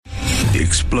The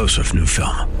explosive new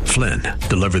film, Flynn,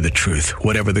 deliver the truth,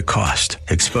 whatever the cost,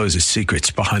 exposes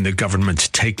secrets behind the government's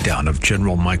takedown of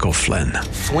General Michael Flynn.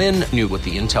 Flynn knew what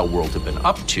the intel world had been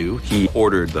up to. He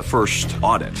ordered the first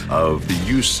audit of the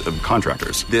use of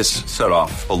contractors. This set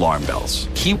off alarm bells.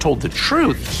 He told the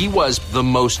truth. He was the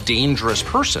most dangerous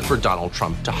person for Donald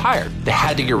Trump to hire. They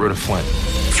had to get rid of Flynn.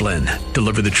 Flynn,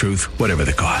 deliver the truth, whatever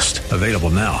the cost. Available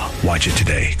now. Watch it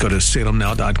today. Go to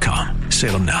salemnow.com.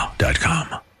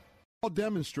 salemnow.com.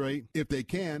 Demonstrate, if they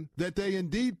can, that they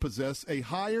indeed possess a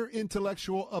higher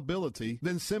intellectual ability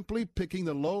than simply picking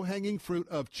the low-hanging fruit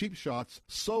of cheap shots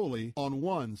solely on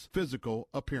one's physical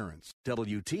appearance.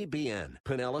 WTBN,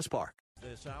 Pinellas Park.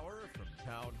 This hour from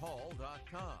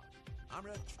townhall.com. I'm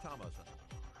Rich Thomason.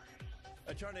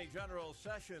 Attorney General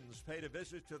Sessions paid a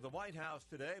visit to the White House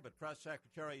today, but Press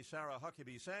Secretary Sarah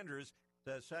Huckabee Sanders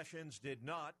says Sessions did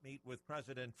not meet with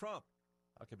President Trump.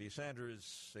 Huckabee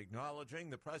Sanders acknowledging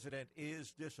the president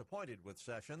is disappointed with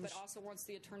Sessions. But also wants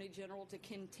the Attorney General to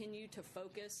continue to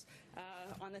focus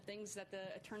on the things that the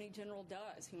Attorney General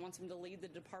does. He wants him to lead the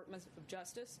Department of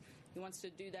Justice. He wants to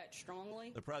do that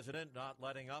strongly. The president not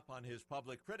letting up on his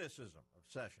public criticism of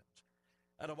Sessions.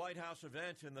 At a White House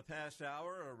event in the past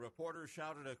hour, a reporter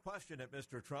shouted a question at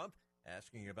Mr. Trump,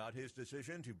 asking about his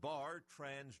decision to bar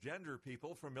transgender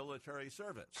people from military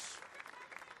service.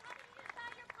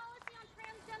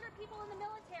 People in the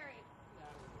military.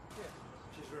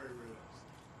 She's very rude.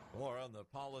 More on the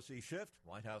policy shift.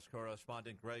 White House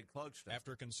correspondent Greg Clugston.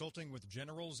 After consulting with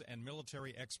generals and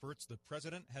military experts, the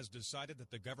president has decided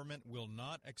that the government will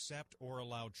not accept or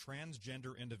allow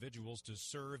transgender individuals to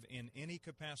serve in any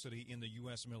capacity in the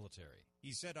U.S. military.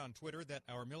 He said on Twitter that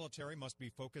our military must be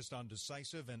focused on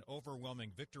decisive and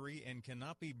overwhelming victory and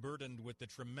cannot be burdened with the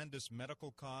tremendous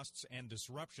medical costs and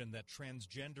disruption that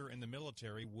transgender in the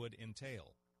military would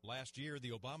entail. Last year,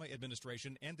 the Obama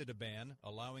administration ended a ban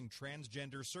allowing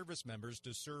transgender service members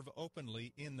to serve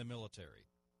openly in the military.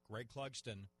 Greg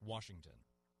Clugston, Washington.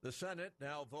 The Senate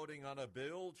now voting on a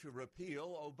bill to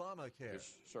repeal Obamacare.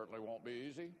 This certainly won't be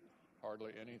easy.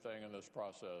 Hardly anything in this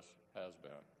process has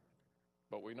been.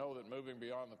 But we know that moving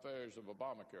beyond the failures of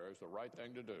Obamacare is the right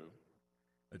thing to do.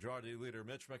 Majority Leader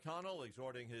Mitch McConnell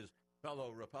exhorting his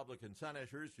fellow Republican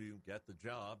senators to get the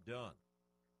job done.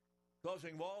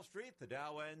 Closing Wall Street, the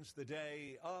Dow ends the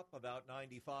day up about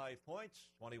 95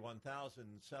 points,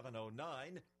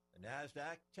 21,709. The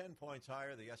NASDAQ 10 points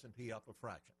higher, the S&P up a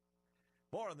fraction.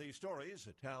 More on these stories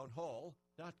at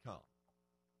townhall.com.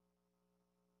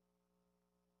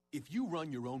 If you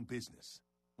run your own business,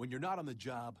 when you're not on the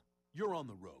job, you're on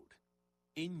the road,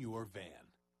 in your van.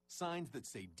 Signs that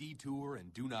say detour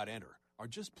and do not enter are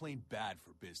just plain bad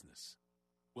for business.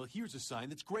 Well, here's a sign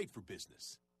that's great for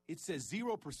business. It says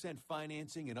 0%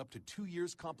 financing and up to 2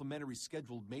 years complimentary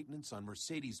scheduled maintenance on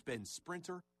Mercedes-Benz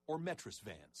Sprinter or Metris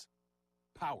vans.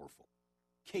 Powerful,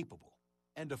 capable,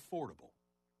 and affordable.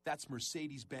 That's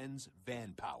Mercedes-Benz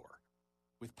Van Power.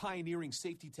 With pioneering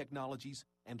safety technologies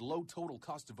and low total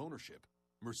cost of ownership,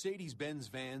 Mercedes-Benz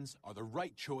vans are the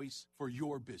right choice for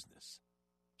your business.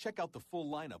 Check out the full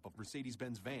lineup of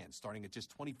Mercedes-Benz vans starting at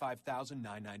just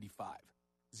 $25,995.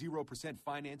 0%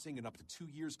 financing and up to 2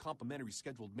 years complimentary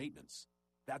scheduled maintenance.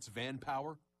 That's van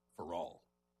power for all.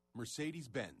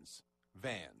 Mercedes-Benz.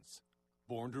 Vans.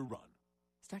 Born to run.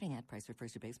 Starting at price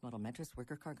refers to base model Metris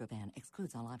worker cargo van.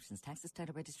 Excludes all options, taxes,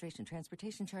 title, registration,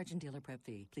 transportation charge, and dealer prep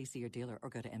fee. Please see your dealer or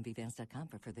go to mvvans.com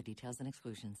for further details and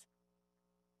exclusions.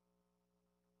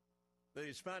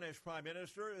 The Spanish Prime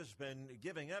Minister has been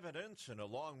giving evidence in a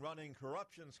long-running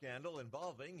corruption scandal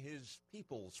involving his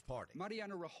People's Party.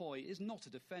 Mariano Rajoy is not a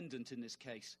defendant in this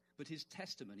case, but his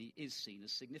testimony is seen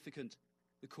as significant.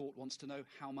 The court wants to know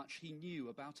how much he knew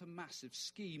about a massive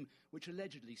scheme which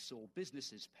allegedly saw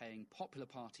businesses paying Popular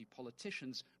Party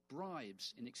politicians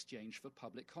bribes in exchange for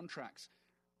public contracts.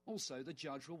 Also, the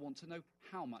judge will want to know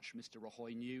how much Mr.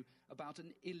 Rajoy knew about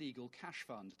an illegal cash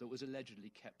fund that was allegedly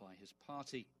kept by his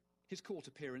party. His court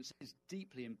appearance is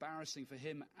deeply embarrassing for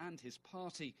him and his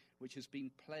party, which has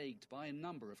been plagued by a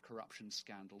number of corruption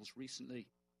scandals recently.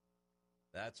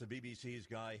 That's the BBC's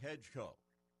Guy Hedgecoe.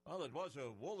 Well, it was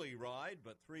a woolly ride,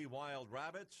 but 3 wild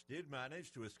rabbits did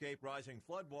manage to escape rising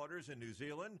floodwaters in New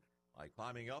Zealand by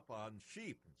climbing up on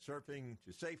sheep and surfing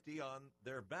to safety on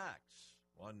their backs.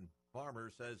 One farmer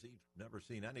says he's never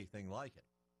seen anything like it.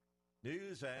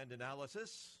 News and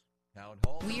analysis. Town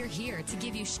Hall. We're here to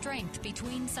give you strength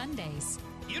between Sundays.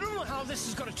 You don't know how this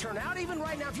is going to turn out. Even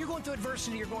right now, if you're going through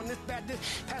adversity, you're going,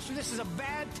 Pastor, this is a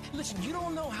bad... Listen, you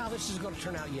don't know how this is going to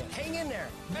turn out yet. Hang in there.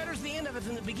 Better's the end of it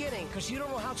than the beginning, because you don't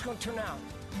know how it's going to turn out.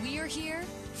 We're here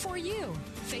For you,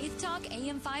 Faith Talk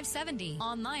AM 570.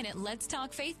 Online at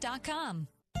letstalkfaith.com.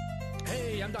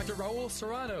 Hey, I'm Dr. Raul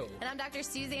Serrano. And I'm Dr.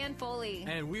 Suzanne Foley.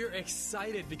 And we're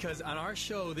excited because on our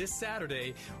show this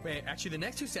Saturday, actually the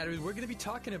next 2 Saturdays, we're going to be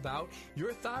talking about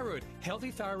your thyroid,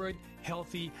 healthy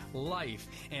life.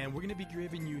 And we're going to be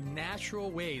giving you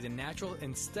natural ways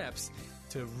and steps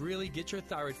to really get your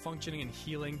thyroid functioning and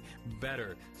healing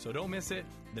better. So don't miss it.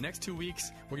 The next 2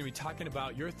 weeks, we're going to be talking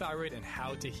about your thyroid and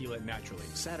how to heal it naturally.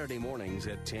 Saturday mornings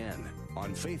at 10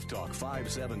 on Faith Talk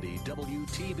 570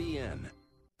 WTBN.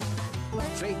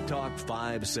 Faith Talk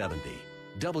 570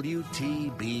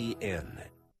 WTBN.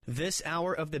 This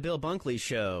hour of the Bill Bunkley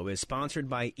Show is sponsored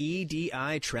by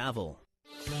EDI Travel.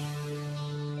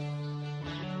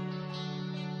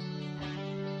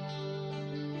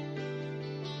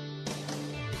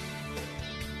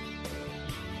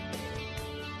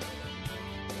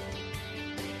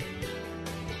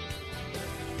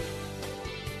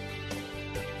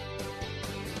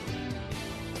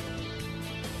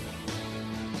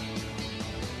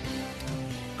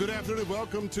 Good afternoon.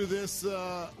 Welcome to this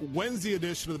Wednesday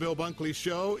edition of the Bill Bunkley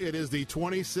Show. It is the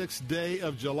 26th day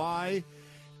of July,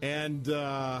 and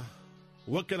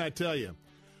what can I tell you?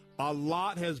 A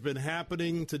lot has been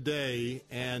happening today,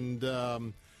 and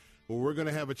we're going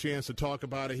to have a chance to talk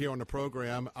about it here on the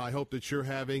program. I hope that you're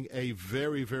having a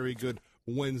very, very good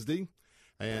Wednesday,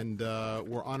 and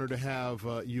we're honored to have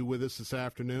you with us this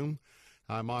afternoon.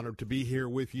 I'm honored to be here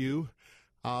with you.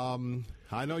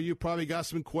 I know you probably got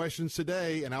some questions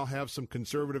today, and I'll have some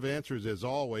conservative answers as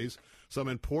always. Some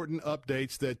important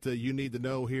updates that you need to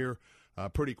know here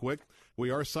pretty quick.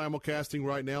 We are simulcasting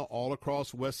right now all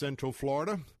across West Central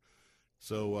Florida.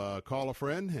 So call a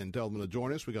friend and tell them to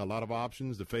join us. We got a lot of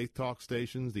options, the Faith Talk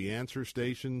stations, the Answer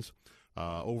stations,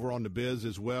 over on the Biz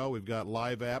as well. We've got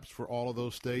live apps for all of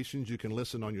those stations. You can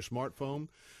listen on your smartphone,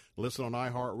 listen on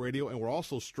iHeartRadio, and we're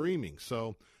also streaming.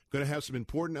 So going to have some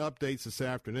important updates this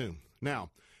afternoon.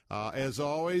 Now, as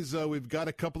always, we've got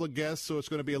a couple of guests, so it's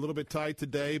going to be a little bit tight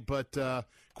today, but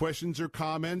questions or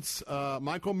comments,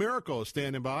 Michael Miracle is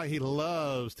standing by. He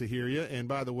loves to hear you, and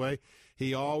by the way,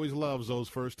 he always loves those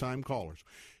first-time callers.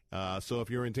 So if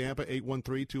you're in Tampa,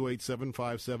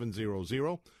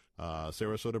 813-287-5700.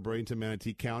 Sarasota, Bradenton,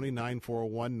 Manatee County,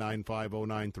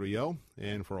 941-950-930.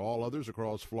 And for all others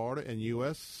across Florida and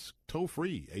U.S.,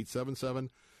 toll-free,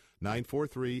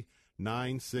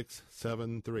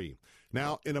 877-943-9673.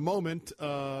 Now, in a moment,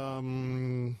 we're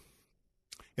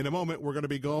going to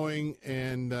be going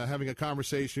and having a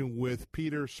conversation with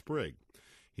Peter Sprigg.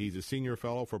 He's a senior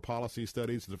fellow for policy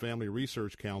studies at the Family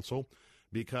Research Council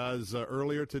because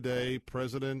earlier today,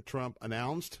 President Trump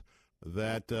announced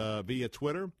that via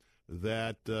Twitter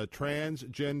that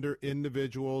transgender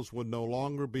individuals would no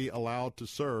longer be allowed to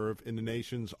serve in the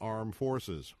nation's armed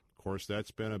forces. Of course,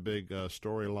 that's been a big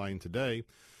storyline today.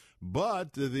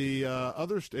 But the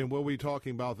others, and we'll be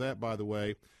talking about that, by the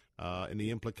way, and the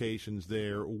implications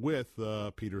there with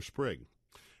Peter Sprigg.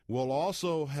 We'll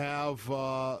also have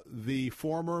the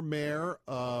former mayor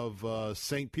of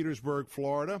St. Petersburg,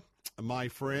 Florida, my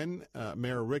friend,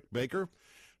 Mayor Rick Baker,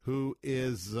 who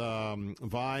is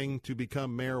vying to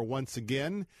become mayor once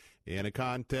again in a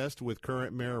contest with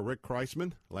current Mayor Rick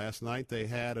Kreisman. Last night they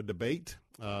had a debate,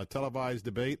 televised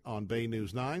debate on Bay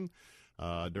News 9.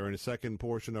 During the second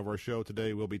portion of our show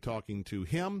today, we'll be talking to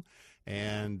him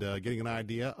and getting an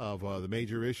idea of the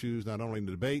major issues, not only in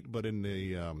the debate, but in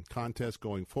the contest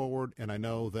going forward. And I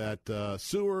know that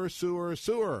sewer,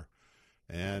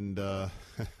 and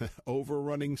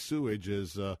overrunning sewage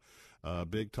is a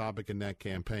big topic in that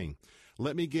campaign.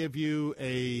 Let me give you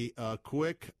a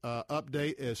quick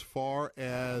update as far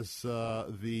as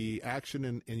the action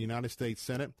in the United States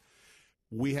Senate.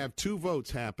 We have two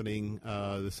votes happening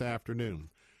this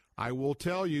afternoon. I will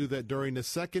tell you that during the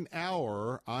second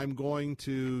hour, I'm going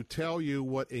to tell you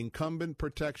what incumbent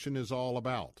protection is all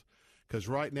about. Because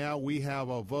right now we have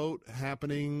a vote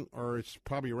happening, or it's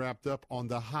probably wrapped up, on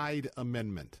the Hyde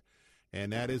Amendment.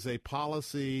 And that is a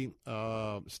policy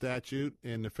statute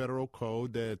in the federal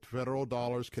code that federal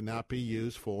dollars cannot be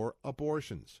used for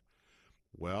abortions.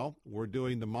 Well, we're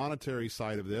doing the monetary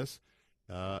side of this.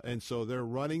 And so they're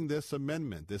running this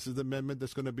amendment. This is the amendment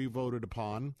that's going to be voted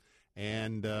upon,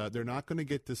 and they're not going to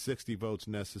get the 60 votes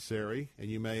necessary. And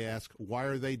you may ask, why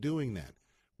are they doing that?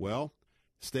 Well,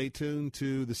 stay tuned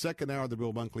to the second hour of the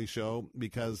Bill Bunkley Show,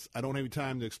 because I don't have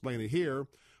time to explain it here,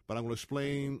 but I'm going to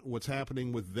explain what's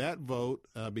happening with that vote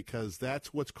because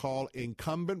that's what's called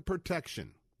incumbent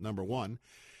protection, number one.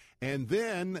 And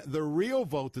then the real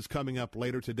vote that's coming up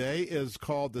later today is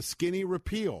called the skinny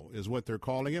repeal, is what they're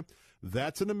calling it.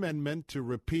 That's an amendment to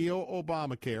repeal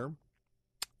Obamacare.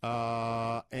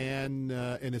 and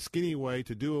in a skinny way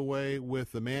to do away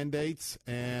with the mandates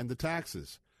and the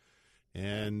taxes.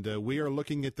 And we are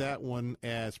looking at that one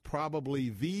as probably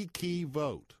the key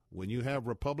vote. When you have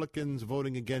Republicans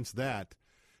voting against that,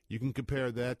 you can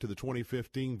compare that to the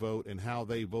 2015 vote and how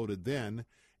they voted then,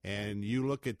 and you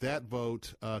look at that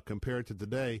vote compared to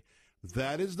today,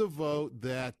 that is the vote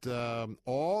that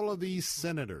all of these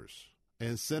senators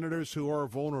and senators who are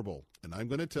vulnerable, and I'm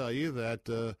going to tell you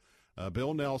that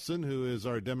Bill Nelson, who is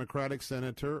our Democratic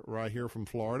senator right here from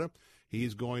Florida,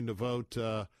 he's going to vote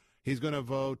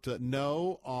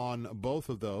no on both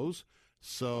of those.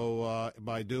 So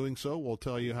by doing so, we'll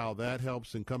tell you how that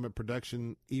helps incumbent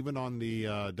protection even on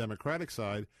the Democratic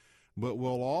side. But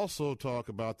we'll also talk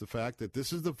about the fact that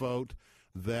this is the vote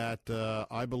that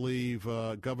I believe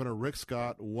Governor Rick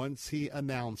Scott, once he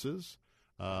announces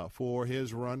for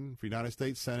his run for United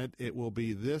States Senate, it will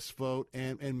be this vote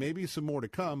and maybe some more to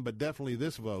come, but definitely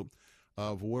this vote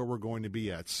of where we're going to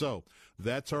be at. So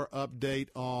that's our update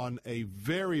on a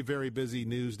very, very busy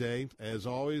news day. As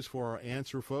always, for our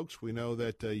answer folks, we know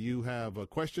that you have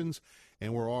questions,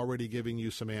 and we're already giving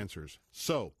you some answers.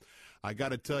 So I got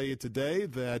to tell you today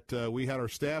that we had our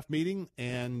staff meeting,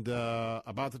 and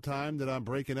about the time that I'm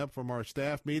breaking up from our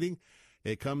staff meeting,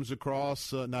 it comes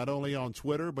across not only on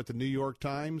Twitter but the New York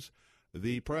Times.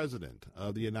 The President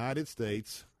of the United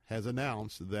States has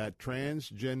announced that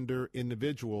transgender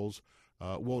individuals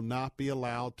will not be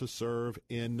allowed to serve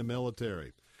in the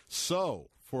military. So,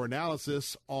 for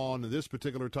analysis on this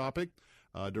particular topic,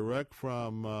 direct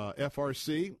from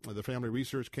FRC, the Family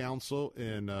Research Council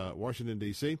in Washington,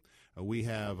 D.C., we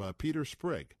have Peter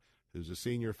Sprigg, who's a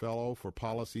senior fellow for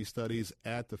policy studies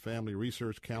at the Family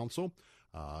Research Council.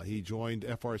 He joined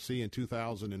FRC in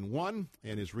 2001,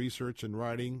 and his research and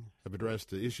writing have addressed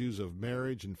the issues of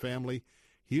marriage and family,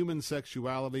 human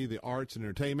sexuality, the arts and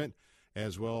entertainment,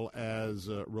 as well as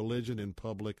religion and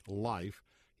public life.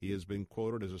 He has been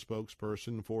quoted as a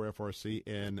spokesperson for FRC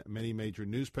in many major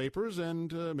newspapers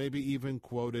and maybe even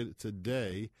quoted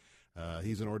today.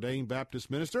 He's an ordained Baptist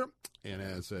minister, and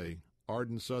as a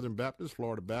ardent Southern Baptist,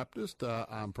 Florida Baptist,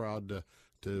 I'm proud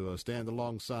to stand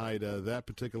alongside that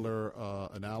particular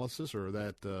analysis or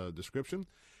that description.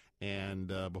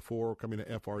 And before coming to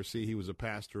FRC, he was a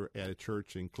pastor at a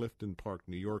church in Clifton Park,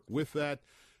 New York. With that,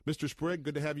 Mr. Sprigg,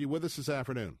 good to have you with us this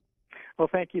afternoon. Well,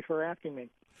 thank you for asking me.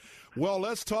 Well,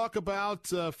 let's talk about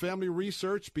family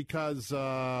research because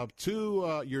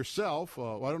to yourself,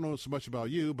 I don't know so much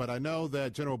about you, but I know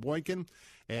that General Boykin,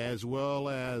 as well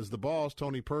as the boss,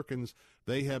 Tony Perkins,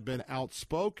 they have been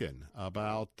outspoken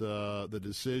about the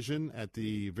decision at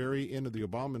the very end of the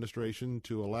Obama administration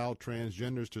to allow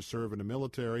transgenders to serve in the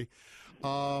military.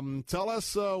 Tell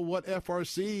us what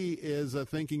FRC is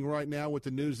thinking right now with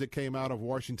the news that came out of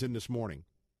Washington this morning.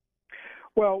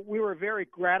 Well, we were very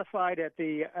gratified at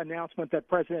the announcement that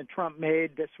President Trump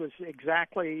made. This was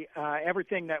exactly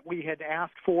everything that we had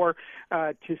asked for,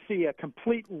 to see a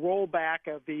complete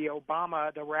rollback of the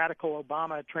radical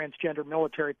Obama transgender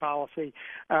military policy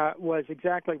was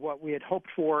exactly what we had hoped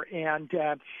for. And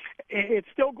it's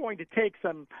still going to take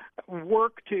some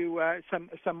work to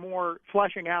some more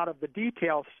fleshing out of the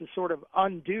details to sort of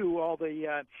undo all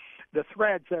the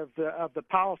threads of the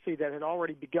policy that had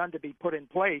already begun to be put in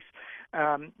place.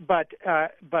 But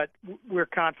we're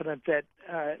confident that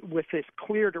with this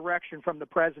clear direction from the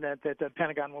president, that the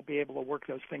Pentagon will be able to work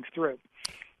those things through.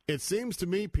 It seems to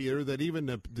me, Peter, that even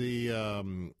either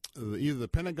the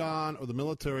Pentagon or the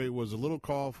military was a little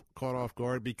caught off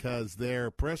guard because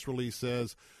their press release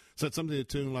said something to the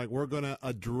tune like, "We're going to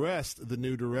address the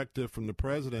new directive from the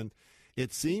president."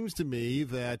 It seems to me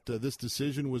that this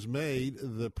decision was made.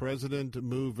 The president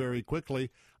moved very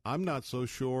quickly. I'm not so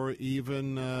sure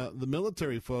even the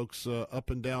military folks up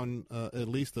and down, at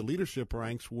least the leadership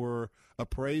ranks, were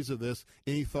appraised of this.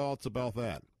 Any thoughts about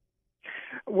that?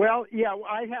 Well, yeah,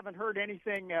 I haven't heard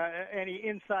anything, any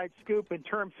inside scoop in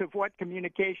terms of what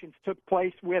communications took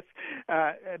place with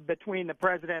between the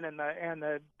president and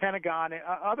the Pentagon,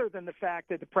 other than the fact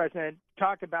that the president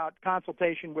talked about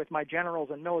consultation with my generals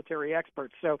and military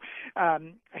experts. So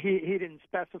he didn't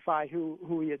specify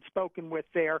who he had spoken with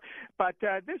there, but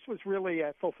this was really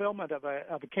a fulfillment of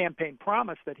a campaign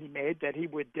promise that he made, that he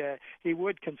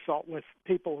would consult with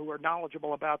people who are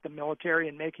knowledgeable about the military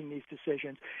in making these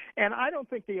decisions. And I don't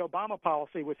think the Obama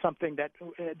policy was something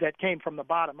that came from the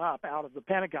bottom up out of the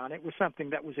Pentagon. It was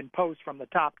something that was imposed from the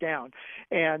top down,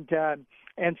 and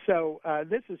so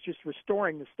this is just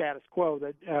restoring the status quo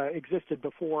that existed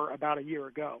before about a year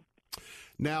ago.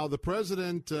 Now, the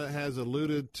president has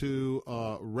alluded to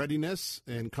readiness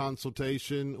and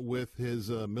consultation with his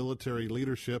military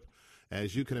leadership.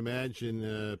 As you can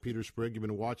imagine, Peter Sprigg, you've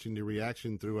been watching the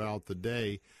reaction throughout the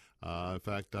day. In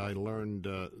fact, I learned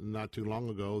not too long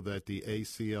ago that the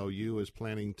ACLU is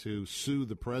planning to sue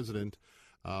the president.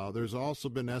 There's also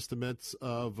been estimates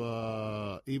of,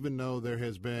 even though there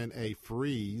has been a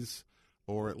freeze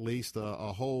or at least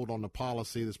a hold on the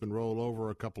policy that's been rolled over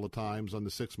a couple of times on the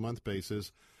 6-month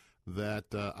basis, that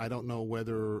I don't know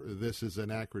whether this is an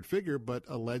accurate figure, but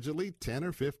allegedly 10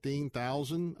 or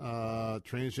 15,000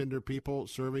 transgender people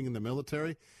serving in the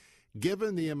military.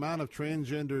 Given the amount of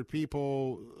transgender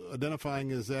people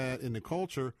identifying as that in the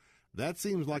culture, that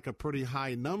seems like a pretty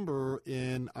high number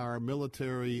in our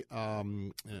military,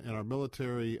 men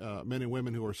and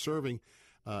women who are serving.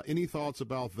 Any thoughts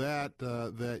about that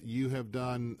that you have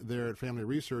done there at Family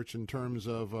Research in terms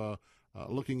of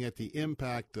looking at the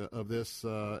impact of this,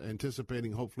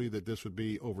 anticipating hopefully that this would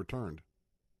be overturned?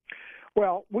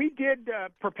 Well, we did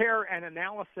prepare an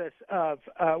analysis of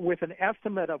with an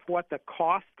estimate of what the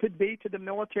cost could be to the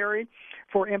military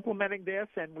for implementing this,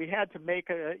 and we had to make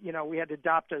we had to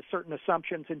adopt certain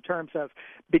assumptions in terms of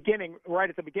beginning right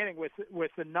at the beginning with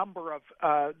the number of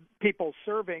people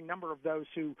serving, number of those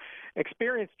who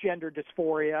experience gender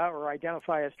dysphoria or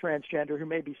identify as transgender who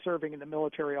may be serving in the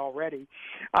military already.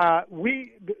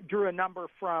 We drew a number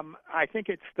from, I think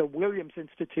it's the Williams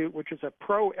Institute, which is a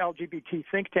pro-LGBT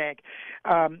think tank,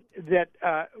 that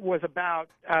was about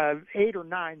 8,000 or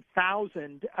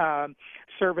 9,000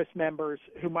 service members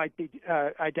who might be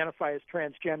identify as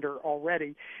transgender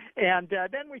already, and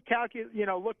then we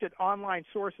looked at online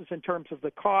sources in terms of the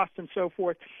cost and so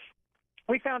forth.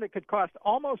 We found it could cost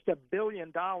almost $1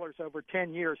 billion over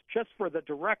 10 years just for the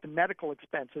direct medical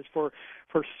expenses for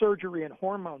surgery and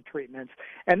hormone treatments.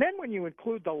 And then when you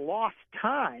include the lost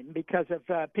time because of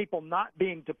people not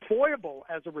being deployable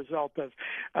as a result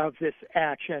of this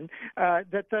action,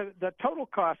 that the total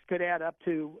cost could add up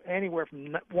to anywhere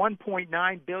from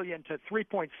 $1.9 billion to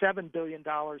 $3.7 billion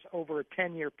over a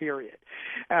 10-year period.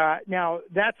 Now,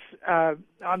 that's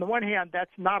on the one hand,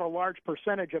 that's not a large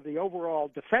percentage of the overall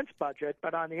defense budget,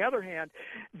 but on the other hand,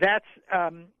 that's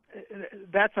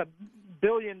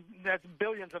billions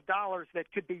of dollars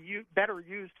that could be better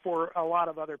used for a lot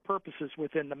of other purposes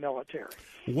within the military.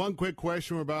 One quick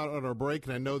question about on our break,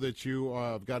 and I know that you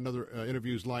have got another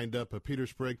interviews lined up. Peter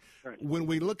Sprigg, right. When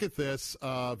we look at this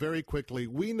very quickly,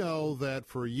 we know that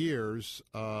for years,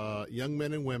 young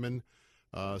men and women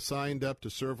signed up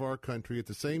to serve our country. At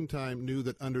the same time, knew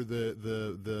that under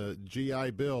the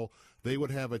GI Bill, they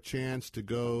would have a chance to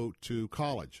go to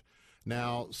college.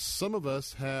 Now, some of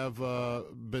us have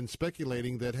been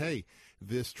speculating that, hey,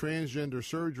 this transgender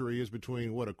surgery is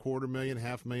between, $250,000,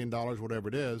 $500,000, whatever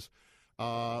it is.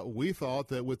 We thought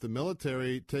that with the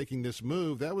military taking this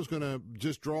move, that was going to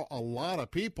just draw a lot of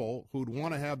people who'd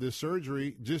want to have this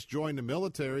surgery, just join the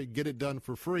military, get it done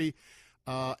for free.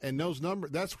 And those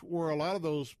numbers, that's where a lot of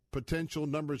those potential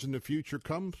numbers in the future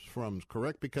comes from,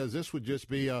 correct? Because this would just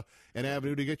be an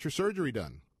avenue to get your surgery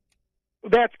done.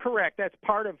 That's correct. That's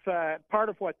part of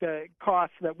what the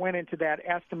costs that went into that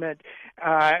estimate,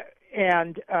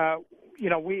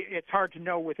 it's hard to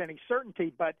know with any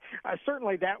certainty, but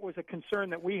certainly that was a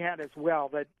concern that we had as well,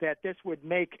 that this would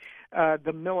make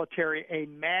the military a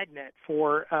magnet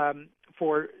for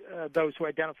those who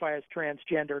identify as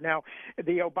transgender. Now,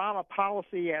 the Obama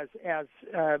policy, as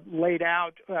laid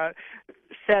out,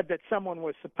 said that someone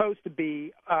was supposed to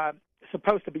be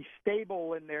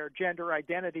stable in their gender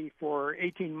identity for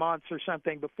 18 months or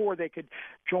something before they could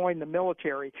join the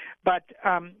military. But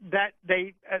that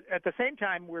they, at the same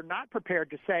time, we're not prepared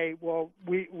to say, well,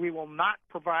 we will not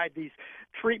provide these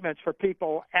treatments for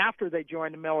people after they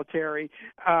join the military,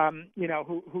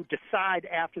 who decide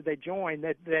after they join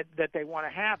that they want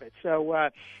to have it. So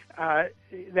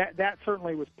that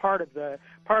certainly was part of the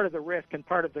risk and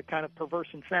part of the kind of perverse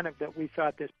incentive that we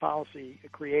thought this policy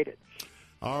created.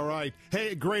 All right.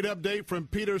 Hey, great update from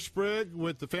Peter Sprigg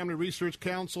with the Family Research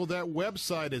Council. That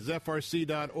website is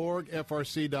frc.org,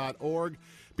 frc.org.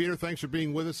 Peter, thanks for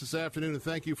being with us this afternoon, and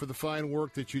thank you for the fine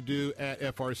work that you do at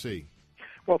FRC.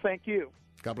 Well, thank you.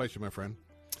 God bless you, my friend.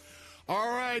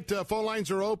 All right, phone lines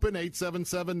are open,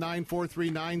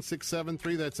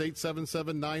 877-943-9673. That's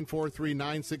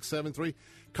 877-943-9673.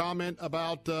 Comment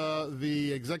about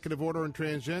the executive order on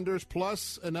transgenders,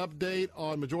 plus an update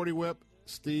on Majority Whip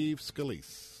Steve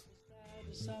Scalise.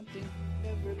 Something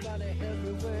everybody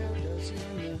everywhere does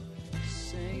in the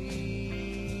same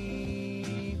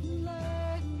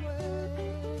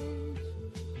language.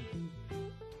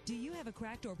 Do you have a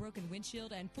cracked or broken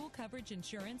windshield and full coverage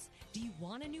insurance? Do you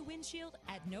want a new windshield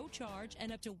at no charge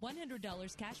and up to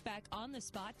 $100 cash back on the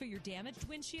spot for your damaged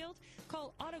windshield?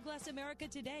 Call Autoglass America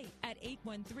today at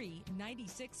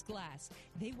 813-96-GLASS.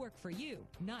 They work for you,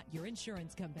 not your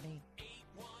insurance company.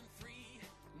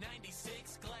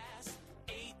 813-96-GLASS.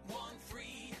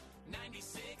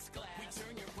 813-96-GLASS. We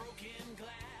turn your broken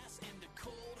glass into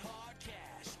cold hard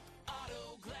cash.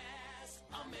 Autoglass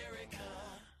America.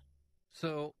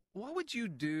 So what would you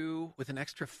do with an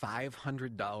extra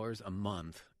 $500 a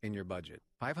month in your budget?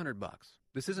 $500.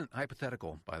 This isn't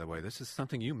hypothetical, by the way. This is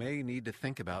something you may need to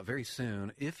think about very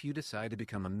soon if you decide to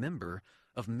become a member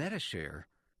of Medi-Share.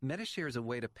 Medi-Share is a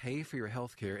way to pay for your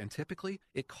health care, and typically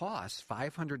it costs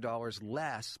 $500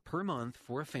 less per month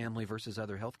for a family versus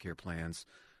other health care plans.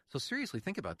 So seriously,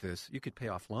 think about this. You could pay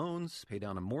off loans, pay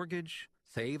down a mortgage,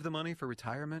 save the money for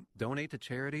retirement, donate to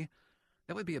charity.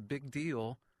 That would be a big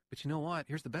deal. But you know what?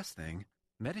 Here's the best thing.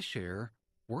 Medi-Share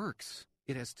works.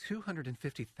 It has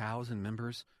 250,000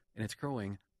 members, and it's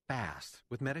growing fast.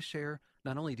 With Medi-Share,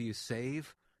 not only do you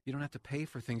save, you don't have to pay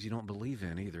for things you don't believe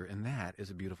in either, and that is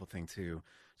a beautiful thing too.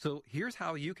 So here's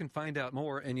how you can find out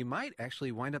more, and you might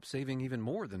actually wind up saving even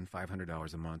more than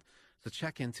 $500 a month. So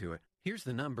check into it. Here's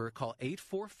the number. Call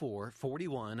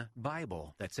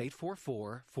 844-41-BIBLE. That's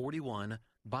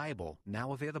 844-41-BIBLE.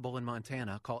 Now available in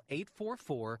Montana. Call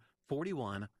 844-41-BIBLE.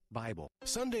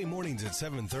 Sunday mornings at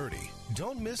 7:30.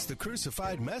 Don't miss the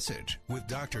Crucified Message with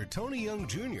Dr. Tony Young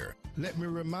Jr. Let me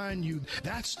remind you,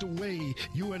 that's the way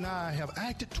you and I have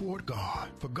acted toward God.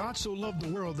 For God so loved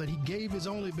the world that he gave his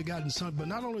only begotten son. But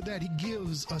not only that, he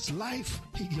gives us life,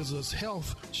 he gives us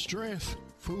health, strength,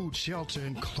 food, shelter,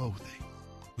 and clothing.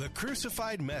 The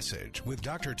Crucified Message with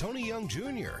Dr. Tony Young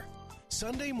Jr.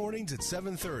 Sunday mornings at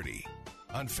 7:30.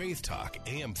 On Faith Talk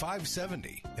AM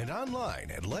 570 and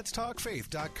online at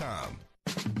letstalkfaith.com.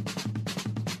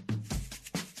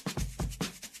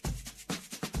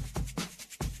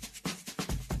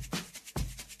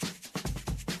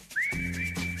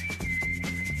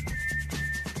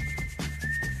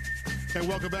 And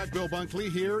welcome back, Bill Bunkley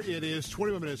here. It is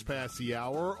 21 minutes past the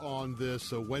hour on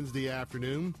this Wednesday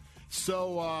afternoon.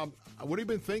 So, what have you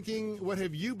been thinking? What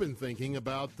have you been thinking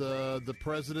about the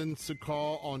president's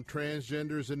call on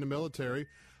transgenders in the military?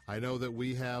 I know that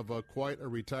we have quite a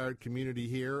retired community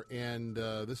here, and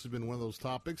this has been one of those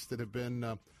topics that have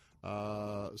been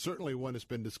certainly one that's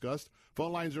been discussed.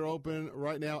 Phone lines are open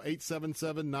right now,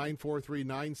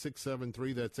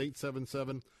 877-943-9673. That's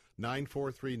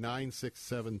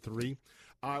 877-943-9673.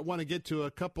 I want to get to a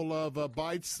couple of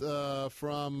bites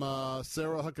from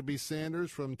Sarah Huckabee Sanders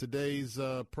from today's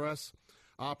press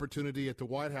opportunity at the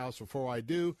White House. Before I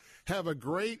do, have a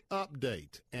great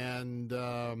update. And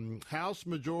House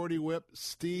Majority Whip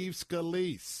Steve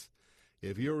Scalise,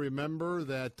 if you remember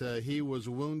that he was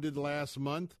wounded last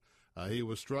month, he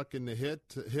was struck in the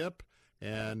hip,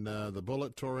 and the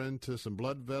bullet tore into some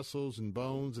blood vessels and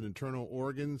bones and internal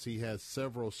organs. He has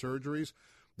several surgeries.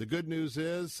 The good news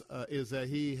is that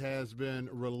he has been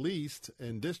released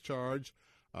and discharged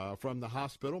from the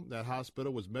hospital. That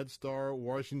hospital was MedStar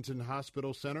Washington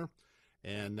Hospital Center,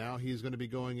 and now he's going to be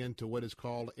going into what is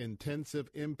called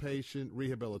intensive inpatient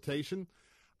rehabilitation.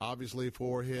 Obviously,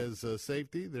 for his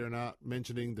safety, they're not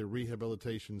mentioning the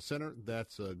rehabilitation center.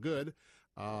 That's good.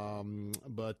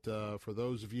 But for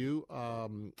those of you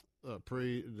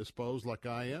predisposed like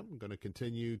I am, I'm going to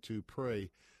continue to pray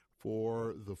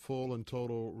for the full and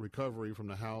total recovery from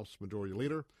the House Majority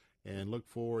Leader and look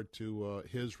forward to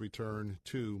his return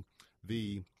to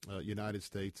the United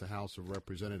States, the House of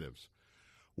Representatives.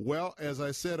 Well, as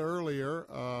I said earlier,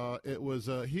 it was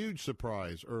a huge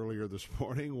surprise earlier this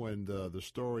morning when the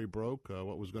story broke,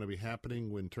 what was going to be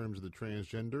happening in terms of the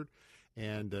transgendered.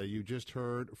 And you just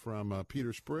heard from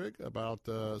Peter Sprigg about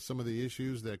some of the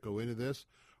issues that go into this.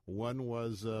 One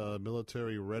was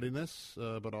military readiness,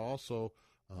 but also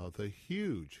the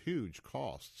huge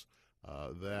costs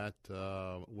that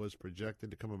was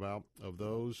projected to come about of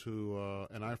those who,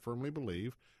 and I firmly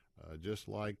believe, just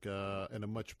like in a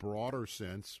much broader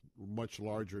sense, much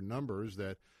larger numbers,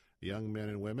 that young men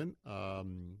and women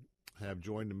have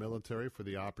joined the military for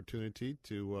the opportunity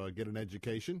to get an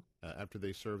education after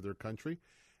they serve their country.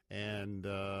 And,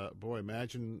 boy,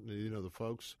 imagine, the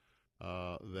folks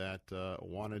that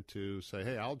wanted to say,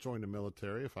 hey, I'll join the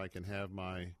military if I can have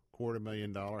my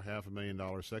 $250,000,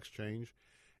 $500,000 sex change.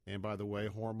 And by the way,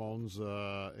 hormones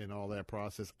and all that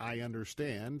process, I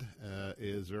understand,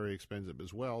 is very expensive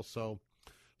as well. So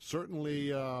certainly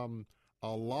a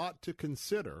lot to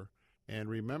consider. And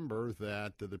remember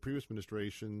that the previous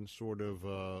administration sort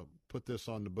of put this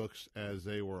on the books as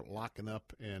they were locking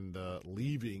up and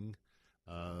leaving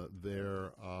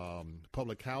their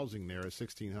public housing there at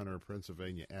 1600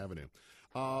 Pennsylvania Avenue.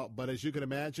 But as you can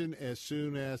imagine, as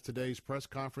soon as today's press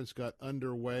conference got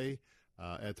underway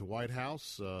at the White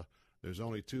House, there's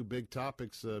only two big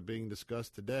topics being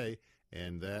discussed today,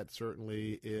 and that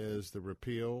certainly is the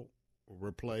repeal,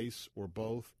 replace, or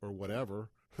both, or whatever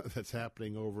that's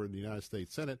happening over in the United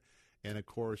States Senate, and, of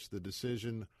course, the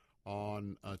decision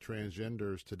on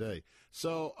transgenders today.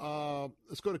 So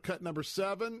let's go to cut number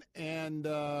 7, and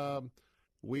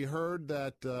we heard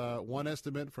that one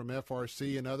estimate from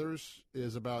FRC and others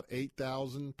is about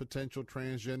 8,000 potential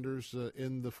transgenders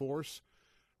in the force.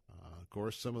 Of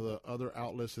course, some of the other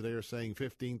outlets today are saying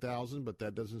 15,000, but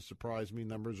that doesn't surprise me.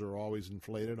 Numbers are always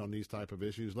inflated on these type of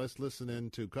issues. Let's listen in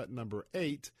to cut number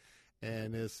 8,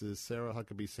 and this is Sarah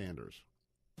Huckabee Sanders.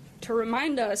 To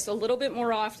remind us a little bit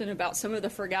more often about some of the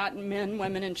forgotten men,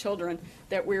 women, and children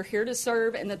that we're here to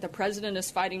serve and that the president is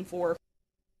fighting for.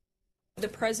 The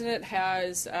president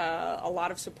has a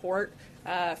lot of support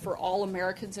for all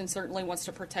Americans and certainly wants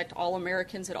to protect all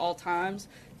Americans at all times.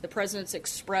 The president's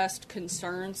expressed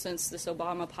concern since this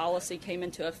Obama policy came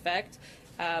into effect,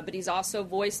 but he's also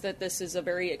voiced that this is a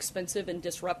very expensive and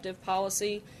disruptive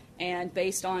policy. And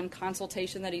based on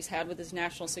consultation that he's had with his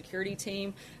national security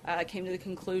team, came to the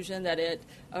conclusion that it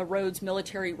erodes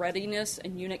military readiness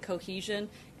and unit cohesion,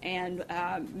 and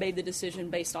made the decision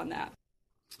based on that.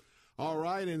 All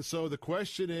right, and so the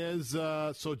question is,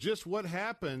 so just what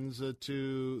happens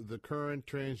to the current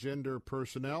transgender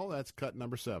personnel? That's cut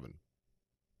number 7.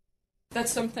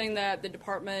 That's something that the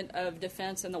Department of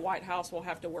Defense and the White House will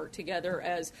have to work together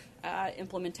as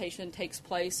implementation takes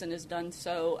place and is done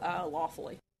so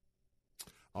lawfully.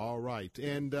 All right.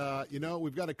 And,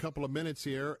 we've got a couple of minutes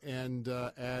here, and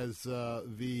as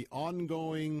the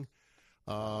ongoing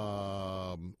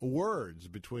words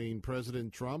between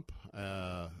President Trump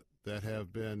that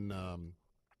have been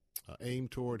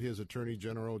aimed toward his Attorney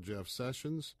General, Jeff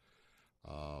Sessions,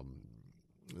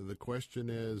 the question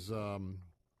is,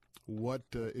 what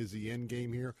is the end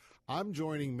game here? I'm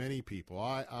joining many people.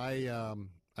 I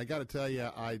got to tell you,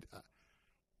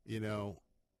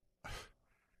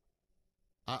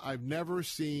 I've never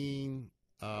seen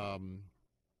a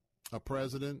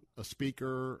president, a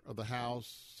Speaker of the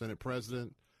House, Senate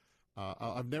President.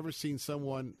 I've never seen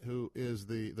someone who is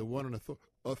the one in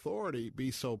authority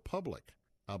be so public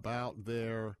about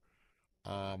their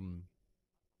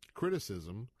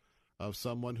criticism of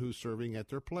someone who's serving at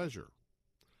their pleasure.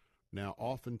 Now,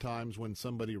 oftentimes when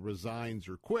somebody resigns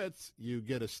or quits, you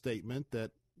get a statement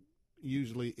that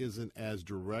usually isn't as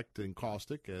direct and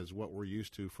caustic as what we're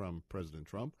used to from President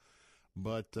Trump,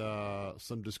 but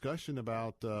some discussion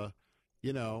about,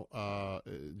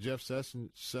 Jeff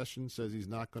Sessions says he's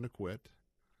not going to quit.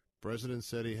 President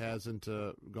said he hasn't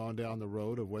gone down the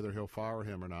road of whether he'll fire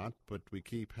him or not, but we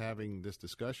keep having this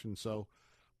discussion. So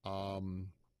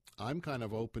I'm kind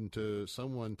of open to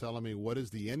someone telling me what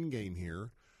is the end game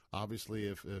here. Obviously,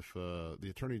 if the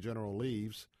Attorney General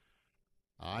leaves,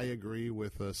 I agree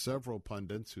with several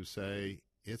pundits who say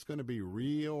it's going to be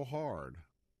real hard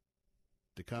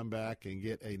to come back and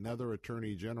get another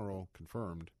Attorney General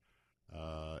confirmed.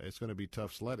 It's going to be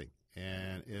tough sledding.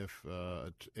 And if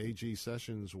A.G.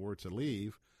 Sessions were to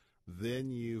leave,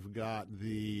 then you've got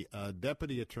the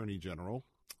Deputy Attorney General.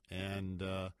 And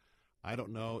I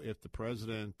don't know if the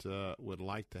president would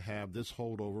like to have this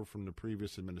holdover from the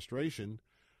previous administration,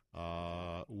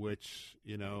 which,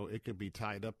 it could be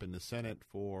tied up in the Senate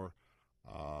for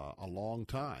a long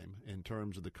time in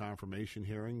terms of the confirmation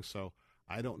hearing. So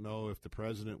I don't know if the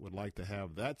president would like to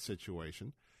have that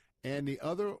situation. And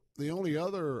the only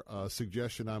other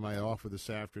suggestion I might offer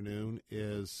this afternoon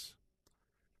is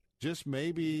just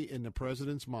maybe in the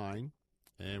president's mind,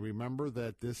 and remember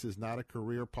that this is not a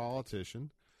career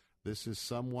politician. This is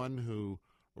someone who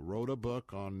wrote a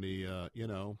book on the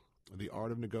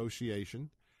art of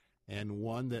negotiation, and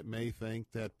one that may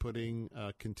think that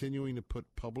continuing to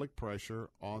put public pressure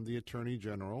on the Attorney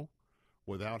General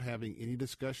without having any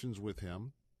discussions with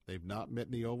him. They've not met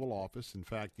in the Oval Office. In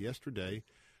fact, yesterday,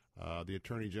 the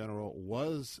Attorney General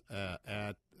was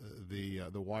at the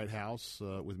White House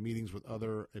with meetings with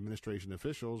other administration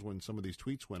officials when some of these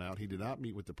tweets went out. He did not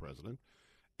meet with the president.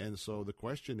 And so the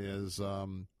question is,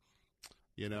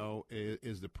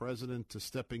 is the president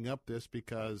stepping up this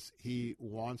because he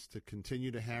wants to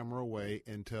continue to hammer away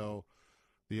until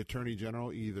the Attorney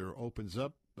General either opens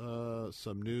up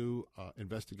some new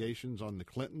investigations on the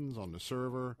Clintons, on the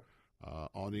server,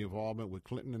 on the involvement with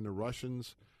Clinton and the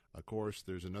Russians. Of course,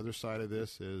 there's another side of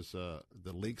this is the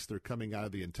leaks that are coming out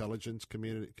of the intelligence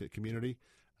community.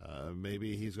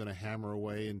 Maybe he's going to hammer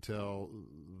away until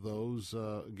those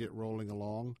get rolling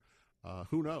along.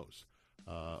 Who knows?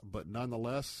 But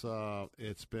nonetheless,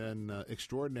 it's been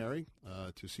extraordinary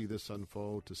to see this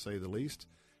unfold, to say the least.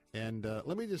 And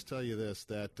let me just tell you this,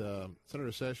 that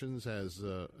Senator Sessions has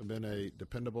been a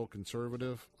dependable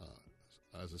conservative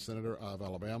as a senator of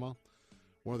Alabama,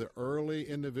 one of the early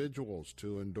individuals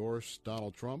to endorse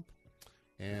Donald Trump.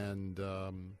 And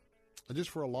just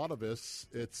for a lot of us,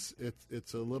 it's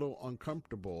a little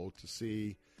uncomfortable to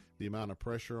see the amount of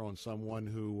pressure on someone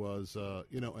who was,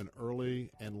 an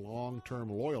early and long-term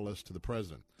loyalist to the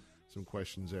president. Some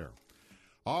questions there.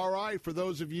 All right, for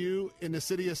those of you in the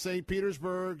city of St.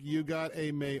 Petersburg, you got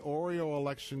a mayoral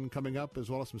election coming up,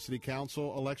 as well as some city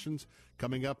council elections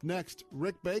coming up next.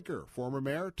 Rick Baker, former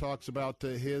mayor, talks about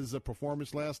his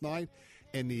performance last night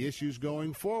and the issues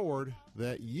going forward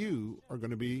that you are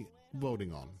going to be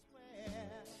voting on.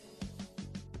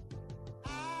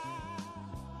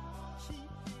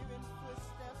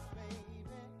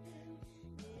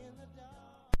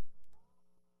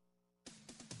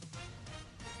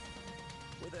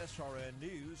 SRN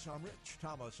News, I'm Rich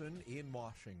Thomason in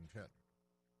Washington.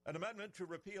 An amendment to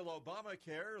repeal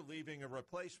Obamacare, leaving a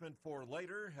replacement for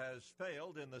later, has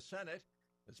failed in the Senate.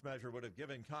 This measure would have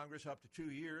given Congress up to 2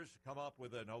 years to come up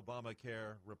with an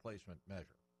Obamacare replacement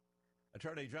measure.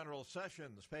 Attorney General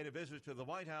Sessions paid a visit to the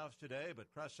White House today,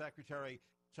 but Press Secretary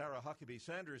Sarah Huckabee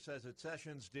Sanders says that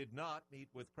Sessions did not meet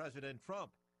with President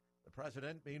Trump. The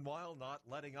president, meanwhile, not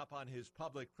letting up on his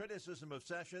public criticism of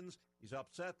Sessions. He's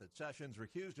upset that Sessions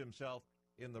recused himself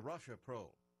in the Russia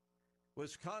probe.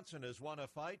 Wisconsin has won a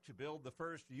fight to build the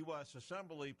first U.S.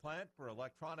 assembly plant for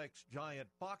electronics giant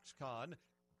Foxconn.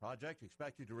 The project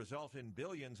expected to result in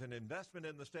billions in investment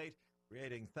in the state,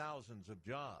 creating thousands of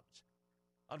jobs.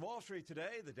 On Wall Street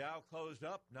today, the Dow closed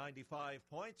up 95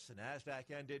 points. The Nasdaq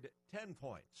ended 10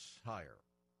 points higher.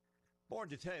 More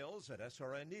details at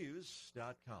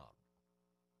srnnews.com.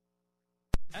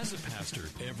 As a pastor,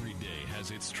 every day has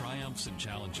its triumphs and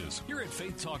challenges. Here at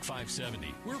Faith Talk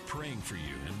 570, we're praying for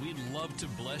you, and we'd love to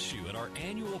bless you at our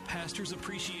annual Pastor's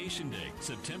Appreciation Day,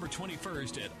 September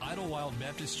 21st at Idlewild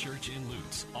Baptist Church in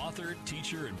Lutz. Author,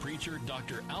 teacher, and preacher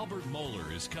Dr. Albert Moeller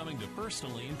is coming to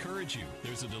personally encourage you.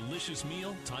 There's a delicious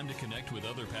meal, time to connect with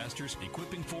other pastors,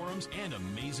 equipping forums, and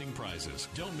amazing prizes.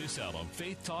 Don't miss out on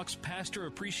Faith Talk's Pastor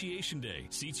Appreciation Day.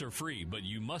 Seats are free, but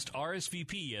you must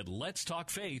RSVP at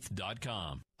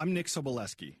letstalkfaith.com. I'm Nick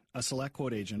Soboleski, a Select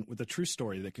Quote agent with a true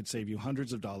story that could save you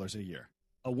hundreds of dollars a year.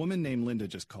 A woman named Linda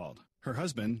just called. Her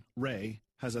husband, Ray,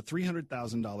 has a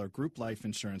 $300,000 group life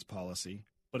insurance policy,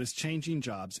 but is changing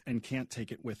jobs and can't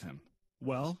take it with him.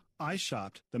 Well, I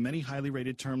shopped the many highly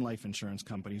rated term life insurance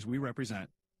companies we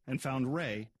represent and found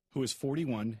Ray, who is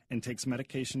 41 and takes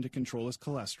medication to control his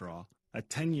cholesterol, a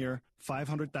 10-year,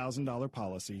 $500,000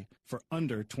 policy for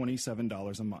under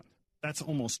 $27 a month. That's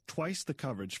almost twice the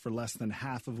coverage for less than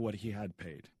half of what he had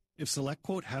paid. If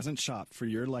SelectQuote hasn't shopped for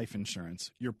your life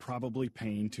insurance, you're probably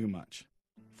paying too much.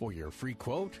 For your free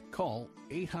quote, call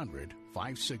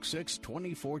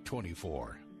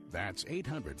 800-566-2424. That's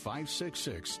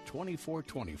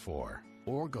 800-566-2424.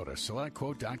 Or go to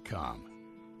SelectQuote.com.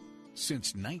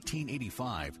 Since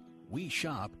 1985, we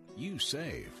shop, you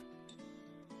save.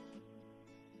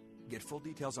 Get full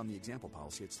details on the example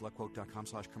policy at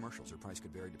SelectQuote.com/commercials. Or price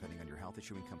could vary depending on your health,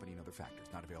 issuing company, and other factors.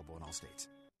 Not available in all states.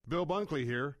 Bill Bunkley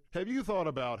here. Have you thought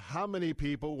about how many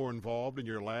people were involved in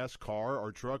your last car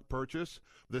or truck purchase?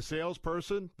 The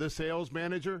salesperson, the sales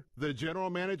manager, the general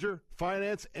manager,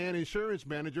 finance and insurance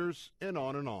managers, and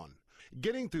on and on.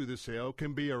 Getting through the sale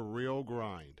can be a real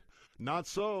grind. Not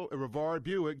so at Rivard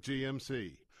Buick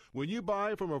GMC. When you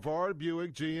buy from Rivard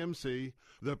Buick GMC,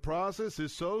 the process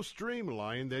is so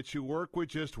streamlined that you work with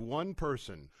just one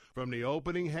person. From the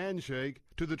opening handshake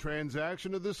to the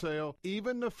transaction of the sale,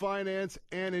 even the finance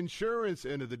and insurance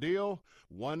end of the deal,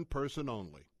 one person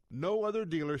only. No other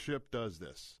dealership does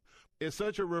this. It's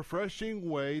such a refreshing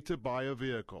way to buy a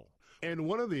vehicle. And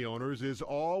one of the owners is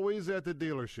always at the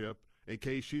dealership in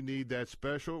case you need that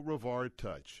special Rivard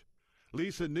touch.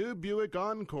 Lease a new Buick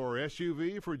Encore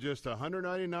SUV for just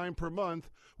 $199 per month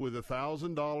with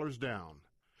 $1,000 down.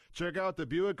 Check out the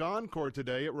Buick Encore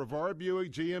today at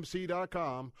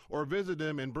RivardBuickGMC.com or visit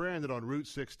them in Brandon on Route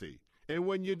 60. And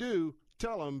when you do,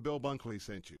 tell them Bill Bunkley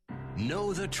sent you.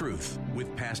 Know the Truth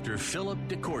with Pastor Philip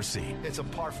DeCourcy. It's a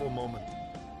powerful moment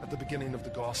at the beginning of the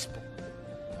gospel.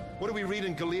 What do we read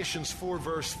in Galatians 4,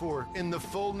 verse 4? In the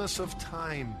fullness of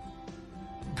time,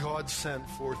 God sent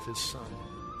forth his Son.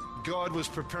 God was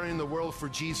preparing the world for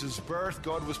Jesus' birth.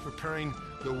 God was preparing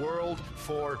the world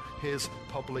for his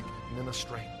public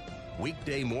ministry.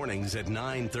 Weekday mornings at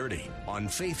 9:30 on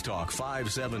Faith Talk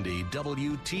 570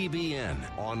 WTBN.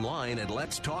 Online at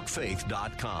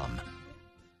letstalkfaith.com.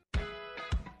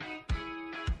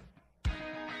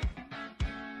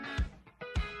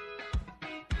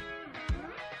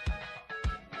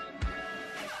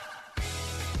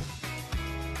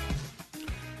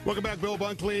 Welcome back, Bill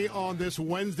Bunkley, on this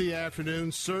Wednesday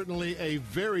afternoon. Certainly a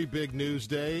very big news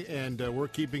day, and we're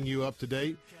keeping you up to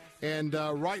date. And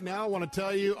right now, I want to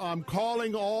tell you, I'm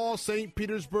calling all St.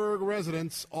 Petersburg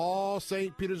residents,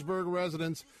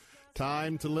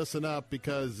 time to listen up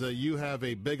because you have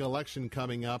a big election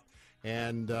coming up.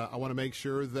 And I want to make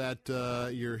sure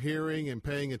that you're hearing and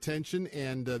paying attention,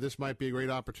 and this might be a great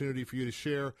opportunity for you to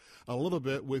share a little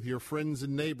bit with your friends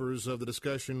and neighbors of the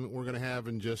discussion we're going to have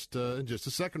in just a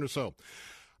second or so.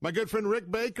 My good friend Rick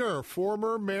Baker,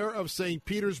 former mayor of St.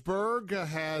 Petersburg,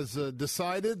 has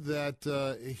decided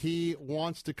that he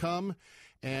wants to come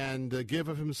and give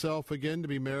of himself again to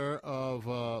be mayor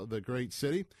of the great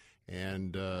city.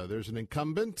 And there's an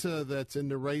incumbent that's in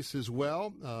the race as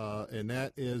well, and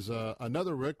that is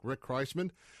another Rick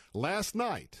Kreisman. Last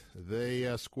night,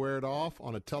 they squared off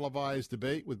on a televised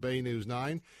debate with Bay News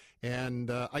 9.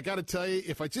 And I got to tell you,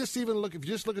 if you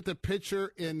just look at the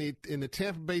picture in the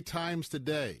Tampa Bay Times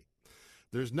today,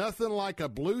 there's nothing like a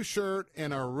blue shirt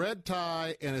and a red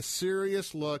tie and a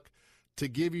serious look to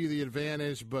give you the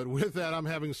advantage. But with that, I'm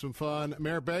having some fun.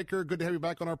 Mayor Baker, good to have you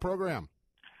back on our program.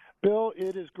 Bill,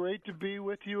 it is great to be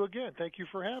with you again. Thank you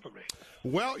for having me.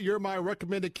 Well, you're my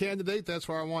recommended candidate. That's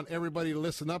why I want everybody to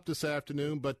listen up this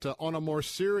afternoon. But on a more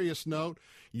serious note,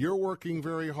 you're working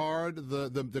very hard.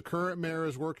 The current mayor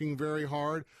is working very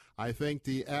hard. I think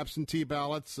the absentee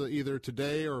ballots either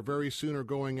today or very soon are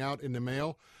going out in the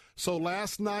mail. So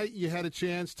last night you had a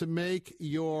chance to make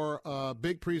your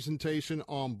big presentation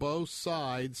on both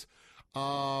sides.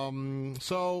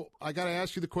 So I got to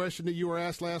ask you the question that you were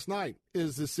asked last night.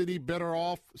 Is the city better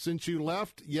off since you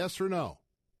left? Yes or no?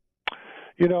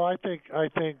 You know, I think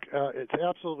it's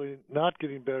absolutely not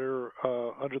getting better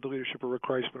under the leadership of Rick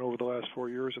Kreisman over the last 4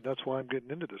 years, and that's why I'm getting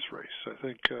into this race. I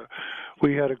think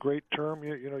we had a great term.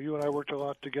 You know, you and I worked a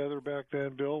lot together back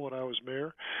then, Bill, when I was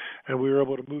mayor, and we were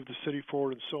able to move the city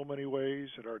forward in so many ways.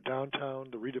 In our downtown,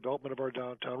 the redevelopment of our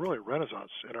downtown, really a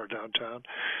renaissance in our downtown.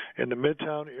 In the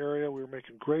Midtown area, we were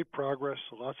making great progress,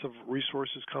 lots of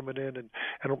resources coming in and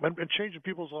changing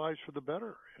people's lives for the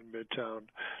better in Midtown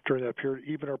during that period.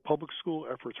 Even our public school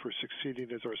efforts were succeeding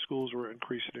as our schools were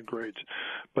increasing in grades.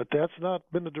 But that's not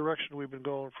been the direction we've been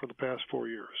going for the past 4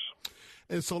 years.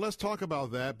 And so let's talk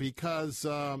about that because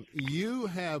you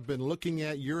have been looking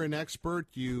at, you're an expert,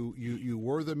 you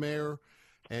were the mayor,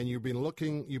 and you've been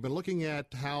looking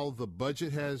at how the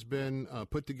budget has been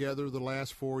put together the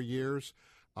last 4 years.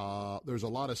 There's a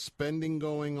lot of spending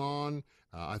going on.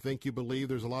 I think you believe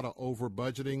there's a lot of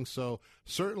over-budgeting. So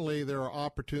certainly there are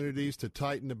opportunities to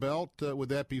tighten the belt. Would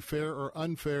that be fair or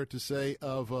unfair to say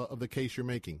of the case you're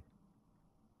making?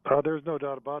 There's no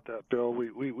doubt about that, Bill.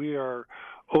 We are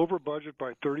over budget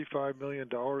by $35 million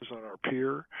on our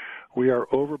pier. We are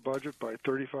over budget by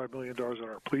 $35 million on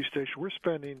our police station. We're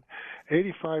spending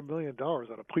 $85 million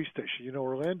on a police station. You know,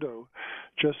 Orlando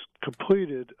just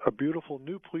completed a beautiful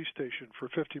new police station for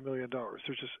 $50 million.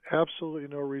 There's just absolutely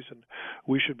no reason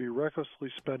we should be recklessly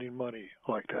spending money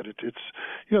like that. It's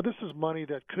you know, this is money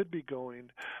that could be going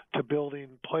to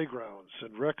building playgrounds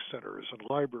and rec centers and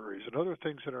libraries and other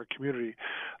things in our community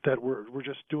that we're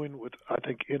just doing with, I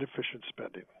think, inefficient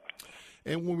spending.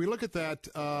 And when we look at that,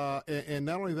 and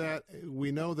not only that,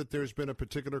 we know that there's been a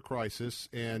particular crisis,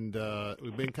 and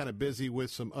we've been kind of busy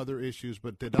with some other issues.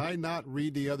 But did I not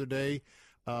read the other day,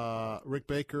 Rick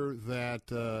Baker,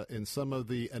 that in some of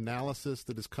the analysis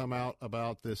that has come out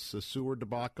about this sewer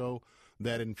debacle,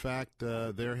 that in fact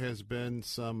there has been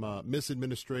some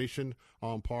misadministration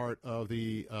on part of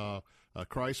the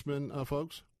Kreisman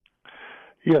folks?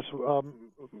 Yes,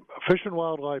 Fish and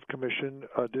Wildlife Commission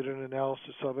did an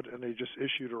analysis of it, and they just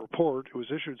issued a report. It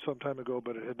was issued some time ago,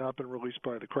 but it had not been released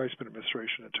by the Kreisman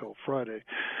administration until Friday.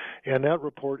 And that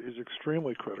report is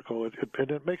extremely critical, and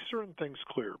it makes certain things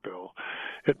clear, Bill.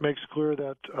 It makes clear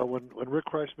that when Rick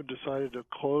Kreisman decided to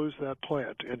close that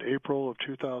plant in April of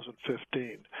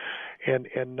 2015,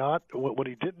 and not when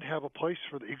he didn't have a place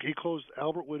for he closed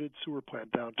Albert Whitted sewer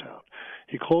plant downtown.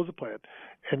 He closed the plant,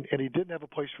 and he didn't have a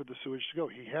place for the sewage to go.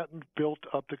 He hadn't built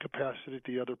up the capacity at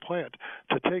the other plant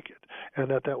to take it,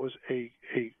 and that was a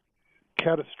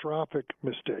catastrophic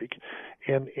mistake,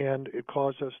 and it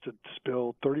caused us to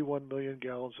spill 31 million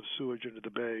gallons of sewage into the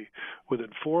bay within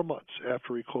 4 months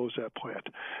after he closed that plant.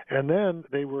 And then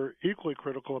they were equally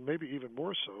critical, and maybe even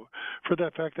more so, for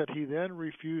that fact that he then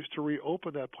refused to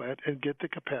reopen that plant and get the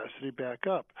capacity back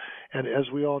up. And as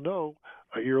we all know,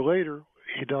 a year later,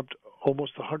 he dumped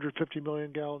almost 150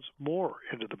 million gallons more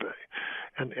into the bay.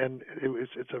 And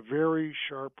it's a very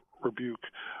sharp rebuke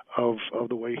of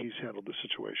the way he's handled the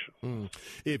situation.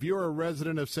 If you're a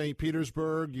resident of St.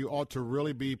 Petersburg, you ought to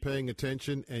really be paying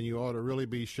attention, and you ought to really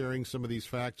be sharing some of these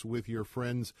facts with your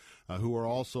friends who are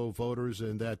also voters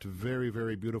in that very,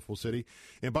 very beautiful city.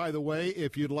 And by the way,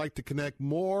 if you'd like to connect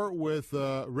more with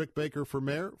Rick Baker for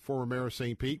mayor, former mayor of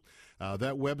St. Pete,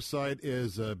 that website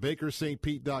is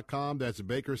bakerstpete.com. That's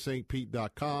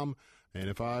bakerstpete.com. And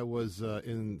if I was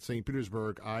in St.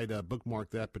 Petersburg, I'd bookmark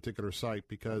that particular site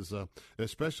because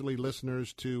especially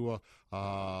listeners to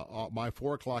my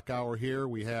 4 o'clock hour here,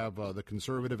 we have the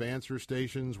conservative answer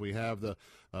stations. We have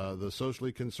the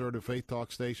socially conservative Faith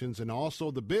Talk stations, and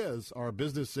also the Biz, our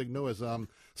business signal, is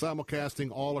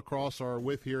simulcasting all across our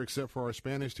width here except for our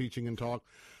Spanish teaching and talk.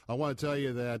 I want to tell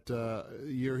you that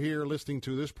you're here listening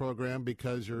to this program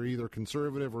because you're either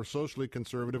conservative or socially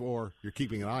conservative, or you're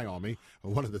keeping an eye on me,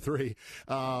 one of the three.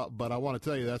 But I want to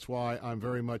tell you that's why I'm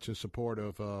very much in support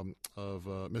of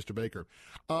Mr. Baker.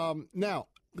 Now,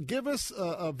 give us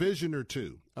a vision or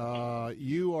two.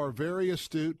 You are very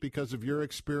astute because of your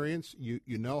experience. You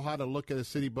know how to look at a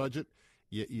city budget.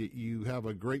 You have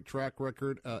a great track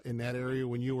record in that area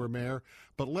when you were mayor.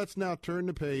 But let's now turn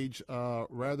the page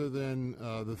rather than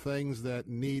the things that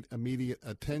need immediate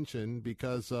attention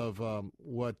because of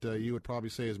what you would probably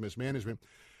say is mismanagement.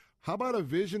 How about a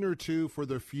vision or two for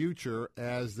the future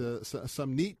as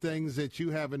some neat things that you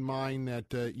have in mind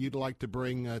that you'd like to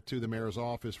bring to the mayor's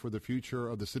office for the future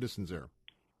of the citizens there?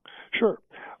 Sure.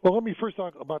 Well, let me first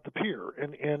talk about the peer,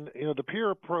 and the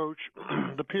peer approach.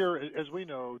 The peer, as we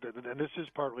know, and this is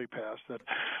partly past,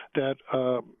 that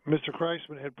Mr.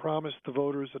 Kreisman had promised the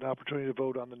voters an opportunity to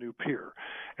vote on the new peer,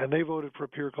 and they voted for a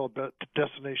peer called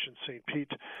Destination St.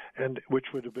 Pete, and which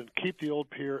would have been keep the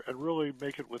old peer and really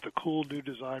make it with a cool new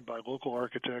design by local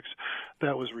architects.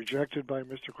 That was rejected by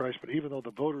Mr. Kreisman, even though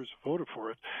the voters voted for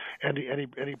it, and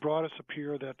he brought us a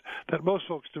peer that most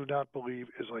folks do not believe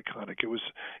is iconic. It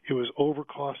was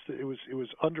overcost. It was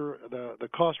under the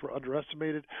costs were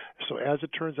underestimated. So as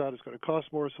it turns out, it's going to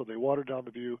cost more. So they watered down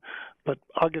the view. But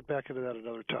I'll get back into that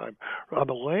another time. On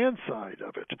the land side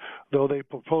of it, though, they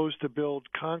proposed to build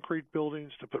concrete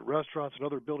buildings to put restaurants and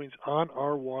other buildings on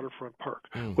our waterfront park,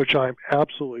 which I'm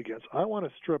absolutely against. I want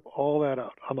to strip all that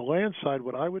out. On the land side,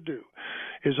 what I would do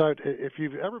is if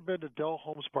you've ever been to Dell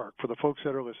Holmes Park, for the folks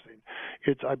that are listening,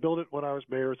 I built it when I was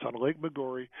mayor. It's on Lake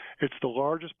Magori. It's the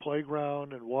largest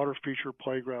playground and water feature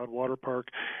playground, water park,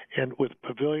 and with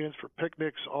pavilions for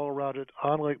picnics all around it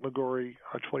on Lake Magori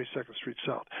on 22nd Street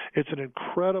South. It's an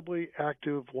incredibly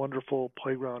active, wonderful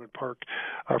playground and park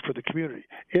for the community.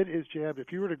 It is jammed.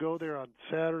 If you were to go there on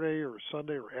Saturday or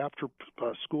Sunday or after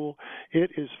school,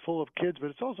 it is full of kids, but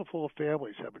it's also full of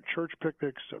families having church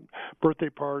picnics and birthday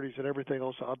parties and everything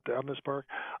else out down this park.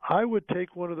 I would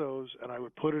take one of those and I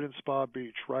would put it in Spa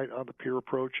Beach right on the pier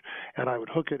approach, and I would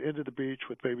hook it into the beach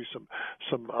with maybe some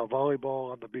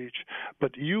volleyball on the beach.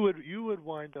 But you would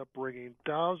wind up bringing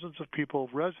thousands of people,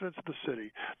 residents of the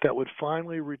city, that would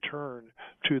finally return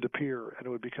to the pier, and it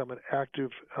would become an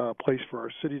active place for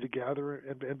our city to gather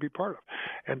and be part of.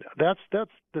 And that's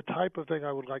the type of thing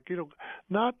I would like.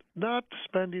 Not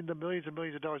spending the millions and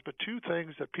millions of dollars, but two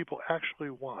things that people actually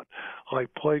want,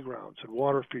 like playgrounds and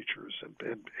water features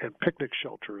and picnic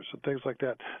shelters and things like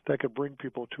that could bring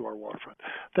people to our waterfront.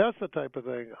 That's the type of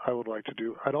thing I would like to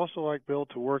do. I'd also like Bill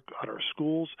to work on our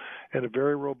schools in a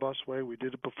very robust way. We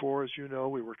did it before, as you know.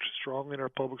 We worked strongly in our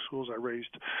public schools. I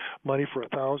raised money for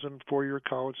 1,000 four-year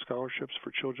college scholarships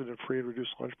for children in free and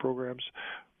reduced lunch programs.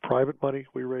 Private money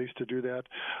we raised to do that.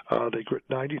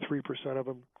 93% of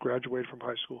them graduated from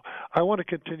high school. I want to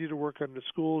continue to work on the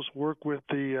schools, work with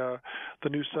the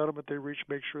new settlement they reached,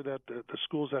 make sure that the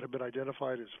schools that have been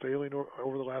identified as failing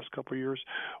over the last couple of years,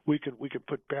 we can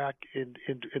put back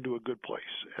into a good place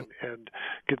and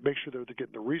make sure that they're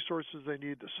getting the resources they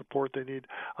need, the support they need.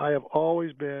 I have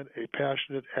always been a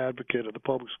passionate advocate of the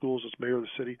public schools as mayor of the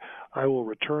city. I will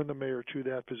return the mayor to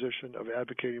that position of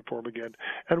advocating for them again,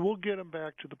 and we'll get them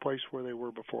back to the place where they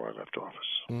were before I left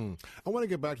office. I want to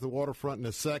get back to the waterfront in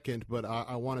a second, but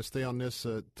I want to stay on this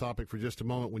topic for just a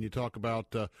moment when you talk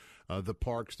about the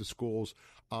parks, the schools.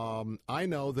 I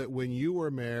know that when you were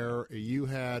mayor, you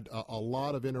had a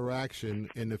lot of interaction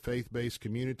in the faith-based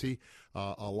community.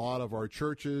 A lot of our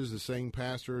churches, the same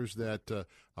pastors that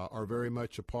are very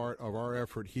much a part of our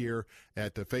effort here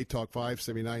at the Faith Talk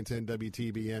 57910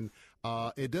 WTBN.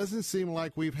 It doesn't seem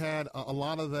like we've had a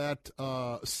lot of that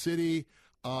city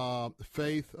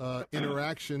faith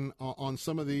interaction on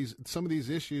some of these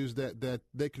issues that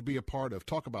they could be a part of.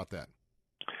 Talk about that.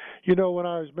 You know, when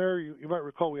I was mayor, you might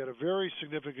recall we had a very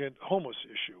significant homeless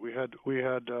issue. We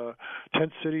had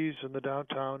tent cities in the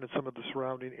downtown and some of the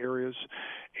surrounding areas,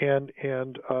 and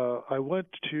I went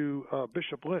to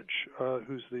Bishop Lynch,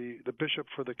 who's the bishop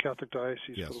for the Catholic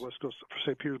Diocese for the West Coast, for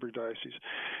St. Petersburg Diocese,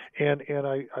 and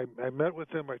I met with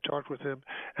him, I talked with him,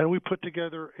 and we put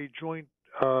together a joint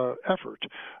effort,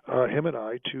 him and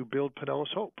I, to build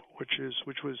Pinellas Hope,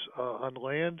 which was on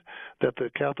land that the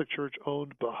Catholic Church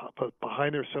owned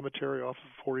behind their cemetery off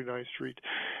of 49th Street,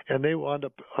 and they wound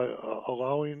up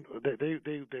allowing they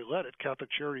let it. Catholic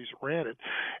Charities ran it,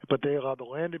 but they allowed the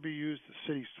land to be used.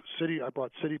 The city I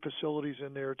brought city facilities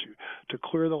in there to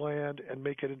clear the land and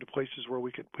make it into places where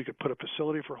we could put a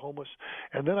facility for homeless,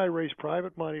 and then I raised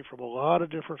private money from a lot of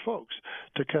different folks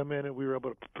to come in, and we were able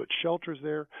to put shelters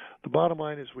there. The bottom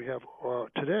line is we have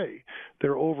today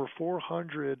there are over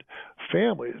 400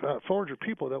 families, 400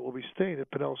 people that will be staying at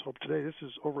Pinellas Hope today. This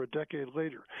is over a decade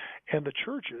later, and the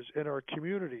churches in our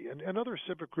community and other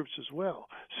civic groups as well,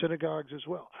 synagogues as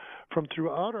well, from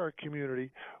throughout our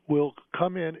community will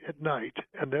come in at night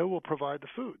and they will provide the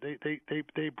food.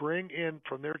 They bring in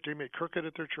from their, they may cook it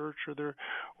at their church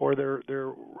or their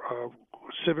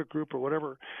civic group or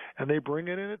whatever, and they bring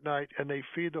it in at night and they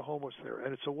feed the homeless there.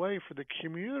 And it's a way for the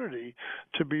community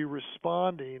to be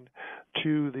responding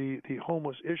to the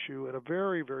homeless issue in a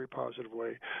very, very positive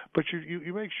way. But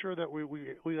you make sure that we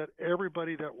let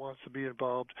everybody that wants to be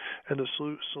involved in the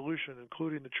solution,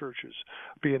 including the churches,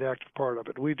 be an active part of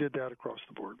it. We did that across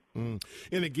the board.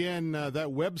 And again, that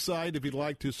website, if you'd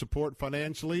like to support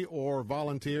financially or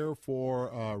volunteer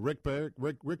for Rick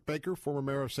Baker, former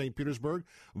mayor of St. Petersburg,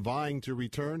 vying to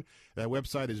return, that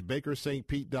website is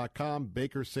bakerstpete.com,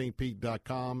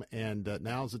 bakerstpete.com, and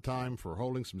now's the time for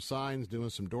holding some signs, doing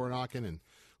some door knocking, and a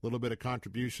little bit of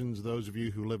contributions, those of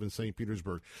you who live in St.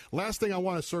 Petersburg. Last thing I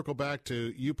want to circle back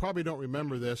to, you probably don't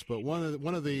remember this, but one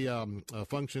of the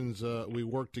functions we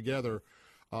worked together,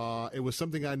 it was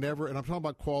something I never, and I'm talking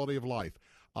about quality of life.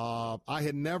 I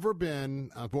had never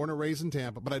been, born and raised in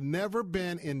Tampa, but I'd never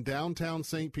been in downtown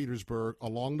St. Petersburg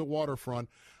along the waterfront.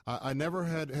 I never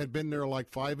had been there like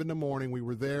 5 in the morning. We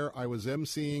were there. I was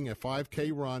emceeing a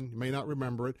 5K run. You may not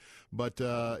remember it, but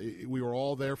we were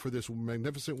all there for this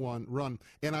magnificent run.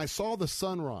 And I saw the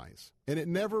sunrise. And it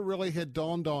never really had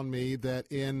dawned on me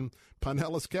that in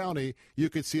Pinellas County you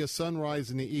could see a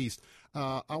sunrise in the east.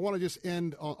 I want to just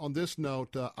end on this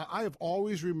note. I have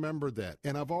always remembered that,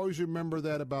 and I've always remembered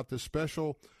that about the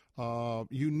special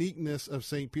uniqueness of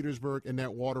St. Petersburg and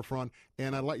that waterfront,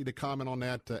 and I'd like you to comment on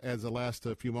that as the last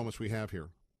few moments we have here.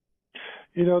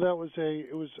 You know,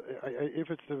 if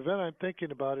it's the event I'm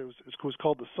thinking about, it was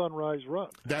called the Sunrise Run.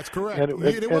 That's correct. And it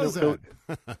was that.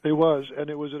 It was, and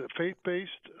it was a faith-based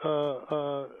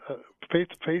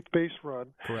run.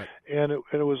 Correct. And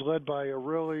it was led by a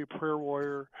really prayer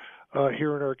warrior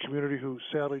here in our community who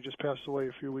sadly just passed away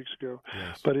a few weeks ago.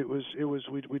 Yes. But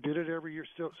we did it every year.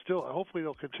 Still, hopefully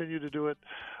they'll continue to do it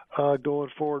going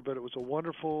forward. But it was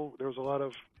there was a lot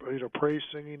of praise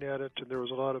singing at it, and there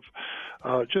was a lot of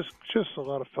just a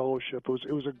lot of fellowship.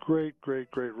 It was a great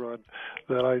run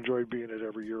that I enjoyed being at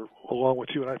every year along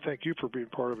with you, and I thank you for being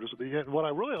part of it. And what I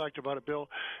really liked about it, Bill,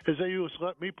 is that you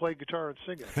let me play guitar and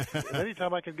sing it. And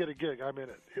anytime I can get a gig, I'm in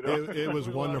it. It was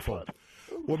wonderful.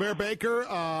 Well, Mayor Baker,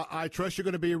 I trust you're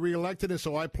going to be reelected, and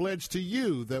so I pledge to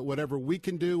you that whatever we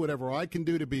can do, whatever I can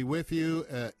do to be with you,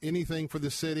 anything for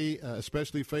the city,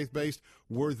 especially faith-based,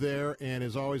 we're there. And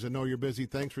as always, I know you're busy.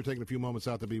 Thanks for taking a few moments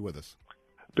out to be with us.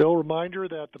 Bill, reminder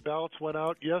that the ballots went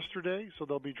out yesterday, so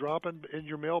they'll be dropping in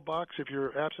your mailbox if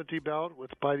you're absentee ballot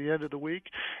by the end of the week.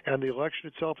 And the election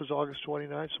itself is August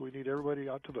 29th, so we need everybody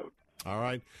out to vote. All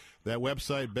right. That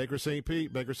website, Baker St.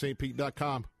 Pete,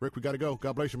 bakerstpete.com. Rick, we got to go.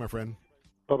 God bless you, my friend.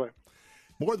 Bye-bye.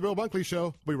 More of the Bill Bunkley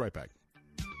Show. We'll be right back.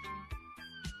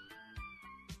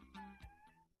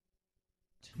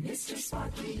 Mr.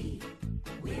 Sparky,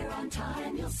 we're on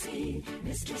time, you'll see.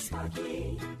 Mr.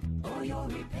 Sparky, or your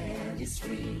repair is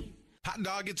free. Hot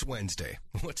dog, it's Wednesday.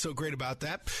 What's so great about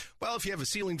that? Well, if you have a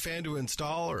ceiling fan to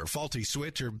install or a faulty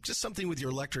switch or just something with your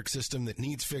electric system that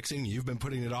needs fixing, you've been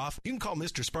putting it off, you can call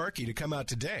Mr. Sparky to come out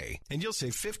today, and you'll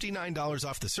save $59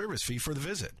 off the service fee for the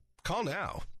visit. Call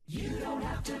now. You don't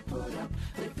have to put up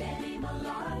with any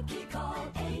malarkey. Call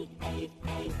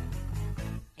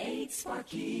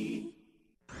 888-8-SPARKY.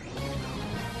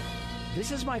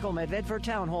 This is Michael Medved for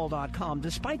Townhall.com.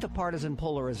 Despite the partisan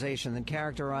polarization that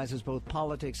characterizes both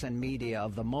politics and media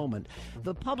of the moment,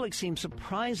 the public seems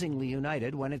surprisingly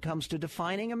united when it comes to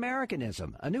defining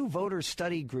Americanism. A new voter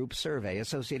study group survey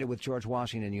associated with George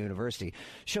Washington University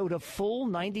showed a full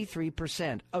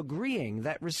 93% agreeing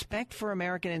that respect for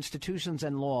American institutions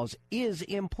and laws is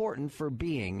important for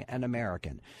being an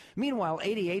American. Meanwhile,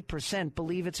 88%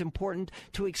 believe it's important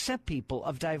to accept people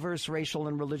of diverse racial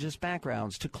and religious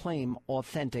backgrounds to claim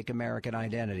authentic American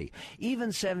identity.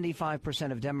 Even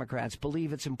 75% of Democrats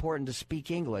believe it's important to speak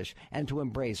English and to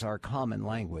embrace our common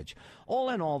language.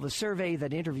 All in all, the survey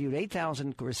that interviewed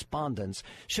 8,000 respondents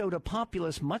showed a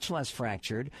populace much less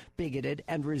fractured, bigoted,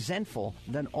 and resentful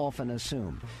than often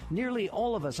assumed. Nearly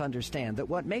all of us understand that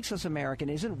what makes us American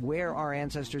isn't where our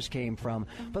ancestors came from,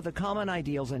 but the common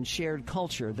ideals and shared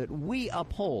culture that we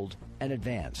uphold and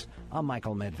advance. I'm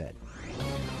Michael Medved.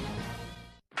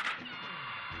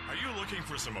 Are you looking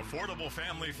for some affordable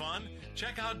family fun?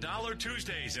 Check out Dollar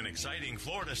Tuesdays in exciting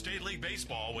Florida State League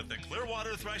baseball with the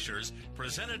Clearwater Threshers,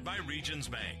 presented by Regions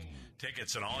Bank.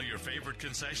 Tickets and all your favorite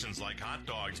concessions like hot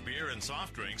dogs, beer, and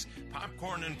soft drinks,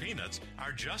 popcorn, and peanuts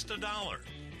are just $1.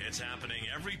 It's happening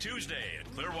every Tuesday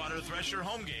at Clearwater Thresher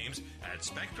home games at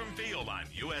Spectrum Field on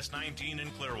US 19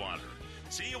 in Clearwater.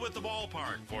 See you at the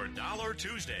ballpark for Dollar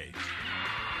Tuesdays.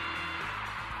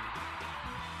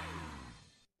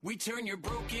 We turn your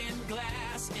broken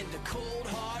glass into cold,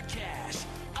 hard cash.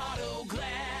 Auto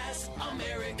Glass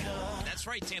America. That's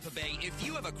right, Tampa Bay. If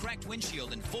you have a cracked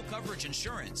windshield and full coverage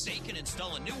insurance, they can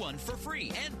install a new one for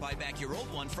free and buy back your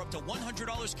old one for up to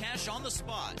 $100 cash on the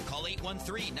spot. Call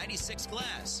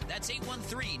 813-96-GLASS. That's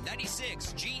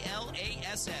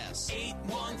 813-96-GLASS.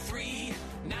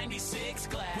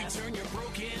 813-96-GLASS. We turn your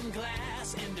broken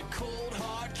glass into cold,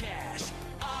 hard cash.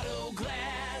 Auto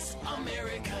Glass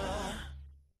America.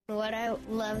 What I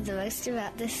love the most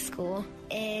about this school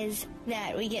is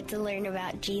that we get to learn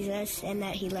about Jesus and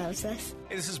that he loves us.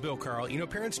 Hey, this is Bill Carl. You know,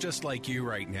 parents just like you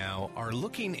right now are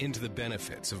looking into the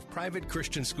benefits of private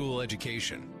Christian school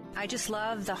education. I just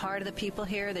love the heart of the people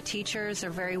here. The teachers are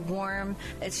very warm.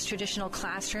 It's traditional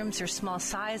classrooms. They're small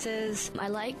sizes. I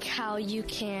like how you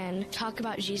can talk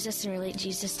about Jesus and relate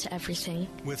Jesus to everything.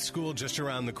 With school just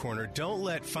around the corner, don't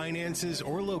let finances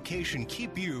or location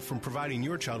keep you from providing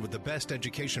your child with the best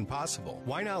education possible.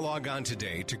 Why not log on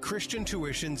today to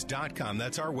ChristianTuitions.com,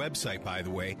 that's our website, by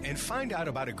the way, and find out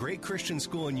about a great Christian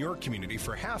school in your community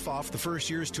for half off the first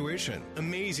year's tuition.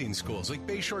 Amazing schools like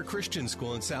Bayshore Christian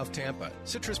School in South Tampa,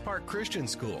 Citrus Park Christian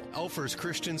School, Elfers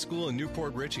Christian School in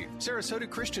Newport Richey, Sarasota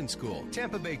Christian School,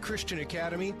 Tampa Bay Christian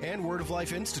Academy, and Word of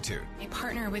Life Institute. They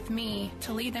partner with me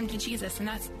to lead them to Jesus, and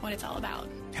that's what it's all about.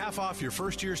 Half off your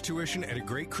first year's tuition at a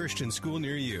great Christian school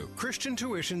near you.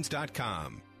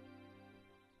 ChristianTuitions.com.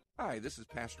 Hi, this is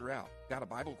Pastor Al. Got a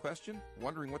Bible question?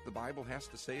 Wondering what the Bible has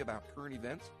to say about current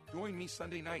events? Join me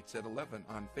Sunday nights at 11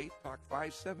 on Faith Talk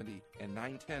 570 and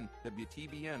 910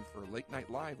 WTBN for Late Night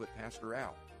Live with Pastor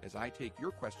Al, as I take your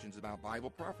questions about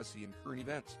Bible prophecy and current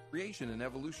events, creation and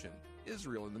evolution,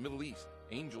 Israel and the Middle East,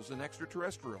 angels and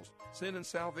extraterrestrials, sin and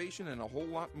salvation, and a whole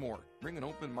lot more. Bring an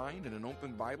open mind and an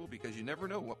open Bible, because you never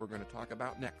know what we're going to talk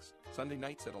about next. Sunday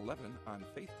nights at 11 on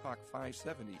Faith Talk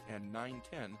 570 and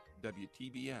 910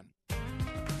 WTBN.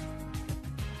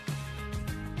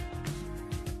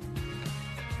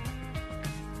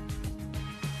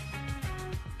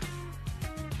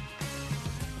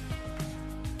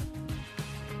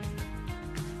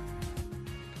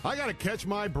 I got to catch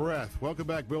my breath. Welcome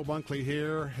back. Bill Bunkley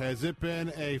here. Has it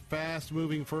been a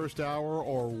fast-moving first hour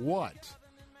or what?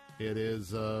 It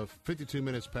is 52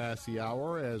 minutes past the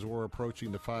hour as we're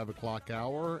approaching the 5 o'clock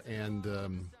hour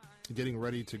and getting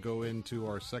ready to go into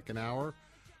our second hour.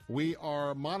 We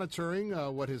are monitoring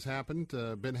what has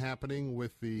been happening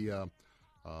with the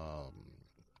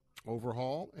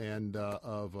overhaul and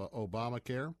of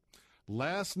Obamacare.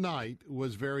 Last night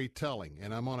was very telling,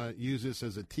 and I'm going to use this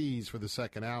as a tease for the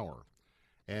second hour.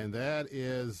 And that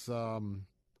is,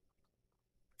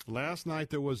 last night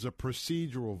there was a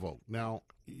procedural vote. Now,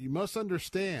 you must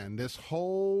understand this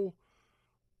whole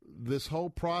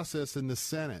process in the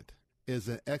Senate is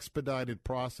an expedited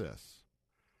process.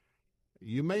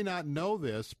 You may not know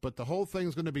this, but the whole thing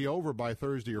is going to be over by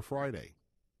Thursday or Friday,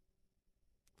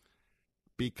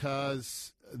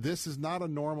 because this is not a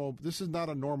normal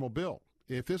bill.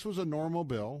 If this was a normal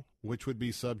bill, which would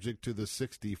be subject to the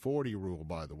 60-40 rule,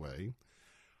 by the way,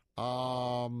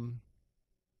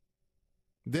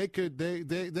 they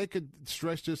could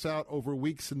stretch this out over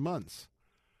weeks and months.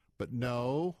 But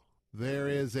no, there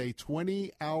is a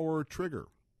 20-hour trigger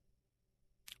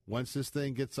once this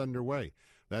thing gets underway.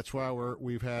 That's why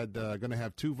we've had going to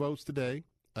have 2 votes today,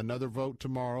 another vote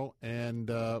tomorrow, and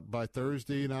by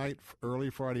Thursday night, early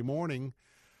Friday morning,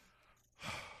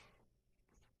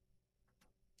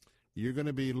 you're going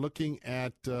to be looking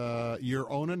at your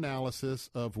own analysis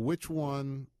of which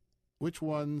ones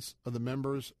of the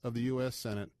members of the U.S.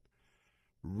 Senate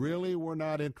really were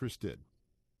not interested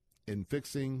in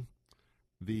fixing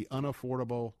the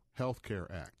Unaffordable Health Care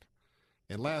Act.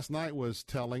 And last night was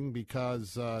telling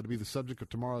because, to be the subject of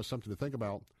tomorrow, something to think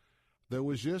about, there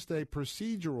was just a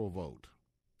procedural vote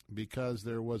because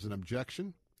there was an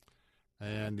objection,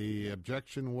 and the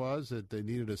objection was that they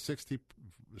needed a 60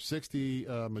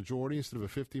 majority instead of a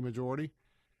 50 majority.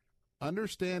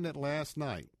 Understand that last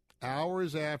night,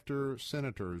 hours after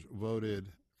senators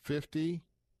voted 50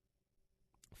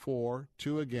 for,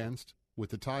 2 against,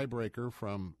 with the tiebreaker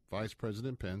from Vice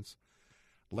President Pence,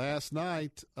 last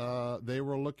night they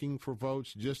were looking for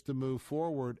votes just to move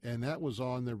forward, and that was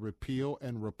on the repeal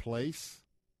and replace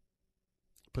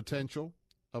potential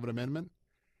of an amendment.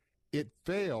 It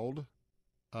failed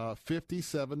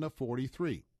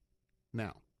 57-43.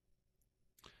 Now,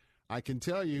 I can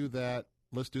tell you that,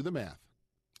 let's do the math.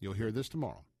 You'll hear this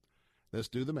tomorrow. Let's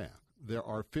do the math. There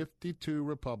are 52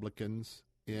 Republicans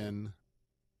in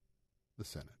the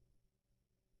Senate.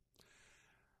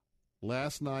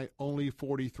 Last night, only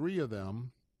 43 of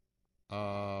them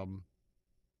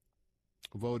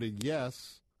voted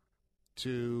yes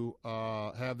to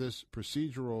have this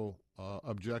procedural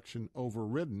objection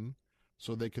overridden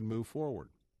so they can move forward.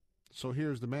 So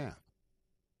here's the math.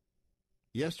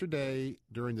 Yesterday,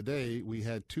 during the day, we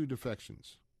had 2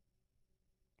 defections.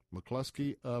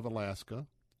 McCluskey of Alaska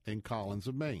and Collins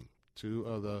of Maine, 2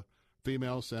 of the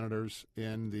female senators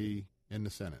in the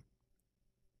Senate.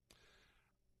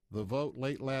 The vote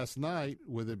late last night,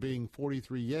 with it being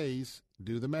 43 yeas,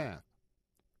 do the math.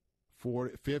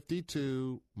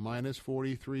 52 minus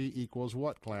 43 equals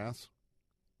what, class?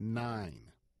 9.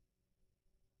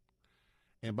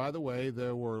 And by the way,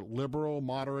 there were liberal,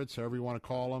 moderates, however you want to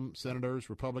call them, senators,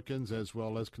 Republicans, as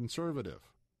well as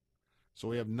conservative. So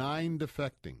we have 9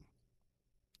 defecting.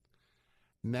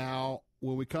 Now,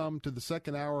 when we come to the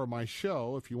second hour of my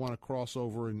show, if you want to cross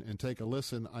over and take a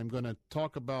listen, I'm going to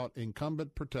talk about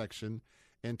incumbent protection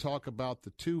and talk about the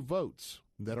 2 votes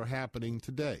that are happening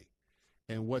today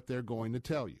and what they're going to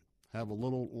tell you. Have a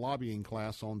little lobbying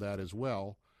class on that as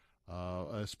well.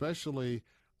 Especially,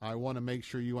 I want to make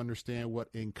sure you understand what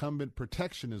incumbent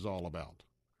protection is all about,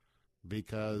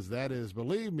 because that is,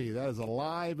 believe me, that is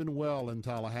alive and well in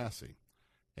Tallahassee.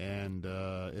 And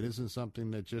it isn't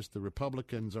something that just the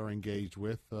Republicans are engaged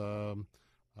with.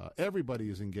 Everybody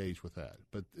is engaged with that.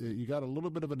 But you got a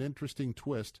little bit of an interesting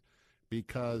twist,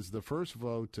 because the first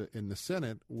vote in the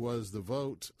Senate was the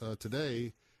vote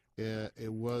today.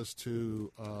 It was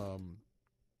to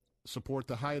support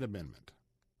the Hyde Amendment.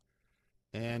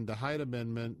 And the Hyde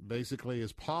Amendment basically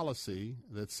is policy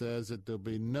that says that there'll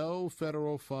be no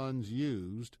federal funds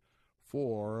used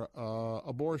for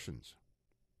abortions.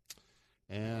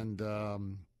 And, of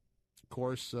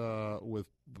course, with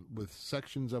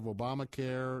sections of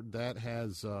Obamacare, that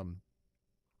has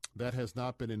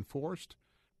not been enforced.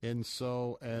 And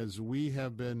so as we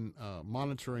have been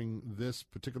monitoring this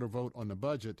particular vote on the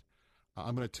budget,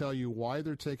 I'm going to tell you why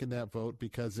they're taking that vote,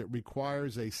 because it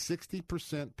requires a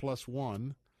 60% plus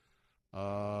 1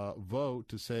 vote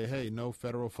to say, hey, no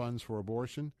federal funds for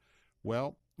abortion.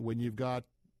 Well, when you've got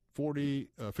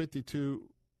 52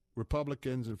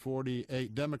 Republicans and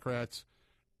 48 Democrats,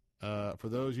 for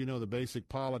those the basic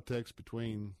politics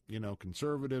between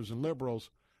conservatives and liberals,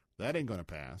 that ain't going to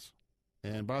pass.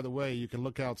 And by the way, you can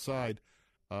look outside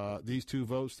these 2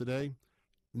 votes today.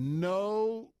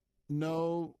 No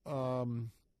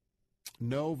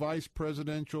Vice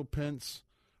Presidential Pence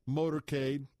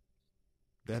motorcade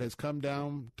that has come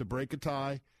down to break a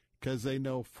tie, because they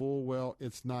know full well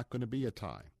it's not going to be a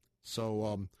tie.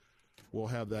 So we'll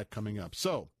have that coming up.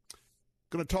 So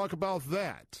going to talk about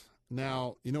that.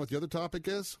 Now, you know what the other topic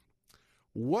is?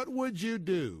 What would you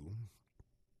do?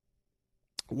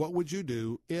 What would you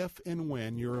do if and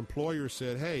when your employer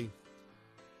said, hey,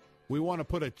 we want to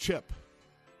put a chip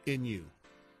in you?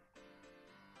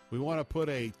 We want to put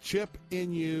a chip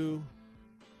in you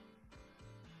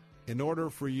in order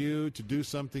for you to do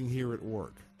something here at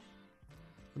work.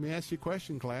 Let me ask you a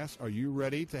question, class. Are you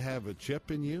ready to have a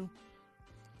chip in you?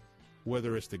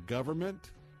 Whether it's the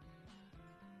government,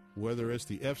 whether it's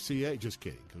the FCA, just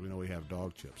kidding, because we know we have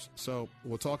dog chips. So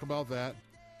we'll talk about that.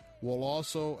 We'll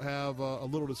also have a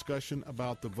little discussion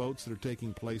about the votes that are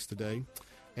taking place today,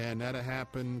 and that'll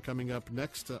happen coming up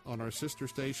next on our sister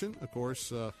station. Of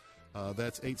course,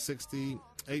 That's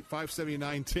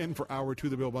 860-570-910 for Hour 2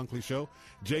 of the Bill Bunkley Show.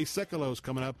 Jay Sekulow is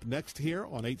coming up next here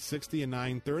on 860 and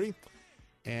 930.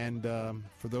 And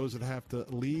for those that have to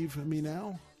leave me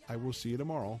now, I will see you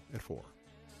tomorrow at 4.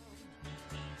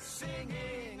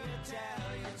 Singing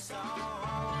Italian song.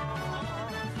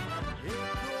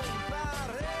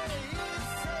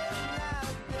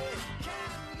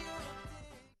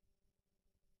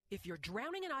 If you're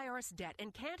drowning in IRS debt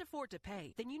and can't afford to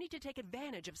pay, then you need to take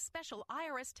advantage of special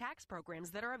IRS tax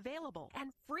programs that are available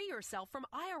and free yourself from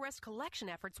IRS collection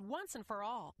efforts once and for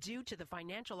all. Due to the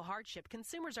financial hardship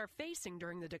consumers are facing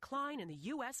during the decline in the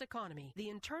U.S. economy, the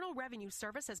Internal Revenue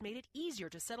Service has made it easier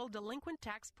to settle delinquent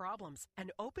tax problems. An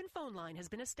open phone line has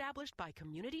been established by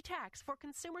Community Tax for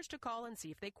consumers to call and see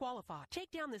if they qualify.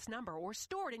 Take down this number or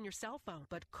store it in your cell phone,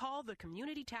 but call the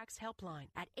Community Tax Helpline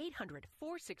at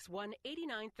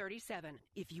 800-461-8937.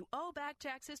 If you owe back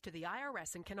taxes to the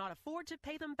IRS and cannot afford to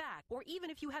pay them back, or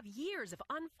even if you have years of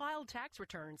unfiled tax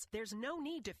returns, there's no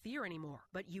need to fear anymore.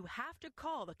 But you have to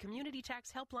call the Community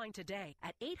Tax Helpline today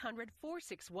at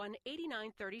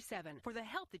 800-461-8937 for the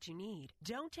help that you need.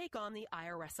 Don't take on the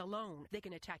IRS alone. They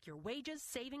can attack your wages,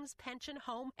 savings, pension,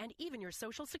 home, and even your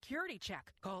Social Security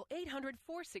check. Call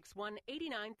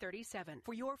 800-461-8937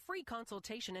 for your free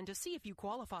consultation and to see if you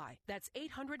qualify. That's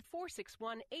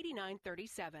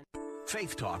 800-461-8937.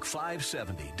 Faith Talk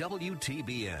 570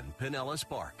 WTBN Pinellas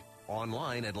Park.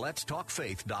 Online at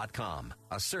letstalkfaith.com,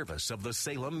 a service of the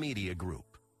Salem Media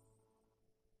Group.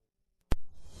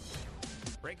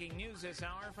 Breaking news this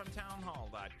hour from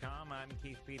townhall.com. I'm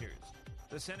Keith Peters.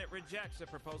 The Senate rejects a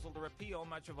proposal to repeal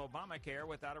much of Obamacare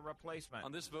without a replacement.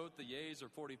 On this vote, the yeas are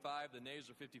 45, the nays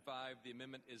are 55. The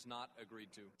amendment is not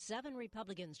agreed to. 7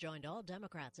 Republicans joined all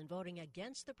Democrats in voting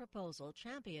against the proposal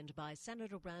championed by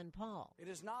Senator Rand Paul. It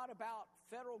is not about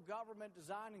federal government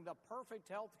designing the perfect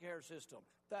health care system.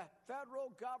 The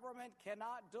federal government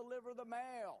cannot deliver the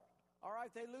mail. All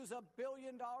right, they lose $1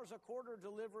 billion a quarter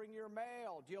delivering your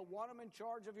mail. Do you want them in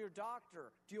charge of your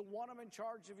doctor? Do you want them in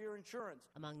charge of your insurance?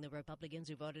 Among the Republicans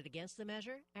who voted against the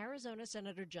measure, Arizona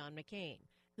Senator John McCain,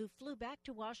 who flew back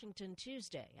to Washington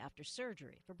Tuesday after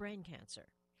surgery for brain cancer.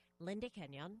 Linda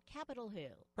Kenyon, Capitol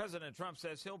Hill. President Trump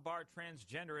says he'll bar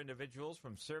transgender individuals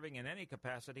from serving in any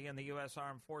capacity in the U.S.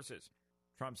 Armed Forces.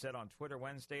 Trump said on Twitter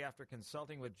Wednesday, after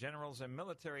consulting with generals and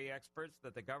military experts,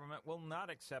 that the government will not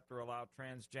accept or allow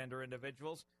transgender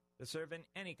individuals to serve in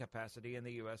any capacity in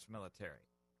the U.S. military.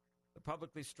 The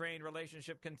publicly strained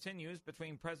relationship continues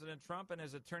between President Trump and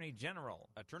his Attorney General.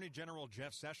 Attorney General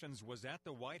Jeff Sessions was at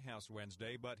the White House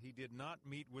Wednesday, but he did not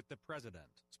meet with the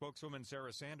president. Spokeswoman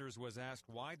Sarah Sanders was asked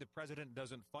why the president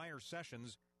doesn't fire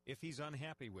Sessions if he's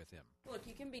unhappy with him. Look,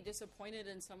 you can be disappointed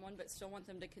in someone but still want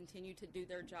them to continue to do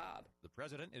their job. The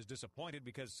president is disappointed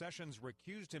because Sessions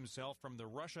recused himself from the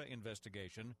Russia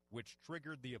investigation, which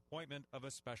triggered the appointment of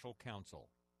a special counsel.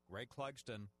 Greg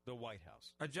Clugston, the White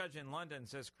House. A judge in London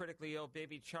says critically ill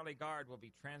baby Charlie Gard will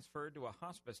be transferred to a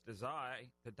hospice to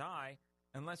die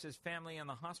unless his family and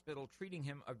the hospital treating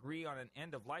him agree on an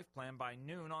end-of-life plan by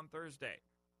noon on Thursday.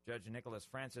 Judge Nicholas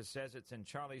Francis says it's in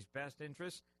Charlie's best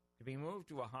interest to be moved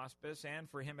to a hospice and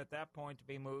for him at that point to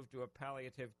be moved to a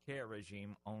palliative care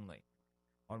regime only.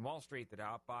 On Wall Street, the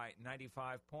Dow up by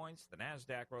 95 points. The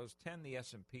Nasdaq rose 10, the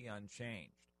S&P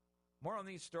unchanged. More on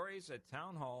these stories at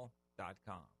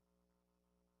townhall.com.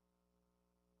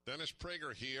 Dennis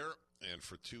Prager here, and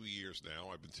for 2 years now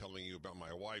I've been telling you about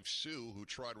my wife Sue, who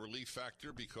tried Relief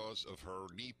Factor because of her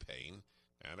knee pain,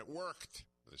 and it worked.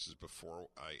 This is before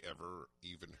I ever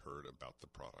even heard about the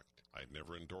product. I'd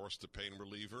never endorsed a pain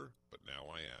reliever, but now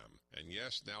I am. And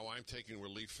yes, now I'm taking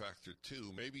Relief Factor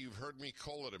too. Maybe you've heard me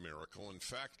call it a miracle. In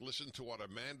fact, listen to what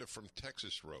Amanda from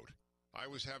Texas wrote. I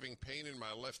was having pain in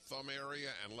my left thumb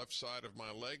area and left side of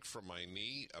my leg from my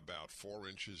knee about 4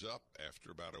 inches up.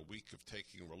 After about a week of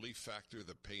taking Relief Factor,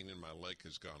 the pain in my leg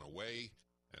has gone away,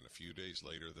 and a few days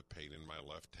later, the pain in my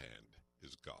left hand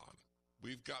is gone.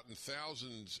 We've gotten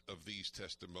thousands of these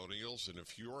testimonials, and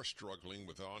if you're struggling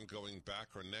with ongoing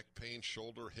back or neck pain,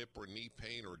 shoulder, hip, or knee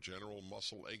pain, or general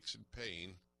muscle aches and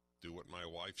pain, do what my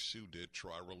wife Sue did.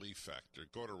 Try Relief Factor.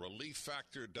 Go to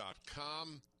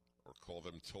ReliefFactor.com or call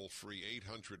them toll-free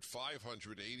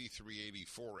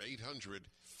 800-500-8384,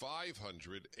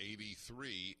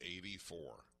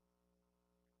 800-500-8384.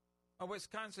 A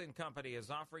Wisconsin company is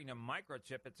offering to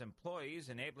microchip its employees,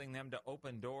 enabling them to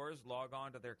open doors, log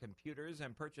on to their computers,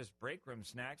 and purchase break room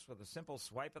snacks with a simple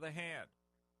swipe of the hand.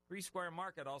 3 Square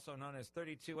Market, also known as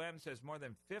 32M, says more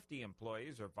than 50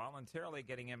 employees are voluntarily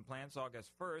getting implants August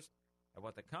 1st at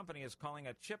what the company is calling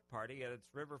a chip party at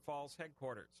its River Falls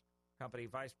headquarters. Company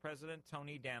Vice President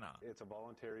Tony Dana. It's a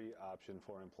voluntary option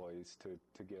for employees to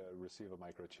receive a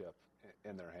microchip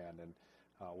in their hand, and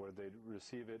where they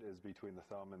receive it is between the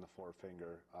thumb and the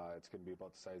forefinger. It's going to be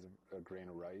about the size of a grain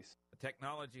of rice. The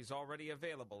technology is already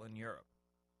available in Europe.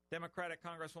 Democratic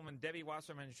Congresswoman Debbie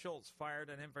Wasserman Schultz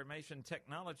fired an information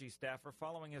technology staffer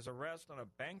following his arrest on a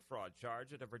bank fraud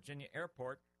charge at a Virginia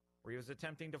airport where he was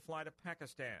attempting to fly to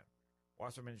Pakistan.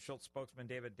 Wasserman Schultz spokesman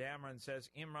David Dameron says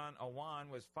Imran Awan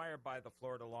was fired by the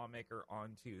Florida lawmaker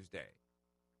on Tuesday.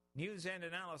 News and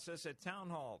analysis at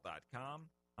townhall.com.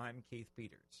 I'm Keith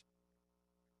Peters.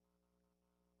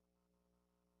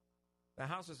 The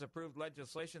House has approved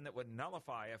legislation that would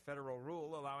nullify a federal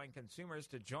rule allowing consumers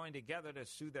to join together to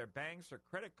sue their banks or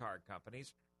credit card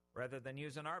companies rather than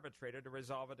use an arbitrator to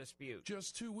resolve a dispute.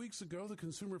 Just 2 weeks ago, the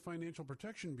Consumer Financial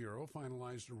Protection Bureau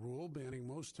finalized a rule banning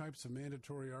most types of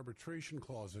mandatory arbitration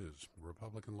clauses.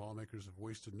 Republican lawmakers have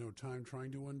wasted no time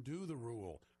trying to undo the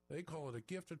rule. They call it a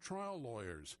gift to trial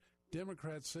lawyers.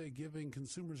 Democrats say giving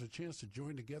consumers a chance to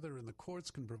join together in the courts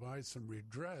can provide some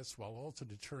redress while also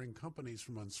deterring companies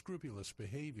from unscrupulous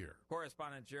behavior.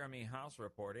 Correspondent Jeremy House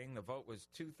reporting the vote was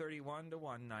 231 to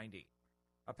 190.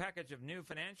 A package of new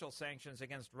financial sanctions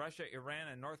against Russia, Iran,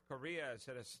 and North Korea has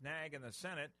hit a snag in the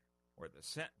Senate, where the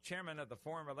chairman of the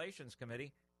Foreign Relations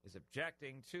Committee is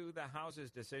objecting to the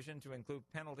House's decision to include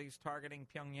penalties targeting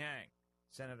Pyongyang.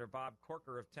 Senator Bob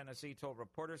Corker of Tennessee told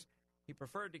reporters he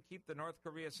preferred to keep the North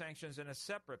Korea sanctions in a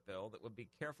separate bill that would be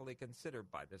carefully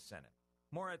considered by the Senate.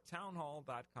 More at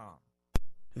townhall.com.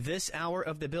 This hour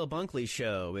of the Bill Bunkley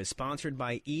Show is sponsored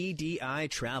by EDI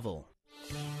Travel.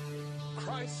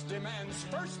 Christ demands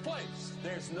first place.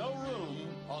 There's no room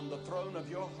on the throne of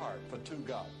your heart for two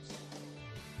gods.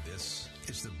 This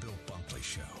is the Bill Bunkley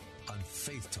Show on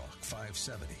Faith Talk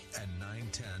 570 and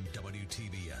 910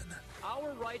 WTBN.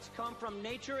 Our rights come from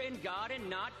nature and God and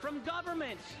not from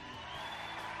government.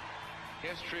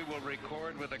 History will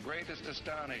record with the greatest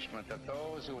astonishment that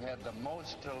those who had the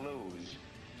most to lose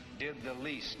did the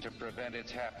least to prevent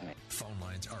its happening. Phone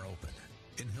lines are open.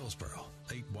 In Hillsborough,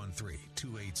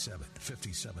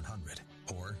 813-287-5700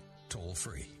 or toll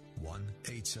free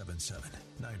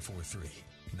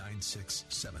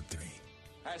 1-877-943-9673.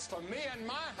 As for me and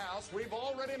my house, we've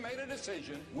already made a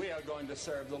decision. We are going to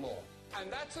serve the Lord.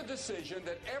 And that's a decision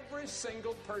that every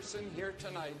single person here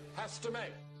tonight has to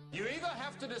make. You either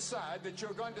have to decide that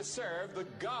you're going to serve the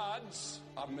gods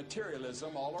of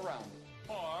materialism all around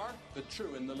you, or the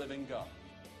true and the living God.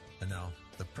 And now,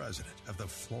 the president of the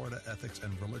Florida Ethics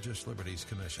and Religious Liberties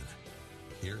Commission.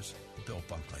 Here's Bill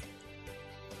Bunkley.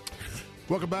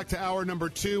 Welcome back to hour number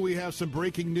 2. We have some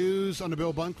breaking news on the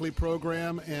Bill Bunkley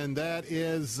program, and that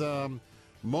is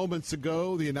moments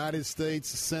ago, the United States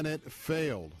Senate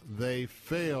failed. They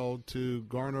failed to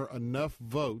garner enough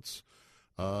votes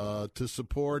to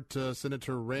support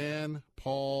Senator Rand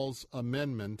Paul's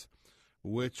amendment,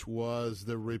 which was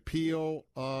the repeal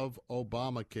of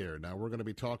Obamacare. Now, we're going to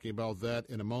be talking about that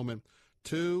in a moment.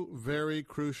 2 very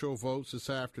crucial votes this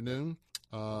afternoon,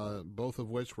 both of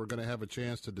which we're going to have a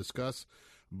chance to discuss.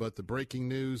 But the breaking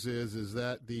news is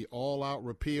that the all-out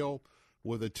repeal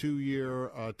with a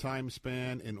 2-year time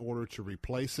span in order to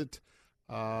replace it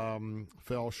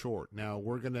fell short. Now,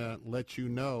 we're going to let you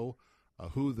know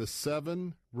who the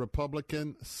 7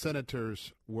 Republican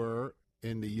senators were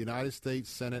in the United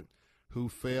States Senate who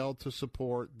failed to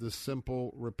support the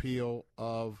simple repeal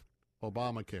of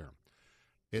Obamacare.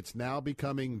 It's now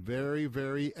becoming very,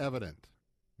 very evident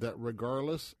that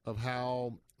regardless of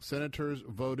how senators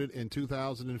voted in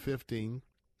 2015